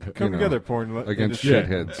know, together, porn. against industry. Yeah.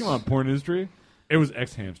 shitheads. Come on, porn industry. It was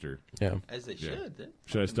X Hamster. Yeah. As they Yeah. should. Then.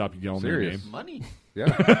 Should I stop yelling their Serious. name? Money.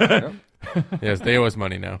 Yeah. Yes, they owe us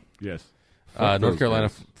money now. Yes. Fuck North those Carolina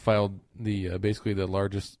guys. filed the basically the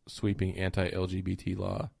largest sweeping anti-LGBT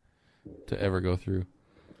law to ever go through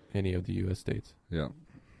any of the U.S. states Yeah.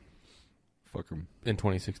 Fuck them. in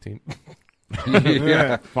 2016.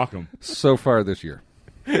 Yeah. Fuck them. So far this year.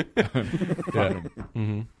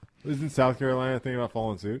 Mm-hmm. Isn't South Carolina thinking about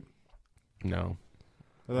following suit? No.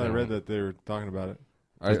 I thought I No. read that they were talking about it.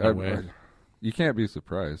 I, There's no way. you can't be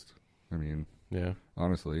surprised. I mean, Yeah.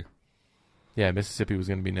 honestly, Yeah, Mississippi was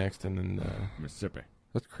going to be next, and then Mississippi.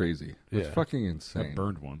 that's crazy. It's Yeah. fucking That insane.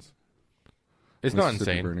 burned once. it's not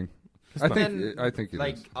Mississippi insane. burning. It's I not- think. I think it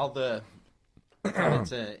like is. all the.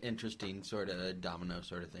 It's an interesting sort of domino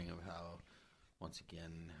sort of thing of how, once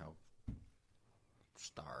again, how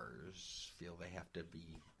stars feel they have to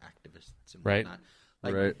be activists and Right. whatnot.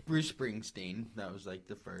 Like Right. Bruce Springsteen, that was like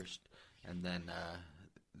the first, and then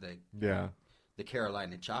the Yeah. the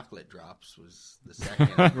Carolina chocolate drops was the second.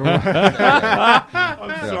 I'm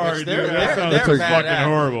sorry, They're- dude. That sounds they're fucking badass.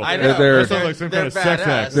 horrible. I know. They're- That sounds like some kind of they're sex badass.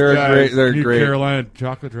 act. They're Guys, great. They're need great. Carolina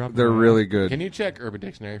chocolate drop. They're really good. Can you check Urban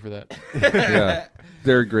Dictionary for that? Yeah,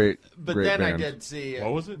 they're great. But great then band. I did see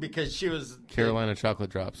What was it? because she was Carolina chocolate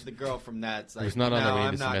drops. the girl from that's like, was not on no, the reading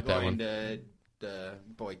I'm to not submit that going one." to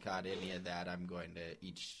boycott any of that. I'm going to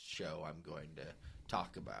each show. I'm going to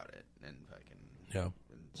talk about it and fucking Yeah.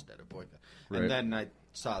 instead of boycott. Right. And then I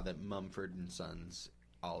saw that Mumford and Sons,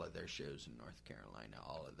 all of their shows in North Carolina,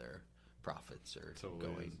 all of their profits are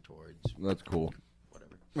going towards That's cool.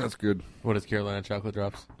 whatever. That's good. What is Carolina chocolate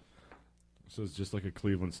drops? So it's just like a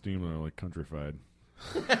Cleveland Steamer, like countrified.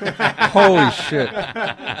 Holy shit.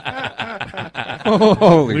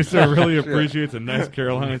 Holy Lisa really appreciates a nice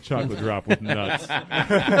Carolina chocolate drop with nuts.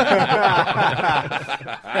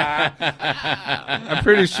 I'm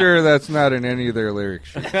pretty sure that's not in any of their lyric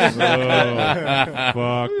sheets. Oh,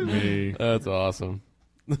 fuck me. That's awesome.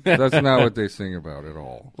 That's not what they sing about at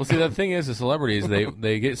all. Well, see, the thing is, the celebrities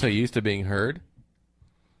they get so used to being heard.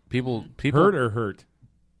 People Hurt or hurt?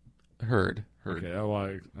 heard. Okay, well,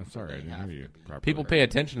 I'm sorry, I didn't hear you properly. People pay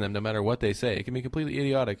attention to them no matter what they say. It can be completely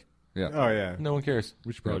idiotic. Yeah. Oh yeah. No one cares.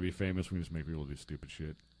 We should probably be famous. We just make people do stupid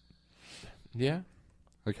shit. Yeah.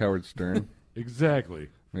 Like Howard Stern. Exactly.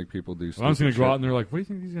 Make people do Well, I'm just stupid gonna go out shit. and they're like, "What do you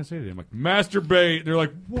think he's gonna say today?" I'm like, "Masturbate." They're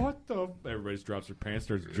like, "What the?" Everybody just drops their pants,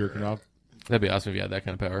 starts jerking off. That'd be awesome if you had that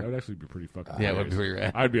kind of That power. would actually be pretty fucking. Yeah, it would be hilarious. pretty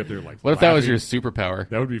rad. I'd be up there like. What if that was laughing. your superpower?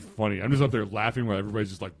 That would be funny. I'm just up there laughing while everybody's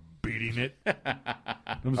just like beating it.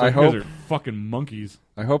 I'm just I like, you guys hope- are fucking monkeys.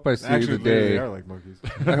 I hope I see Actually, the they day. are like monkeys.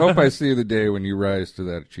 I hope I see the day when you rise to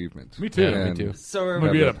that achievement. Me too. Yeah, me And too. So I'm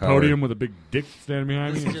gonna be Have at a that power. podium with a big dick standing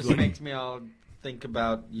behind this me. just Like, makes me all think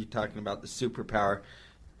about you talking about the superpower.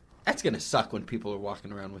 That's gonna suck when people are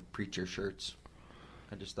walking around with preacher shirts.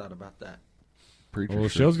 I just thought about that Preacher well, the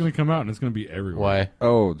shirts. show's gonna come out and it's gonna be everywhere. Why?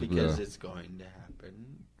 Oh, because the, it's going to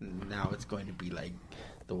happen. Now it's going to be like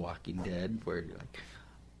The Walking Dead, where you're like,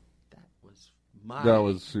 that was mine. That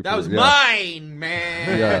was super- That was yeah. mine,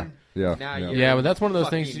 man. yeah, yeah, Now yeah. you're Yeah, but that's one of those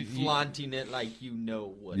fucking things you- flaunting it like you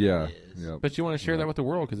know what Yeah, it is. yeah. But you want to share that with the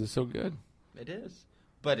world because it's so good. It is.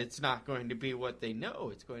 But it's not going to be what they know.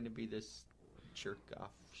 It's going to be this jerk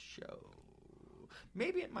off show.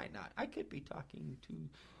 Maybe it might not. I could be talking to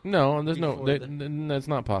No, there's no. Before That's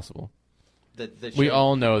not possible. the We show.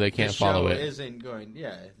 all know they The can't show follow it. isn't going.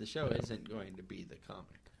 Yeah, the show isn't going to be the comic.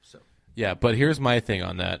 So Yeah, but here's my thing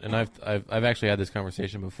on that, and I've actually had this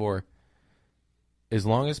conversation before. As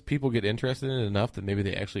long as people get interested in it enough that maybe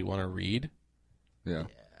they actually want to read, Yeah.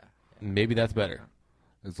 maybe that's better.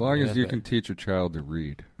 As long Yeah, as you but- can teach a child to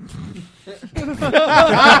read,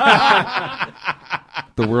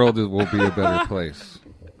 the world will be a better place.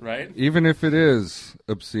 Right? Even if it is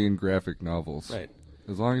obscene graphic novels. Right.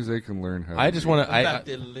 As long as they can learn how I to just read. want to. about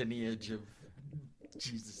the lineage of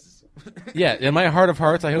Jesus. Yeah, in my heart of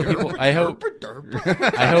hearts, I hope people. I hope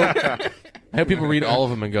people read all of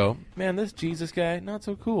them and go, man, this Jesus guy not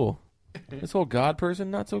so cool. This whole God person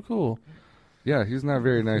not so cool. Yeah, he's not a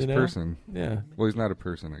very nice You know? person. Yeah. Well, he's not a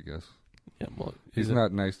person, I guess. Yeah. Well, He's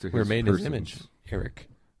not nice to his We're made in his persons. image. Eric.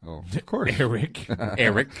 Oh, of course. Eric.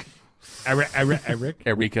 Eric. Eric.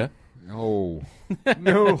 Erica. Oh,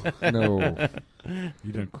 No. no.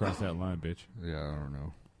 You done cross that line, bitch. Yeah, I don't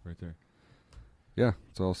know. Right there. Yeah,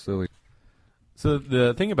 it's all silly. So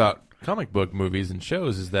the thing about comic book movies and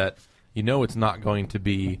shows is that you know it's not going to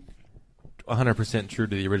be 100% true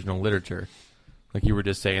to the original literature. Like you were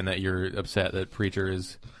just saying that you're upset that Preacher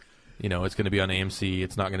is, it's going to be on AMC.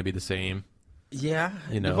 It's not going to be the same. Yeah.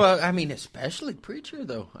 You know. Well, I mean, especially Preacher,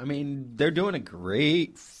 though. I mean, they're doing a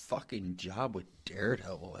great fucking job with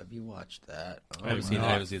Daredevil. Have you watched that? Oh, I haven't seen it. I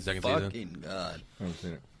haven't seen the second season. fucking God. I haven't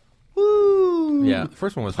seen it. Woo! Yeah, the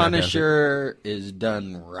first one was fantastic. Punisher is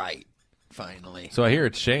done right, finally. So I hear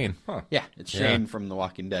it's Shane. Yeah, it's Yeah. Shane from The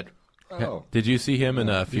Walking Dead. Oh, Did you see him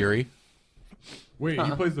in Fury? Wait,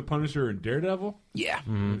 he plays the Punisher in Daredevil? Yeah.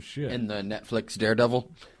 Oh, shit. In the Netflix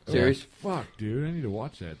Daredevil series. Fuck, dude. I need to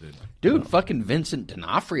watch that then. Dude, fucking Vincent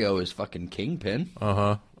D'Onofrio is fucking Kingpin.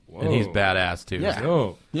 Uh-huh. And he's Whoa. badass, too. Yeah.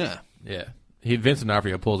 Oh, Yeah. Yeah. Vincent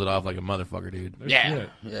D'Onofrio pulls it off like a motherfucker, dude. no Yeah. shit.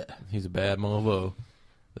 Yeah. He's a bad mofo.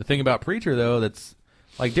 The thing about Preacher, though, that's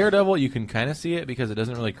like Daredevil, you can kind of see it because it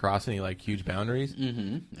doesn't really cross any like huge boundaries.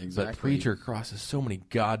 Mm-hmm. Exactly. But Preacher crosses so many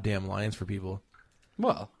goddamn lines for people.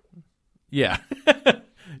 Well, Yeah,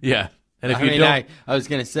 yeah. And if I you mean, don't, I was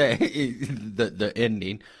gonna say the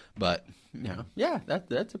ending, but yeah,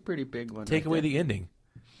 that's a pretty big one. take away the ending.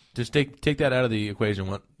 Just take that out of the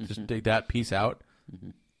equation. Just take that piece out.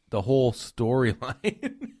 The whole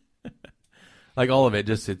storyline. Like all of it,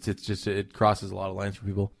 it crosses a lot of lines for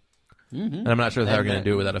people. Mm-hmm. And I'm not sure how they're And going to that-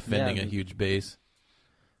 do it without offending yeah. a huge base.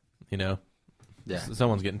 You know, Yeah.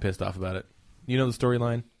 someone's getting pissed off about it. You know the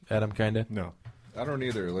storyline, Adam? Kinda. No. I don't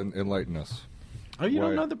either. Enlighten us. Oh, you Why?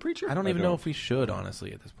 don't know the preacher? I don't I even know don't. if we should,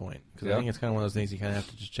 honestly, at this point, because I Yeah? think it's kind of one of those things you kind of have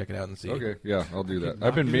to just check it out and see. Okay, yeah, I'll do that. Not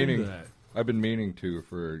I've been get into meaning. that. I've been meaning to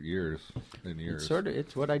for years and It's years.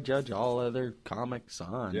 it's what I judge all other comics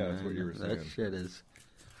on. Yeah, that's man. what you were That saying. shit is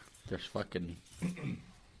just fucking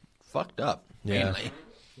fucked up. Yeah. Mainly.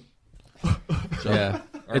 Yeah,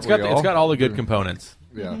 Aren't it's got we all? all the good components.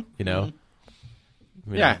 Yeah. You know. I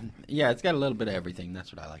mean, Yeah, it's got a little bit of everything.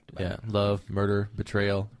 That's what I liked about Yeah, it. love, murder,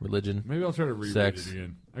 betrayal, religion. Maybe I'll try to reread Sex. it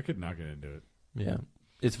again. I could not get into it. Yeah,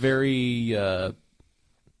 it's very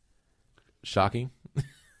shocking.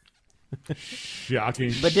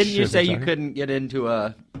 Shocking. But didn't you Shit, say I'm you sorry. couldn't get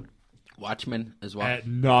into Watchmen as well?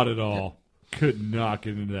 Not at all. Could not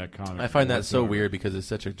get into that comic. I find that so whatsoever. weird because it's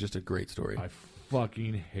just a great story. I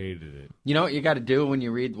fucking hated it. You know what you got to do when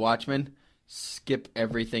you read Watchmen? Skip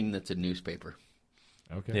everything that's a newspaper.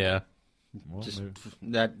 Okay. Yeah, Well, Just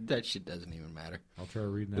maybe that shit doesn't even matter. I'll try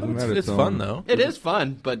reading Isn't that. that it's its fun own- though. It is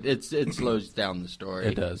fun, but it slows down the story.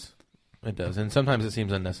 It does, and sometimes it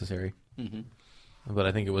seems unnecessary. Mhm. But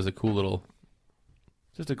I think it was a cool little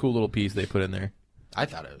piece they put in there. I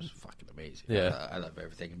thought it was fucking amazing. Yeah. I love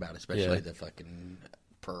everything about it, especially Yeah. the fucking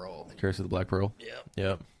Pearl. Curse of the Black Pearl. Yep.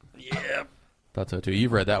 Yep, Yep. thought so too.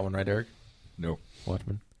 You've read that one, right, Eric? No,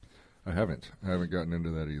 Watchmen. I haven't. I haven't gotten into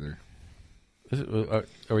that either. Is it,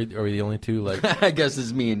 are we the only two like? I guess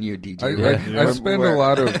it's me and you, DJ. I spend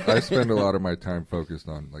a lot of my time focused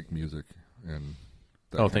on like music and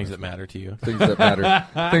things that matter to you. things that matter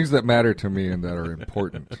things that matter to me and that are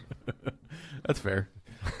important. That's fair.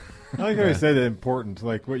 I like how you said important.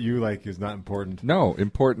 Like what you like is not important. No,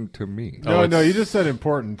 important to me. No, it's- you just said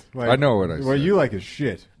important. Like, I know what I What said. you like is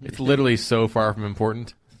shit. It's literally so far from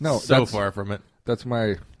important. No, so that's- far from it. That's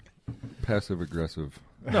my passive aggressive.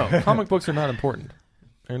 No, comic books are not important.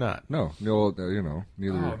 They're not. No,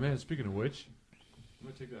 neither. Oh man! Speaking of which, I'm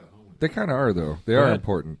gonna take that home. With They kind of are though. They Go are ahead.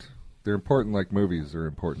 important. They're important like movies are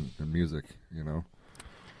important and music. You know.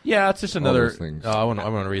 Yeah, it's just another. those things. I want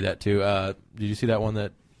to read that too. Did you see that one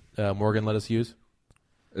that Morgan let us use?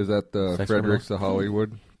 Is that the Sex Fredericks criminals? the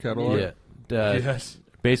Hollywood catalog? Yeah. yes.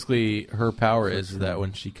 Basically, her power is that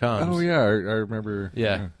when she comes, Oh yeah, I remember.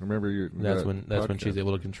 Yeah. I remember you. that's that when she's podcast.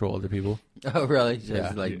 able to control other people. Oh, really? Just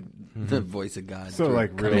Yeah. like the voice of God. So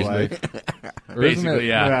like real Basically. life. Or isn't Basically, it-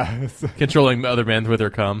 yeah. Yeah. Controlling other men with her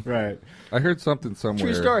cum. Right. I heard something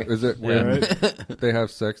somewhere. story. Is it Yeah. when Right. they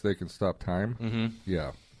have sex they can stop time? Mm-hmm.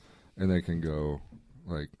 Yeah, and they can go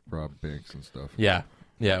like rob banks and stuff. Yeah,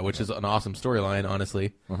 yeah, which is an awesome storyline.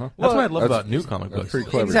 Honestly, Uh-huh. that's what I love That's- about new comic that's books. pretty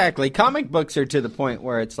clever. Exactly. Comic books are to the point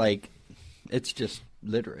where it's like, it's just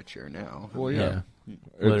literature now. Well, Yeah, yeah.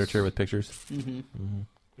 literature with pictures.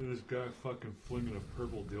 This guy fucking flinging a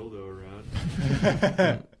purple dildo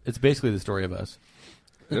around It's basically the story of us.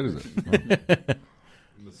 It is.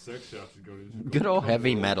 in the sex shops. You go to. Good old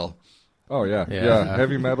heavy metal. Oh yeah, Yeah. yeah.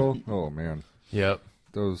 Heavy metal. Oh man, Yep.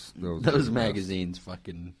 those are Those the best. magazines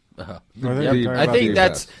fucking. I think Yep. you're talking I about think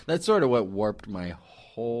the- that's sort of what warped my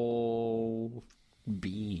whole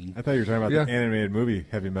being. I thought you were talking about Yeah. the animated movie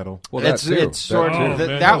Heavy Metal. Well, that it's too. it's That sort too. of Oh, man,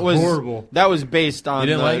 that that was was horrible. That was based on You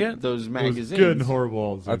didn't the- like it? those It was magazines. good and horrible.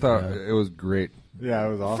 all the I same thought time. it was great. Yeah, it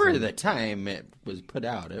was awesome. For the time it was put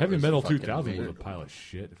out. It Heavy was Metal fucking 2000 was a amazing. pile of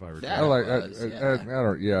shit. If I recall. That I like. was, I yeah.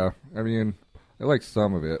 don't. Yeah. I mean, I like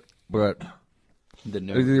some of it, but The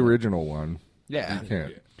the original one, yeah. you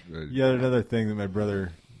can't. Yeah, another thing that my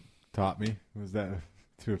brother taught me was that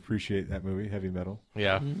to appreciate that movie, Heavy Metal.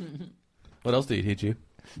 Yeah. What else did he teach you?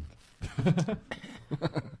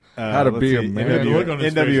 How to let's be a see, man. Look on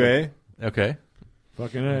his NWA. Okay.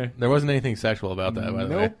 Fucking A. There wasn't anything sexual about that, by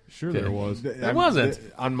the way. Nope. Sure, Yeah. there was. There wasn't.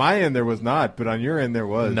 On my end, there was not, but on your end, there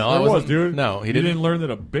was. No, There I was, wasn't. dude. No, he You didn't. didn't learn that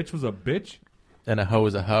a bitch was a bitch. And a hoe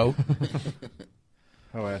is a hoe.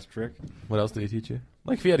 Oh, ass trick. What else did he teach you?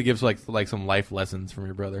 Like if you had to give like some life lessons from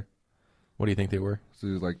your brother, what do you think they were? So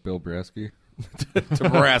he's like Bill Brasky.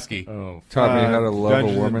 Tabraski. Oh, Taught me how to love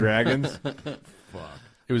Dungeons a and woman. Dragons.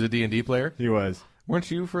 He was a D&D player. He was. Weren't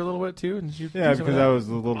you for a little bit too? Didn't you do Yeah, some of because that? I was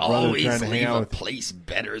the little brother Always trying to hang leave a out with, place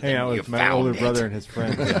better hang than out you with my found older it. brother and his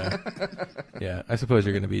friends. Yeah, I suppose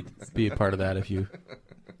you're going to be a part of that if you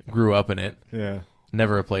grew up in it. Yeah.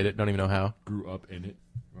 Never played it. Don't even know how. grew up in it.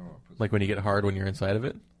 Like when you get hard when you're inside of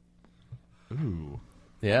it. Ooh,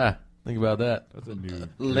 Yeah, think about that. that's a new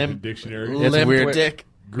Limp- dictionary. It's Limp weird. dick.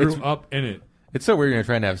 Grew up in it. It's so weird when you're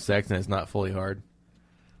trying to have sex and it's not fully hard.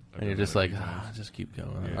 And you're just like, just keep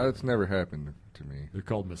going. Yeah. It's never happened to me. They're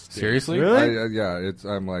called mistakes. Seriously? Really?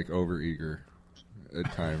 I'm like overeager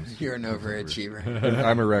at times. You're an overachiever.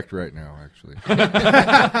 I'm erect right now, actually.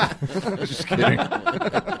 Just kidding.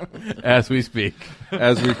 As we speak.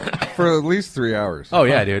 For at least 3 hours. Oh,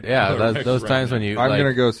 yeah, dude. Yeah, Correct, those right times now. when you. I'm like,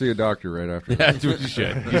 gonna go see a doctor right after. Yeah, that's what you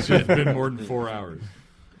should. You should. It's been more than 4 hours.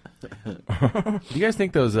 Do you guys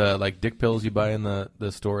think those like dick pills you buy in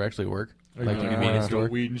the store actually work? Like the convenience store?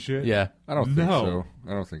 Weed and shit? Yeah. I don't think so.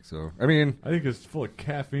 I don't think so. I mean, I think it's full of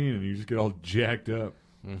caffeine and you just get all jacked up.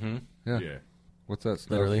 Mm-hmm. yeah. Yeah. What's that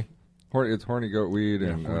stuff? Literally. It's horny goat weed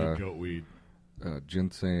and Horny goat weed.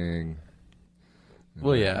 ginseng.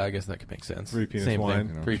 Well, yeah, I guess that could make sense. Three-penis Same wine. thing.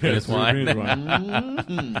 You know. Three-penis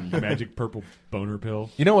wine. Magic purple boner pill.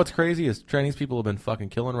 You know what's crazy is Chinese people have been fucking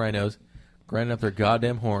killing rhinos, grinding up their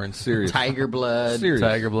goddamn horns. Serious. Tiger blood. Serious.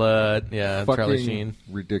 Tiger blood. Yeah, Fucking Charlie Sheen.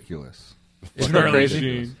 ridiculous. Isn't that Charlie crazy?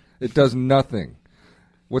 Sheen. It does nothing.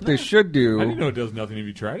 What they should How do you do, know it does nothing? Have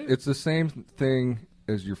you tried it? it's the same thing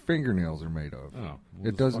as your fingernails are made of. Oh,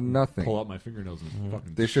 It does nothing. Pull out my fingernails and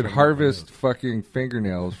fucking. They should shove harvest my fucking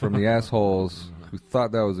fingernails from the assholes who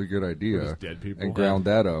thought that was a good We're idea just dead people. and ground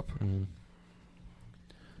that up.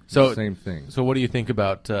 So, Same thing. so what do you think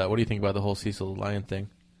about the whole Cecil the Lion thing?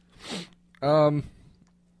 What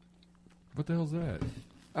the hell's that?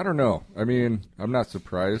 I don't know. I mean, I'm not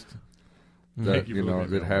surprised that Thank you for looking at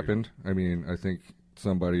me it all happened. I mean, I think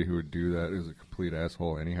somebody who would do that is a complete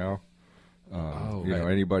asshole anyhow.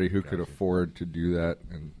 Anybody who could afford to do that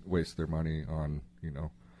and waste their money on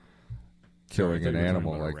killing I an thought you were talking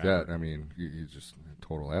animal about a like that. rapper. I mean, you're just a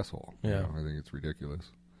total asshole. Yeah. I think it's ridiculous.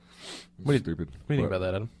 It's What do you- stupid. What do you think about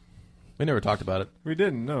that, Adam? We never talked about it. We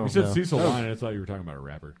didn't know. You said No. Cecil Lion. I thought you were talking about a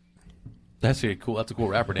rapper. That's a cool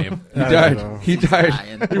rapper name. He I don't died. know. He died.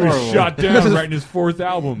 Lion. He was Horrible. shot down writing his 4th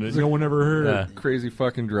album that no one ever heard. Yeah. Crazy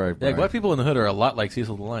fucking drive-by. Yeah, black people in the hood are a lot like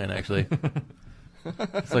Cecil the Lion, actually.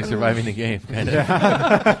 It's like surviving the game, kind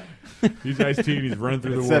of. He's Ice-T and he's running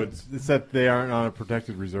through the woods. Except they aren't on a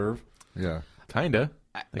protected reserve. Yeah. Kinda.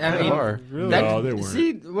 They I kind mean, of are. Really? that- No, they weren't.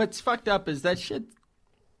 See, what's fucked up is that shit.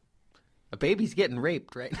 A baby's getting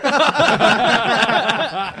raped, right?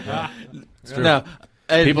 No,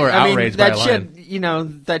 People are I mean, outraged by that a shit.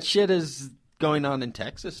 lion. That shit is going on in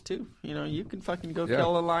Texas too. You can fucking go Yeah.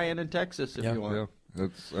 kill a lion in Texas if Yeah. you want. Yeah.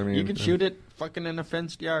 That's. I mean, You can shoot it fucking in a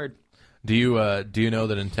fenced yard. Do you know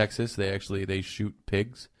that in Texas they shoot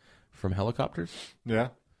pigs from helicopters? Yeah.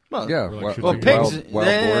 Well, Yeah. Like Well, shit well, like pigs.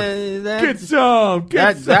 wild boar. Get some!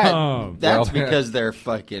 Get some! That's Well, because they're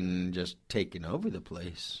fucking just taking over the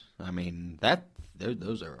place. I mean,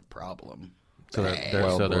 those are a problem. So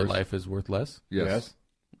Wild their boars. life is worth less. Yes.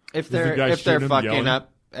 If the they're guy shooting them fucking yelling?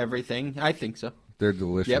 up everything, I think so. They're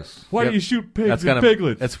delicious. Why Yep. do you shoot pigs That's and kind of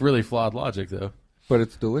piglets? that's really flawed logic, though, But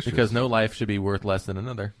it's delicious. because no life should be worth less than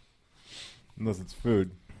another. Unless it's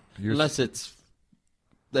food. You're- Unless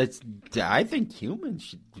I think humans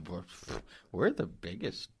should. We're the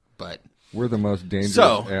biggest, but we're the most dangerous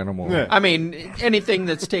So- animal. Yeah. I mean, anything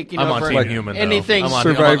that's taking I'm over on Team Human. Though. anything, I'm on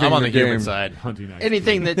surviving I'm on the the human game. side. Hunting ice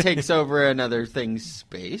anything cream. that takes over another thing's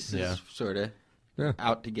space Yeah. is sort of Yeah.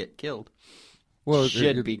 out to get killed. Well,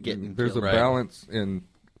 should be getting There's killed. a Right. balance in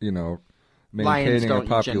Lions maintaining a don't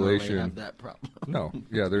generally population. have that problem. No,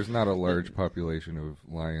 yeah, there's not a large population of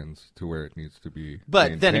lions to where it needs to be.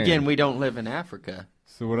 But then maintained. again, we don't live in Africa.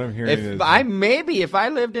 So what I'm hearing is If I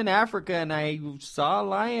lived in Africa and I saw a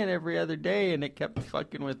lion every other day and it kept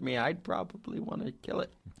fucking with me, I'd probably want to kill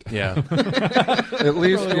it. Yeah, at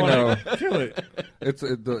least Kill it. it's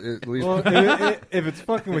at least well, if it's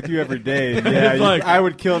fucking with you every day, yeah, like- I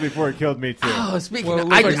would kill it before it killed me too. Oh, speaking Well, of, it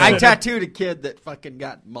looks like I that. tattooed a kid that fucking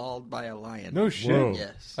got mauled by a lion. No shit. Whoa.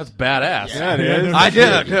 Yes. that's badass. Yeah, it Yeah, is. no I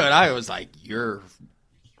shit. did, dude. I was like, "You're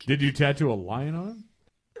Did you tattoo a lion on him?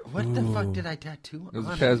 what the fuck did I tattoo it was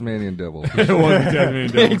on a it?" Tasmanian devil. It wasn't Tasmanian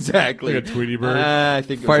devil. Exactly. Like a Tweety bird. I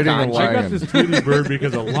think it was Fighting a concha. I got lion. this Tweety bird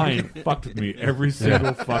because a lion fucked with me every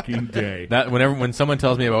single fucking day. That when someone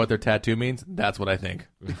tells me about what their tattoo means, that's what I think.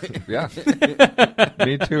 Yeah,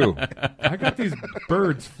 me too. I got these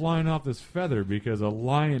birds flying off this feather because a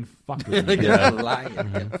lion fucked with me. Because a lion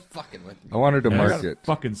kept fucking with me. I wanted to And I mark got it,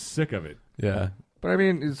 fucking sick of it. Yeah, but I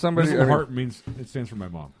mean, This somebody. I little mean, heart means it stands for my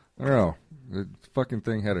mom. I don't know. The fucking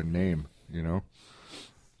thing had a name, you know.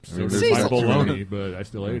 So mean, did there's my not too bologna, many. but I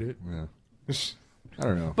still ate it. Yeah. I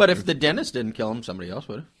don't know. But if the dentist didn't kill him, somebody else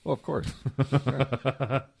would have. Well, of course.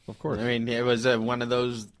 Yeah. Of course. I mean, it was one of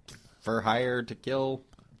those for hire to kill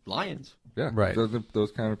lions. Yeah. Right.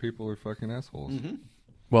 Those kind of people are fucking assholes. Mm-hmm.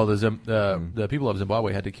 well, the people of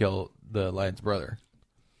Zimbabwe had to kill the lion's brother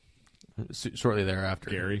shortly thereafter.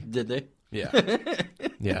 Gary. Did they? Yeah.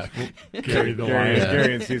 Yeah. Gary the Gary, Lion.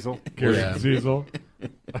 Gary and Cecil. Gary Yeah. Cecil.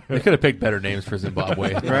 They could have picked better names for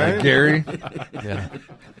Zimbabwe. Right? Gary. Yeah.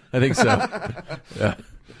 I think so. Yeah.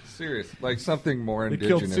 Serious, like something more They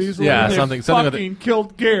killed indigenous. Cecil. Yeah, and they something with a- fucking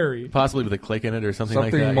killed Gary. Possibly with a click in it or something,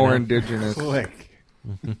 Something like that. more you know? indigenous. Click.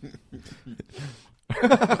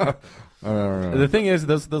 I don't know. The thing is,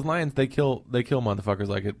 those lions, they kill motherfuckers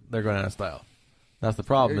like they're going out of style. That's the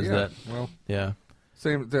problem. Is Yeah, that well, yeah?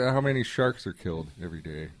 same. How many sharks are killed every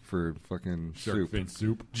day for fucking Shark soup? fin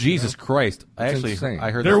soup. Jesus Christ! I It's actually insane.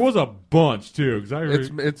 I heard There this- was a bunch too, because I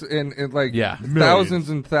heard It's in like Yeah. thousands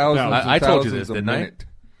and thousands. Thousands. And I told you thousands this, a didn't I? minute.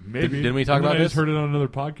 maybe. Didn't we talk And then about I just this? heard it on another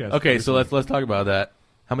podcast. Okay, so let's talk about that.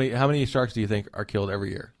 How many sharks do you think are killed every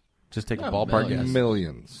year? Just take a Oh, ballpark millions. guess.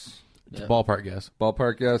 Millions. Just ballpark guess.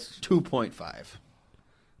 Ballpark guess 2.5.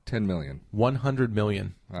 10 million. 100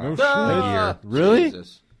 million. No Ah, shit. Really?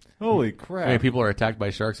 Jesus. Holy How crap. many people are attacked by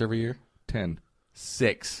sharks every year? 10.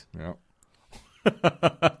 6. Yeah.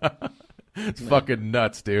 It's fucking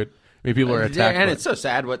nuts, dude. How many people are attacked? And by- it's so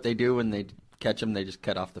sad what they do when they catch them. They just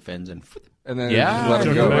cut off the fins and And then Yeah. just let Chuck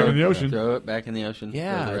them it go. back in the ocean. throw it back in the ocean.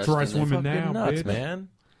 Yeah, for the that's rest where I of the- swim in fucking now, nuts, bitch. man.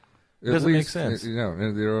 At Doesn't make least, sense. You know,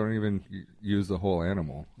 and they don't even use the whole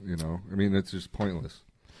animal. You know, I mean, it's just pointless.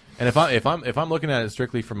 And if I'm looking at it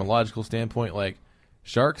strictly from a logical standpoint, like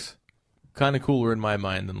sharks, kind of cooler in my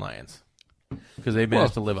mind than lions, because they've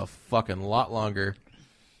managed to live a fucking lot longer.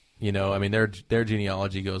 You know, I mean, their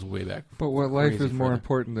genealogy goes way back. But what life Crazy is more further.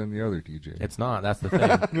 important than the other, DJ? It's not. That's the thing.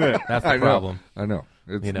 That's the I know. problem. I know.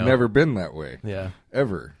 It's You know? never been that way. Yeah.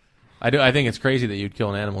 Ever. I think it's crazy that you'd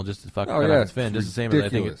kill an animal just to fucking Oh, cut yeah, off its fin. Just the same as I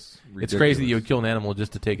think ridiculous. it's crazy that you would kill an animal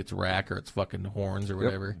just to take its rack or its fucking horns or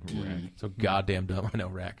whatever. So goddamn dumb. I know,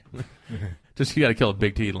 rack. Just you got to kill a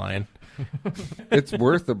big titty lion. It's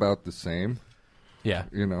worth about the same, Yeah.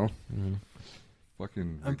 you know? Mm-hmm.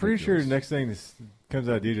 Fucking I'm pretty sure the ridiculous. next thing that comes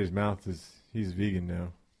out of DJ's mouth is he's vegan now.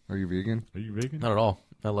 Are you vegan? Are you vegan? Not at all.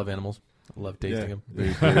 I love animals. I love tasting them. Very,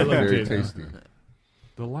 very tasting. tasty.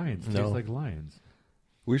 The lions No. taste like lions.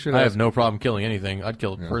 We should I ask, have no problem killing anything. I'd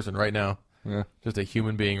kill a Yeah. person right now. Yeah. Just a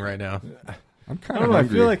human being right now. I'm I kind don't of know. I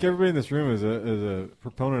hungry. feel like everybody in this room is a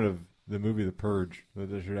proponent of the movie The Purge.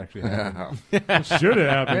 That should actually happen. It should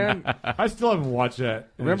have happened. I still haven't watched that.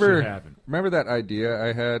 and it Remember- should happen. Remember that idea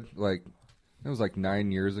I had, like, it was like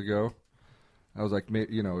 9 years ago? I was like,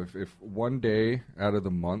 you know, if one day out of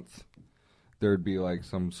the month there'd be like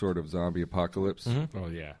some sort of zombie apocalypse Oh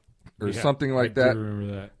yeah, or Yeah, something like I that, do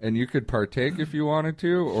remember that. and you could partake if you wanted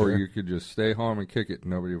to, or Sure. you could just stay home and kick it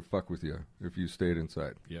and nobody would fuck with you if you stayed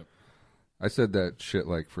inside. Yep. I said that shit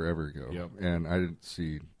like forever ago, Yep. and I didn't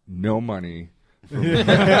see no money from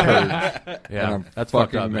Yeah, And I'm that's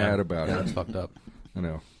fucking fucked up, man. mad about Yeah, it. that's fucked up. I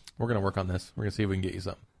know. We're gonna work on this. We're gonna see if we can get you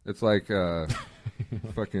something. It's like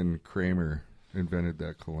fucking Kramer invented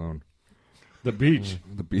that cologne. The beach,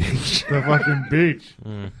 The beach. the fucking beach.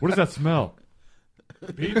 What does that smell?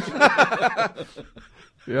 Beach.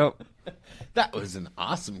 Yep. That was an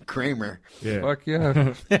awesome Kramer. Yeah, Fuck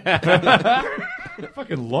yeah. I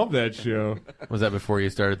fucking love that show. Was that before you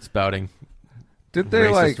started spouting Did they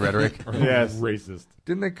racist like? rhetoric? Yes. Racist.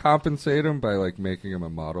 Didn't they compensate him by like making him a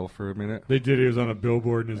model for a minute? They did. He was on a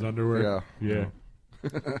billboard in his underwear. Yeah. Yeah.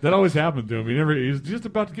 That always happened to him. He was just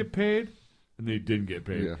about to get paid, and then he didn't get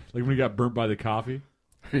paid. Yeah. Like when he got burnt by the coffee,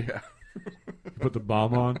 Yeah. he put the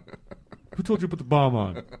bomb on. Who told you to put the bomb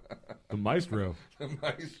on? The maestro. The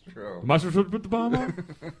maestro. The maestro told you to put the bomb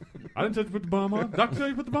on? I didn't tell you to put the bomb on. Doctor tell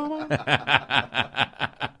you to put the bomb on?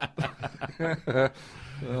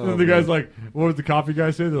 And then the guy's like, what did the coffee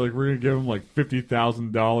guy say? They're like, we're going to give him like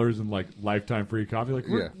 $50,000 in like lifetime free coffee. Like,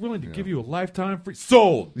 we're Yeah. willing to Yeah. give you a lifetime free.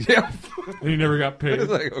 Sold! Yeah. And he never got paid.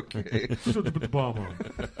 It's like, okay. Who told you to put the bomb on?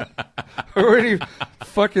 Already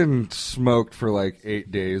fucking smoked for like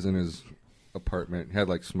 8 days in his apartment. Had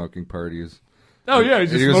like smoking parties. Oh, yeah, he's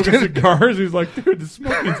just He was smoking gonna- cigars. He's like, dude, the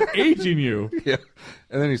smoking's aging you. Yeah.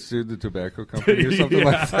 And then he sued the tobacco company or something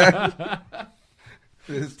like that.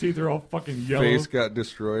 His teeth are all fucking yellow. Face got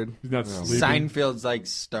destroyed. He's not No. sleeping. Seinfeld's like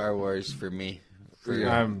Star Wars for me.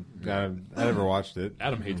 Yeah. I never watched it.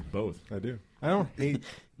 Adam hates both. I do. I don't hate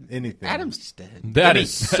anything. Adam's just dead. That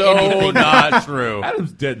is so not true.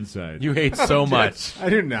 Adam's dead inside. You hate so much. I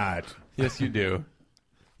do not. Yes, you do.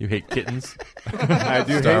 You hate kittens. I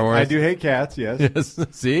do. Star hate, Wars. I do hate cats. Yes. Yes.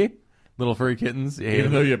 See, little furry kittens. You hate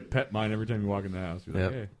Even though them. you pet mine every time you walk in the house. You're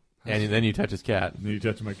like, Yep. hey. And then you touch his cat. And then you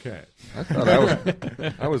touch my cat. I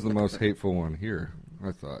thought I was the most hateful one here.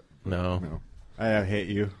 I thought. No. No. I hate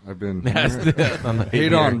you. I've been Yes, on the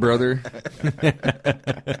hate on, brother.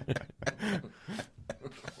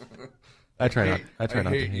 I try not. I try not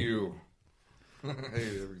to hate hate. you. I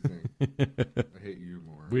hate everything. I hate you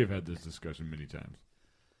more. We have had this discussion many times.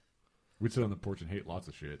 We'd sit on the porch and hate lots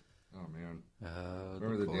of shit. Oh man, Oh,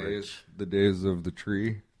 remember the porch. days of the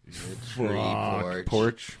tree Tree porch.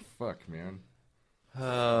 porch? Fuck, man.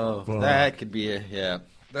 Oh, Fuck. that could be yeah,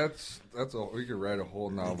 That's all. We could write a whole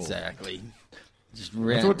novel. exactly. Just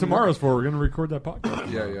That's what tomorrow's for. We're going to record that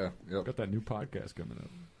podcast. Yeah. Yep. Got that new podcast coming up.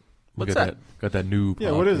 What's got that? Got that new.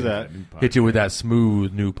 Yeah, what is podcast. that? New podcast. Hit you with that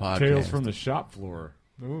smooth new podcast. Tales from the shop floor.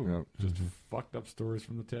 Ooh. Yep. Just fucked up stories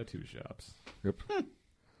from the tattoo shops. Yep.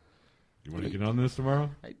 You want to get on this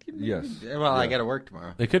tomorrow? Yes. Well, I got to work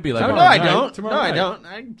tomorrow. It could be like No, Tomorrow no, I night. don't. Tomorrow No, I night.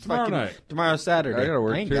 don't. Tomorrow night. Tomorrow's Saturday. I gotta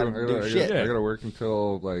work ain't too. gotta do shit. I gotta work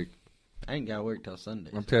until like I ain't gotta work till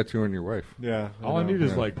Sunday. I'm tattooing your wife. Yeah. All I know. need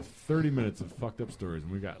is Yeah. like 30 minutes of fucked up stories,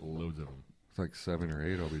 and we got loads of them. It's like 7 or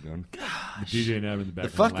 8. I'll be done. The DJ and Adam in the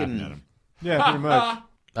background fucking- laughing at him. Yeah, pretty much.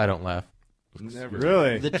 I don't laugh. Never.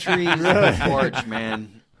 Really? The trees and the porch,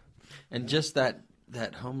 man, and just that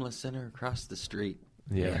homeless center across the street.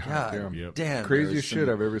 Yeah. God damn. Yep. damn, Craziest there's shit some-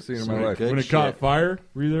 I've ever seen in some my life. good When it shit. caught fire?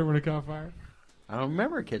 Were you there when it caught fire? I don't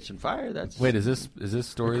remember catching fire. That's Wait, is this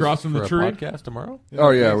story Across from for the a tree? podcast tomorrow? Oh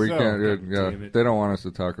I yeah, think we so. can't. God Yeah, damn it. they don't want us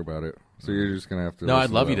to talk about it, so you're just gonna have to. No, I'd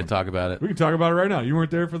listen love you that to talk about it. We can talk about it right now. You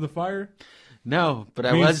weren't there for the fire? no, but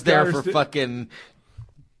I Me and was there Skylar for sti- fucking.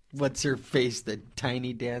 What's her face? The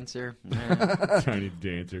tiny dancer. Nah. Tiny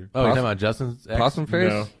dancer. Oh, you're talking about Justin's ex? Possum face.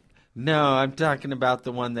 No. No, I'm talking about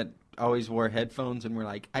the one that always wore headphones, and we're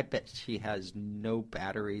like, I bet she has no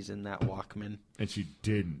batteries in that Walkman. And she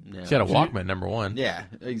didn't. No. She had a Walkman, number one. Yeah,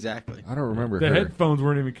 exactly. I don't remember The her. headphones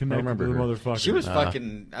weren't even connected to the remember her. motherfucker. She was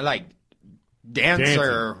fucking like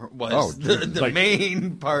dancer was Oh, the like-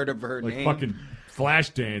 main part of her like name. fucking flash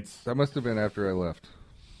dance. That must have been after I left.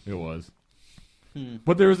 It was.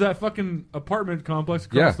 But there was that fucking apartment complex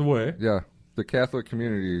across the way. Yeah, the Catholic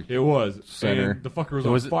community. It was. Center. And the fucker was It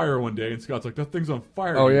on was- fire one day, and Scott's like, that thing's on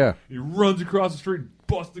fire. Oh, And yeah. He runs across the street and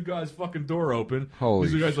busts the guy's fucking door open. Holy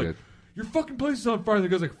The guy's like, shit. your fucking place is on fire. And the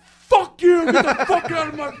guy's like, fuck you! Get the fuck out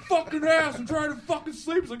of my fucking house! I'm trying to fucking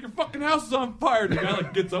sleep. He's like, your fucking house is on fire. And the guy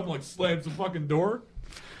like gets up and like slams the fucking door.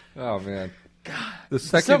 Oh man, the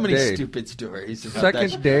second so many day. stupid stories. About that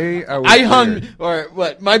Second day, I was. I hung, there. or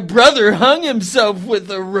what? My brother hung himself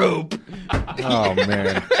with a rope. Oh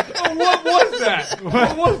man, Oh, what was that?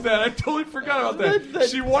 What was that? I totally forgot about that.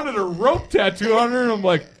 She wanted a rope tattoo on her, and I'm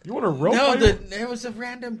like, you want a rope? No, on you? there was a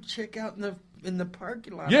random chick out in the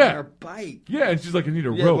parking lot Yeah. on her bike. Yeah, and she's like, I need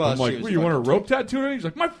a Yeah, rope. well, I'm like, she was what, you want a fucking rope tattoo? And he's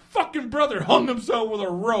like, my fucking brother hung himself with a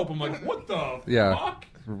rope. I'm like, what the yeah, fuck?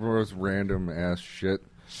 it was random ass shit.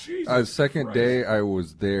 Jesus Second Christ. day I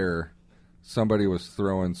was there, somebody was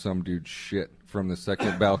throwing some dude shit from the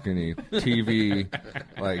second balcony, TV,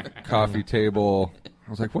 like coffee table. I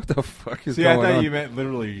was like, what the fuck is See, I going thought on? you meant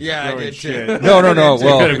literally Yeah, I throwing did shit. too. No. It could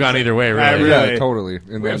Well, have gone either way, I really. really- yeah, totally.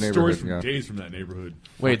 In We that have stories neighborhood, from yeah. days from that neighborhood.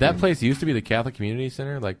 Wait, that place used to be the Catholic Community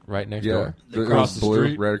Center, like right next Yeah, door? it Across was the blue,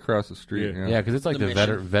 street? right across the street. Yeah. Yeah, Yeah, because it's like The the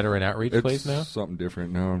mission. veteran outreach it's place now. something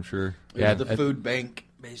different now. I'm sure. It Yeah, was the I- food bank,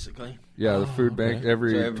 basically. Yeah, the food bank okay.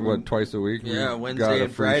 every So everyone- twice a week. we Yeah, got Wednesday a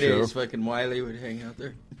and free Fridays, show. fucking Wiley would hang out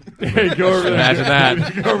there. Hey, go over there. Imagine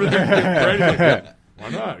that. Go over there and get bread. He's like, yeah, why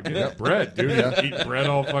not? Get bread, dude. Eat bread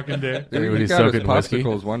all fucking day. Everybody's He got his soaking whiskey.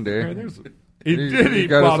 popsicles one Hey, day. there's- he He- did he eat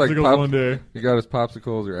got us, like, popsicles pop- one day. He got his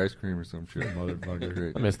popsicles or ice cream or some shit. Motherfucker.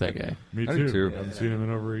 Great. I miss that guy. Me I do too. too. Haven't seen him in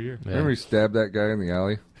over a year. Yeah. Remember he stabbed that guy in the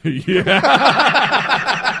alley? Yeah.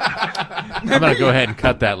 I'm gonna go ahead and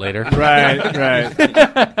cut that later. Right, right.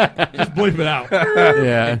 Just bleep it out.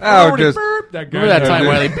 Yeah. Oh, Already just burp. That guy. Remember that time Yeah.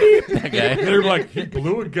 Wiley beep that guy? They're like, he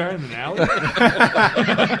blew a guy in an alley?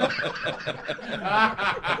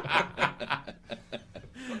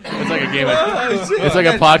 It's like a game of. It's like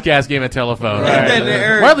a podcast game of telephone. And then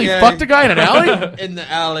Eric, Wiley fucked a guy in an alley. in the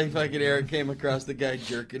alley. Fucking Eric came across the guy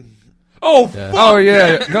jerking. Oh, Yeah. fuck. Oh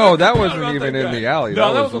yeah, no, that wasn't about even that in guy. the alley. No,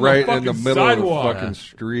 that that was was on the right in the fucking middle sidewalk. of the fucking Yeah.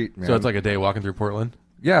 street, man. So it's like a day walking through Portland.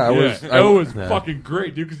 yeah, I was. Yeah, it was Yeah. fucking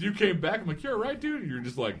great, dude, because you came back. I'm like, you're right, dude. And you're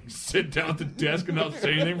just like, sit down at the desk and not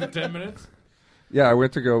say anything for 10 minutes. Yeah, I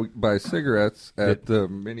went to go buy cigarettes at the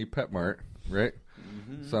mini Pet Mart, right?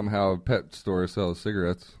 Somehow a pet store sells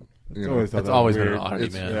cigarettes. You know, Always thought That's that was always been an weird. oddity,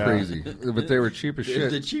 it's man. Yeah. crazy, but they were cheap as It's the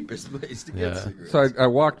shit. cheapest place to get Yeah. cigarettes. So I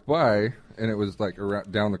walked by, and it was like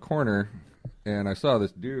around down the corner, and I saw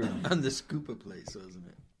this dude. on the Scuba place, wasn't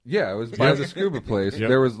it? Yeah, it was by the scuba place. Yep.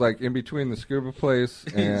 There was like in between the scuba place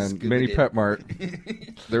and Scuba mini dip. Pet Mart,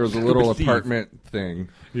 there was a little Steve. apartment thing.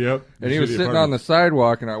 Yep. And he was sitting on the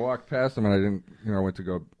sidewalk, and I walked past him, and I didn't, I went to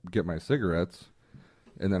go get my cigarettes,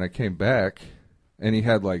 and then I came back, and he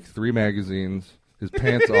had like 3 magazines, his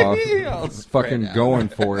pants off, All spread fucking out. going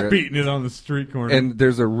for it. Beating it on the street corner. And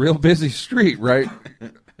there's a real busy street right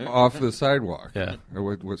off the sidewalk. Yeah.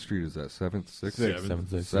 Or what street is that? 7th, 6th?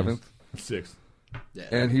 Seventh. 7th? Sixth.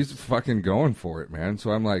 And he's fucking going for it, man.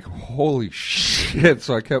 So I'm like, holy shit.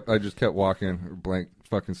 So I just kept walking, blank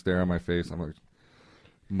fucking stare on my face. I'm like,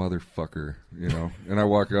 motherfucker, you know. And I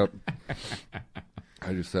walk up.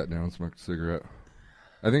 I just sat down and smoked a cigarette.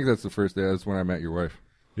 I think that's the first day. That's when I met your wife.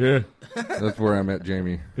 Yeah. That's where I met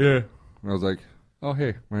Jamie. Yeah. And I was like, oh,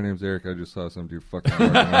 hey, my name's Eric. I just saw some dude fucking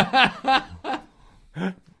walking out.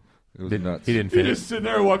 It was nuts. He didn't He finish. just sitting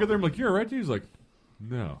there walking there. I'm like, you're all right, dude? He's like,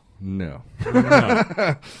 no. No.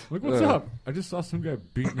 Like, what's up? I just saw some guy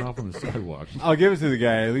beating off on the sidewalk. I'll give it to the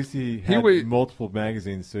guy. At least he had multiple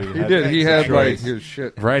magazines, so He did. He had, like, his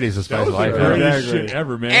shit. Variety's a spice of life. the man. greatest Exactly. shit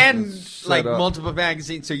ever, man. And like up. multiple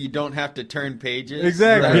magazines, so you don't have to turn pages.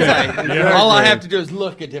 Exactly. That's Yeah. like, Yeah. all I have to do is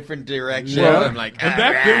look a different direction. Yeah. I'm like, and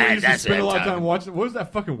back then we used to that's spend a it, lot of Tom. time watching. What was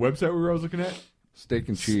that fucking website we were always looking at? Steak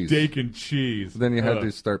and cheese. Steak and cheese. Then you had Ugh.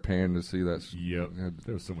 to start paying to see that. Yep. Had-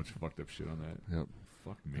 There was so much fucked up shit on that. Yep.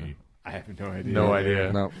 Fuck me. I have no idea. No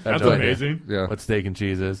idea. No. I have That's no idea amazing. Yeah. what steak and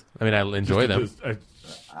cheese is. I mean, I enjoy them. Just a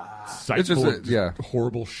site It's just full a- of yeah.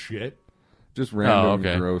 horrible shit. Just random,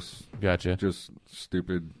 okay. gross, Gotcha. just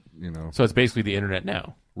stupid, you know. So it's basically the internet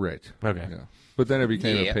now. Right. Okay. Yeah. But then it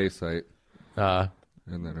became Yeah. a pay site. Now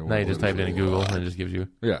And then it you went just over type it in to- Google and it just gives you.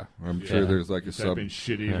 Yeah. I'm sure Yeah. there's like a You type sub. in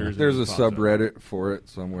shit eaters. There's and a it pops up. subreddit for it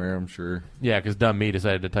somewhere, I'm sure. Yeah, because dumb me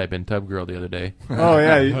decided to type in tub girl the other day. Oh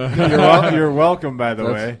yeah, you're welcome. By the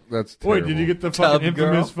way, That's Wait, terrible. did you get the Tub fucking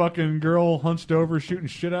infamous girl? fucking girl hunched over shooting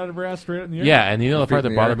shit out of her ass straight in the air? Yeah, and you know the part Feet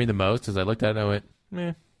in that the bothered air. me the most is I looked at it and I went,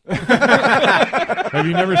 meh. Have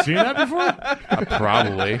you never seen that before?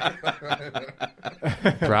 Probably.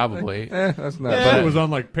 Probably. That's not But it bad. was on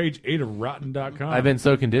like page 8 of Rotten.com. I've been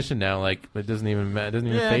so conditioned now, like it doesn't even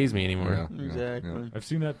Yeah. phase me anymore. Yeah, Exactly. yeah. I've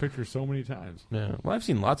seen that picture so many times. Yeah. Well, I've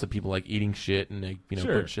seen lots of people like eating shit and they,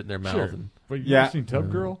 Sure, put shit in their mouth. Sure. And But you've Yeah. never seen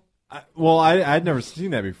Tub Girl? I'd never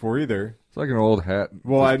seen that before either. It's like an old hat.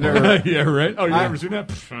 Well, I've never. Yeah, right? Oh, you've I- never seen that?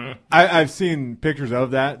 Pfft. I've seen pictures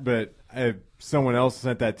of that, but someone else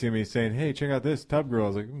sent that to me saying, "Hey, check out this Tub Girl." I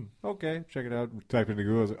was like, okay, check it out. Type into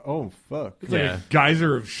Google. I was like, oh fuck. It's like Yeah. a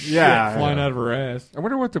geyser of shit Yeah, flying yeah. out of her ass. I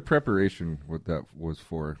wonder what the preparation what that was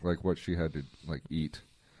for. Like what she had to like eat.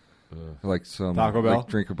 Like some Taco Bell? like,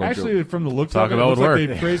 drink a bunch Actually, of from the looks Taco of it, Bell it looks would like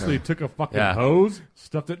work. they basically took a fucking Yeah. hose,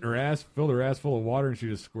 stuffed it in her ass, filled her ass full of water, and she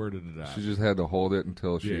just squirted it out. she just had to hold it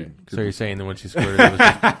until she Yeah. could so you're saying that when she squirted, it was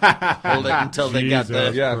just, Hold it until they got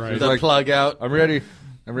Jesus the, Yeah, Christ. the like- plug out. I'm ready.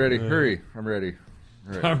 Hurry. I'm ready.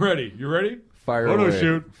 All right. I'm ready. You ready? Fire Photo away.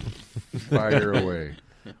 shoot. Fire away.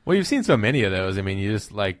 well, you've seen so many of those. I mean, you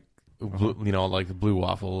just like, like the blue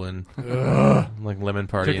waffle and like lemon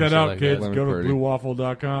party. Check and that shit out, like kids. Lemon Go to Party.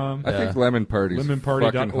 bluewaffle.com. I think Lemon Party's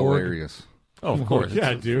Lemonparty.org. fucking hilarious. Oh, of course.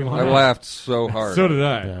 Yeah, dude. I laughed so hard. So did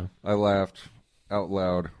I. Yeah. I laughed out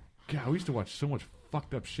loud. God, we used to watch so much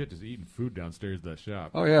fucked up shit just eating food downstairs at that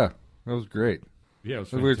shop. Oh yeah, that was great. Yeah, it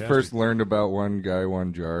was When we fantastic. first learned about one guy,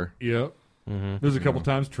 one jar. Yep. Mm-hmm. There's a couple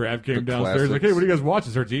times Trav came The downstairs like, classics. hey, what do you guys watch?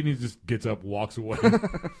 And starts eating. He just gets up, walks away.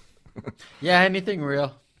 Yeah, anything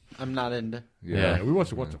real. I'm not into. Yeah. Yeah, we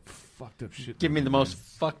watched a bunch of fucked up shit. Give me the most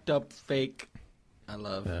fucked up fake. I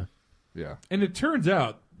love Yeah. Yeah, And it turns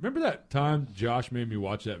out, remember that time Josh made me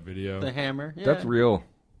watch that video? the hammer. Yeah. that's real.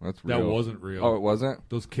 That's real. That wasn't real. Oh, it wasn't.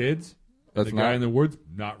 Those kids, and That's the guy not in the woods,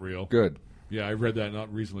 not real. good. Yeah, I read that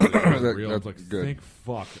not recently. That wasn't That- real. I was that's like, good. thank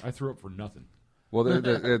fuck. I threw up for nothing. Well,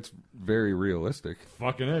 it's very realistic.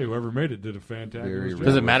 Fucking A, whoever made it did a Very fantastic job.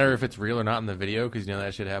 Does it matter if it's real or not in the video? Because you know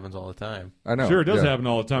that shit happens all the time. I know. Sure, it does yeah. happen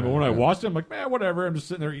all the time. But when I watched it, I'm like, man, whatever. I'm just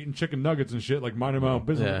sitting there eating chicken nuggets and shit, like minding my own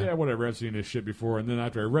business. Yeah. Like, yeah, whatever. I've seen this shit before. And then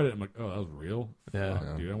after I read it, I'm like, oh, that was real. Yeah.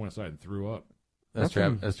 Fuck, dude, I went outside and threw up. As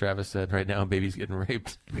Travis said, right now, baby's getting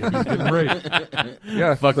raped. He's getting raped.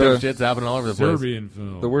 Yeah, Fucked the, up shit's happening all over the place. Serbian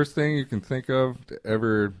film. the worst thing you can think of to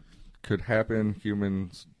ever could happen.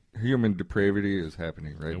 Human depravity is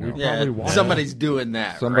happening right And we now. Yeah, probably watched somebody's doing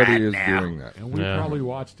that. Somebody right is now. doing that. And we Yeah. probably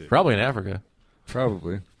watched it. Probably in Africa.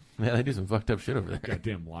 Probably. Yeah, they do some fucked up shit over there.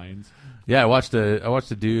 Goddamn lions. Yeah, I watched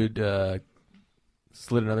a dude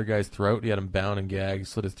slit another guy's throat. He had him bound and gagged,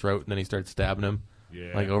 slit his throat, and then he started stabbing him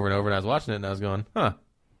Yeah. like over and over. And I was watching it, and I was going, "Huh,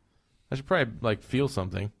 I should probably like feel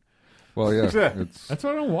something." Well, yeah. It's That's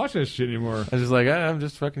why I don't watch that shit anymore. I was just like, I'm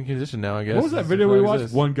just fucking conditioned now. I guess. What was that This is video what we it watched?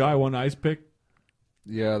 is. One guy, one ice pick.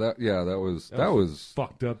 that was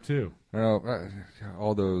Fucked up too. I don't know,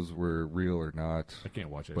 all those were real or not. I can't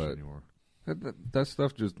watch that But- shit anymore.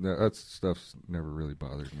 That stuff's never really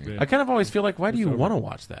bothered me. Yeah. I kind of always feel like, why do you over. want to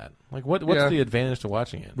watch that? Like, what's Yeah. the advantage to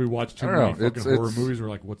watching it? We watch too I don't many know. fucking horror It's- movies. We're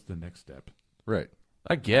like, what's the next step? Right.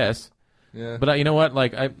 I guess. Yeah. But you know what?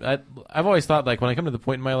 Like I've always thought, like, when I come to the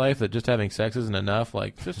point in my life that just having sex isn't enough,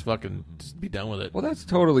 like, just fucking just be done with it. well, that's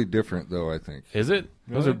totally different, though. I think. Is it?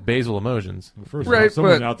 Those Really? are basal emotions. Well, first Right, of all,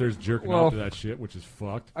 someone but- out there's jerking well, off to that shit, which is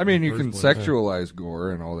fucked. I mean, in you the can first place. sexualize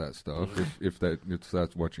gore and all that stuff if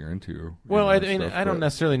that's what you're into. Well, you I know, mean, stuff, I don't but-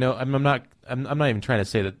 necessarily know. I'm not even trying to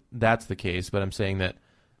say that that's the case, but I'm saying that,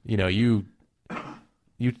 you know, you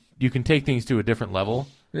can take things to a different level,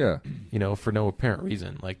 Yeah. you know, for no apparent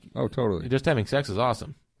reason. Like, Oh, totally. just having sex is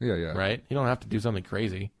awesome, Yeah. Yeah. right? You don't have to do something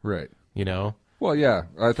crazy, Right. you know. Well, yeah.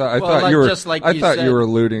 I thought Well, like- you were. just like I you thought said- you were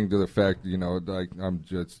alluding to the fact, you know, like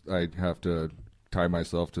I have to tie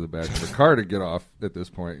myself to the back of the car to get off at this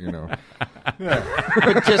point, you know.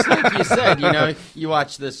 But just like you said, you know, you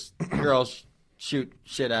watch this girl shoot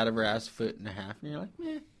shit out of her ass 1.5 feet, and you're like,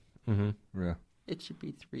 Yeah. it should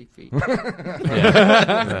be 3 feet.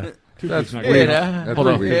 Yeah. That's not weird. good. That's Hold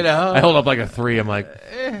on. weird. I hold up like a 3. I'm like,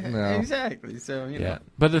 No. Exactly. So you yeah. know,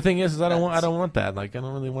 But the thing is I don't want that. Like, I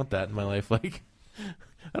don't really want that in my life. Like,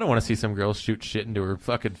 I don't want to see some girl shoot shit into her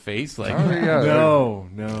fucking face. Like, Oh, yeah. No,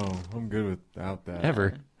 I'm good without that.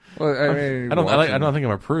 ever. Well, I mean, I don't think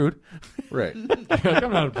I'm a prude. Right. Like,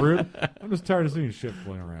 I'm not a prude. I'm just tired of seeing shit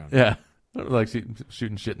flying around. Yeah. I don't like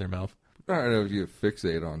shooting shit in their mouth. I don't know if you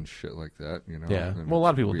fixate on shit like that, you know. Yeah. then Well, a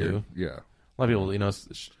lot of it's people weird. do. Yeah. A lot of people, you know,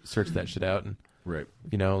 search that shit out, and Right.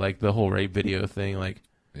 you know, like the whole rape video thing. Like,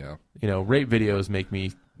 Yeah. you know, rape videos make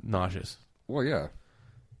me nauseous, Well, yeah.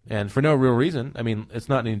 and for no real reason. I mean, it's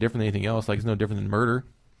not any different than anything else. Like, it's no different than murder,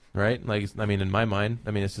 right? Like, I mean, in my mind,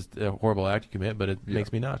 I mean, it's just a horrible act you commit, but it Yeah.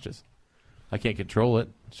 makes me nauseous. I can't control it.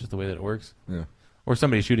 It's just the way that it works. Yeah. Or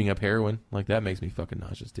somebody shooting up heroin, like that makes me fucking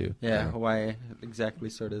nauseous too. yeah. Yeah. Why exactly?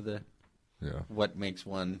 Sort of Yeah. what makes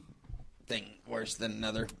one thing worse than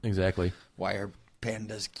another? Exactly. Why are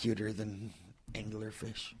pandas cuter than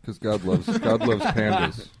anglerfish? Because God loves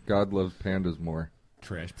pandas. God loves pandas more.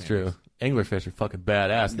 Trash. It's true. Anglerfish are fucking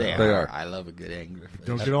badass. They though. are. are. I love a good anglerfish.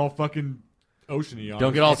 Don't get all fucking oceany on.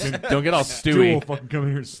 Don't us. get all Fucking don't get all Stu will stewy. fucking come in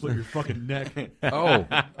here and slit your fucking neck. Oh,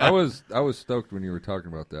 I was stoked when you were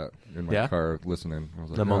talking about that in my Yeah? car listening. I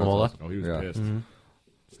was like, The oh, that's Mola? awesome. Oh, he was Yeah. pissed. Mhm.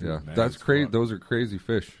 Stu Yeah, was mad that's as crazy. fuck. Those are crazy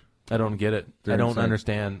fish. I don't get it. They're I don't insane.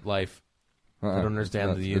 understand life. Uh-uh. I don't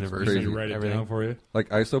understand It's the nuts. It's universe. Can crazy. you write it Everything. down for you? Like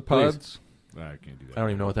isopods. I can't do that. I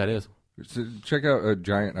don't even know what that is. So check out a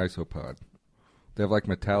giant isopod. They have like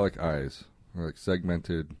metallic eyes, or like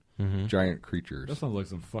segmented Mm-hmm. giant creatures That sounds like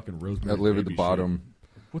some fucking Rosemary that live at the Baby bottom.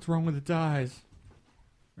 shit. What's wrong with its eyes?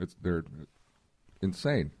 They're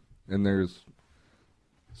insane, and there's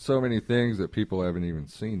so many things that people haven't even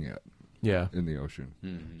seen yet Yeah. in the ocean.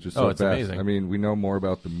 Mhm. Just Oh, so it's vast. amazing. I mean, we know more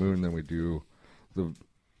about the moon than we do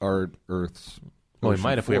our Earth's. Well, we ocean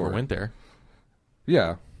might if we ever floor. went there.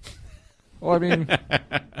 Yeah. Well, I mean,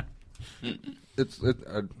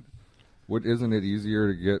 isn't it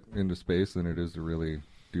easier to get into space than it is to really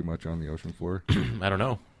do much on the ocean floor? I don't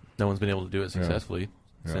know. No one's been able to do it successfully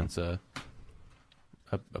Yeah. since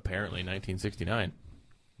apparently 1969.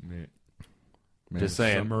 Man, Man, Just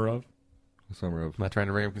saying. Summer of? Summer of. I'm not trying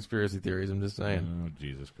to bring up conspiracy theories. I'm just saying. Oh,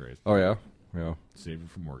 Jesus Christ. Oh yeah, yeah. Save it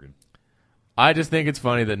for Morgan. I just think it's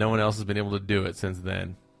funny that no one else has been able to do it since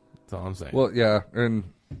then. That's all I'm saying. Well, yeah, and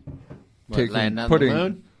What, land on putting the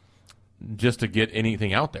moon? just to get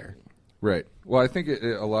anything out there. right. Well, I think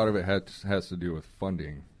a lot of it has to do with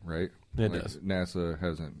funding, right? It Like, does. NASA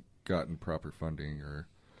hasn't gotten proper funding, or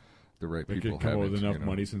the right They people could come up haven't. with enough you know.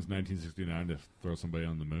 money since 1969 to throw somebody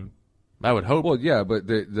on the moon. I would hope. Well, yeah, but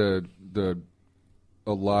the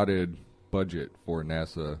allotted budget for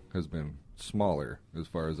NASA has been smaller, as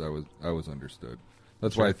far as I was understood.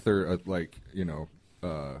 That's why Didn't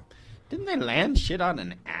they land shit on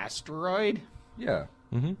an asteroid? yeah.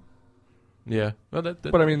 Mm-hmm. Yeah. Well,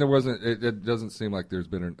 But I mean, there wasn't. It doesn't seem like there's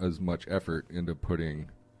been as much effort into putting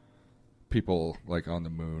people like on the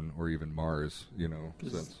moon or even Mars. You know,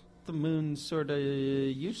 'Cause since the moon's sort of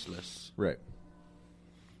useless. right.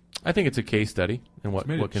 I think it's a case study in what It's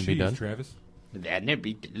made of can be cheese, done. Travis. That'd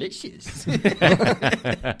be delicious.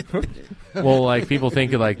 Well, like people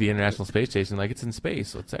think of like the International Space Station, like it's in space.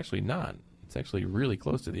 So it's actually not. It's actually really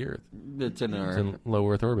close to the Earth. It's in It's our. in low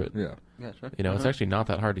Earth orbit. Yeah. That's right. You know, it's actually not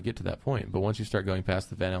that hard to get to that point. But once you start going past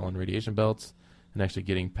the Van Allen radiation belts and actually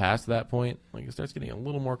getting past that point, like it starts getting a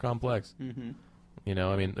little more complex. Mm-hmm. You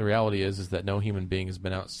know, I mean, the reality is that no human being has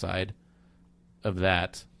been outside of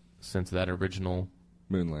that since that original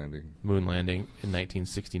Moon landing moon landing in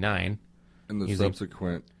 1969. and the Using-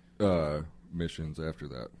 subsequent missions after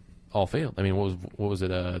that. all failed. I mean, what was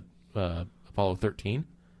it? Apollo 13?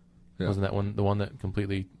 Yeah. Wasn't that one the one that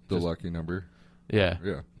completely The just- lucky number. Yeah,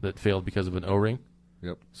 Yeah. that failed because of an O-ring.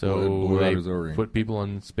 Yep. So Well, it blew they out his O-ring. put people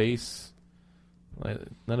in space.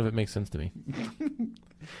 None of it makes sense to me.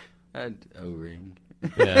 And O-ring.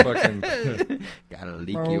 Yeah. Fucking, Got a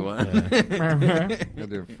leaky one.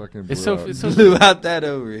 goddamn fucking It's blew so out. it's so Blew out that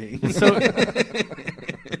O-ring. it's so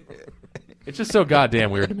it's just so goddamn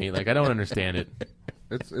weird to me. Like I don't understand it.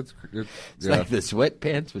 It's It's yeah. like the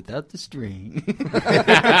sweatpants without the string.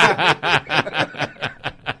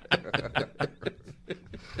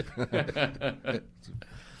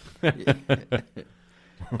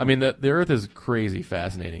 I mean, the Earth is crazy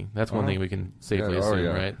fascinating. That's one thing we can safely Yeah, assume,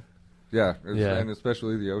 yeah. right? Yeah, Yeah. and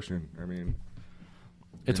especially the ocean. I mean,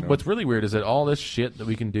 It's know. what's really weird is that all this shit that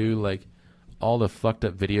we can do, like all the fucked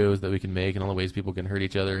up videos that we can make, and all the ways people can hurt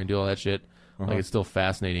each other and do all that shit. Like it's still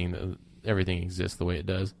fascinating that everything exists the way it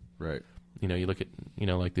does. right. You know, you look at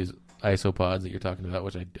like these isopods that you're talking about,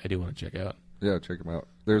 which I do want to check out. Yeah, check them out.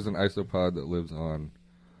 There's an isopod that lives on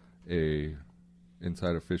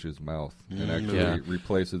inside a fish's mouth and actually Yeah.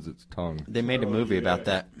 replaces its tongue. They made a movie about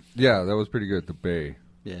that. Yeah, that was pretty good. The Bay.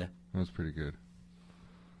 Yeah. That was pretty good.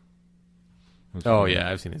 That was Oh funny. yeah,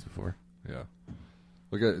 I've seen these before. Yeah.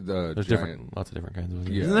 Look at the There's giant lots of different kinds of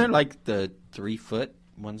them. Yeah. Isn't there like the 3 foot?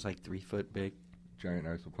 One's like 3 foot big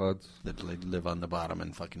isopods. that live on the bottom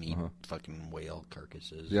and fucking eat Uh-huh. fucking whale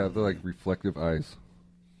carcasses. Yeah, they're like reflective eyes,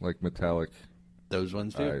 like metallic Those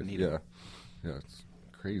ones do? eyes. Neat. Yeah, yeah, it's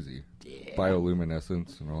crazy. Yeah.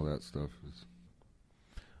 Bioluminescence and all that stuff. Is...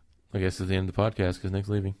 I guess it's the end of the podcast because Nick's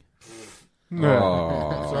leaving.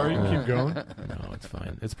 Oh, Sorry, keep going. No, it's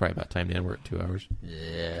fine. It's probably about time to end. We're at 2 hours.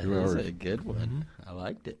 Yeah, 2 that's hours. a good one. I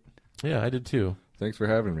liked it. Yeah, I did too. Thanks for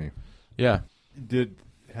having me. Yeah. Did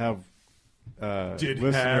have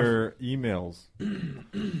listener emails.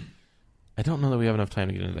 I don't know that we have enough time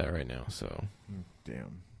to get into that right now, so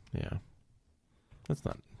Damn. yeah. That's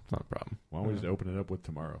not a problem. Why don't we just open it up with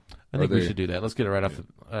tomorrow? I think we they- should do that. Let's get it right out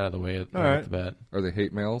of the way right right. off the bat. Are they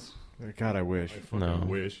hate mails? God, I wish. No.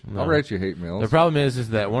 Wish. No. I'll write you hate mails. The problem is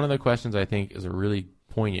that one of the questions I think is a really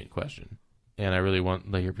poignant question, and I really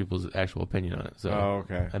want to hear people's actual opinion on it. So Oh,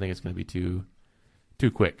 okay. I think it's going to be too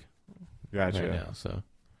quick Gotcha. right now. So,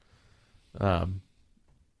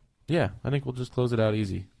 yeah, I think we'll just close it out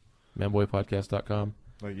easy. Manboypodcast.com.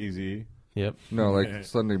 Like easy. Yep. No, like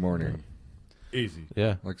Sunday morning. Easy.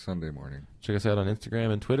 Yeah. Like Sunday morning. Check us out on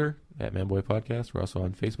Instagram and Twitter at Manboy Podcast. We're also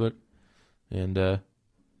on Facebook. And,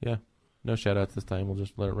 yeah, no shout outs this time. We'll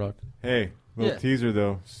just let it rock. Hey, little Yeah. teaser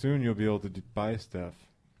though. Soon you'll be able to buy stuff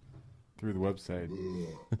through the website.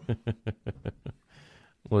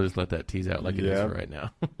 We'll just let that tease out like it is Yeah. for right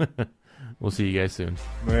now. We'll see you guys soon.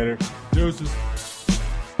 Later. Deuces.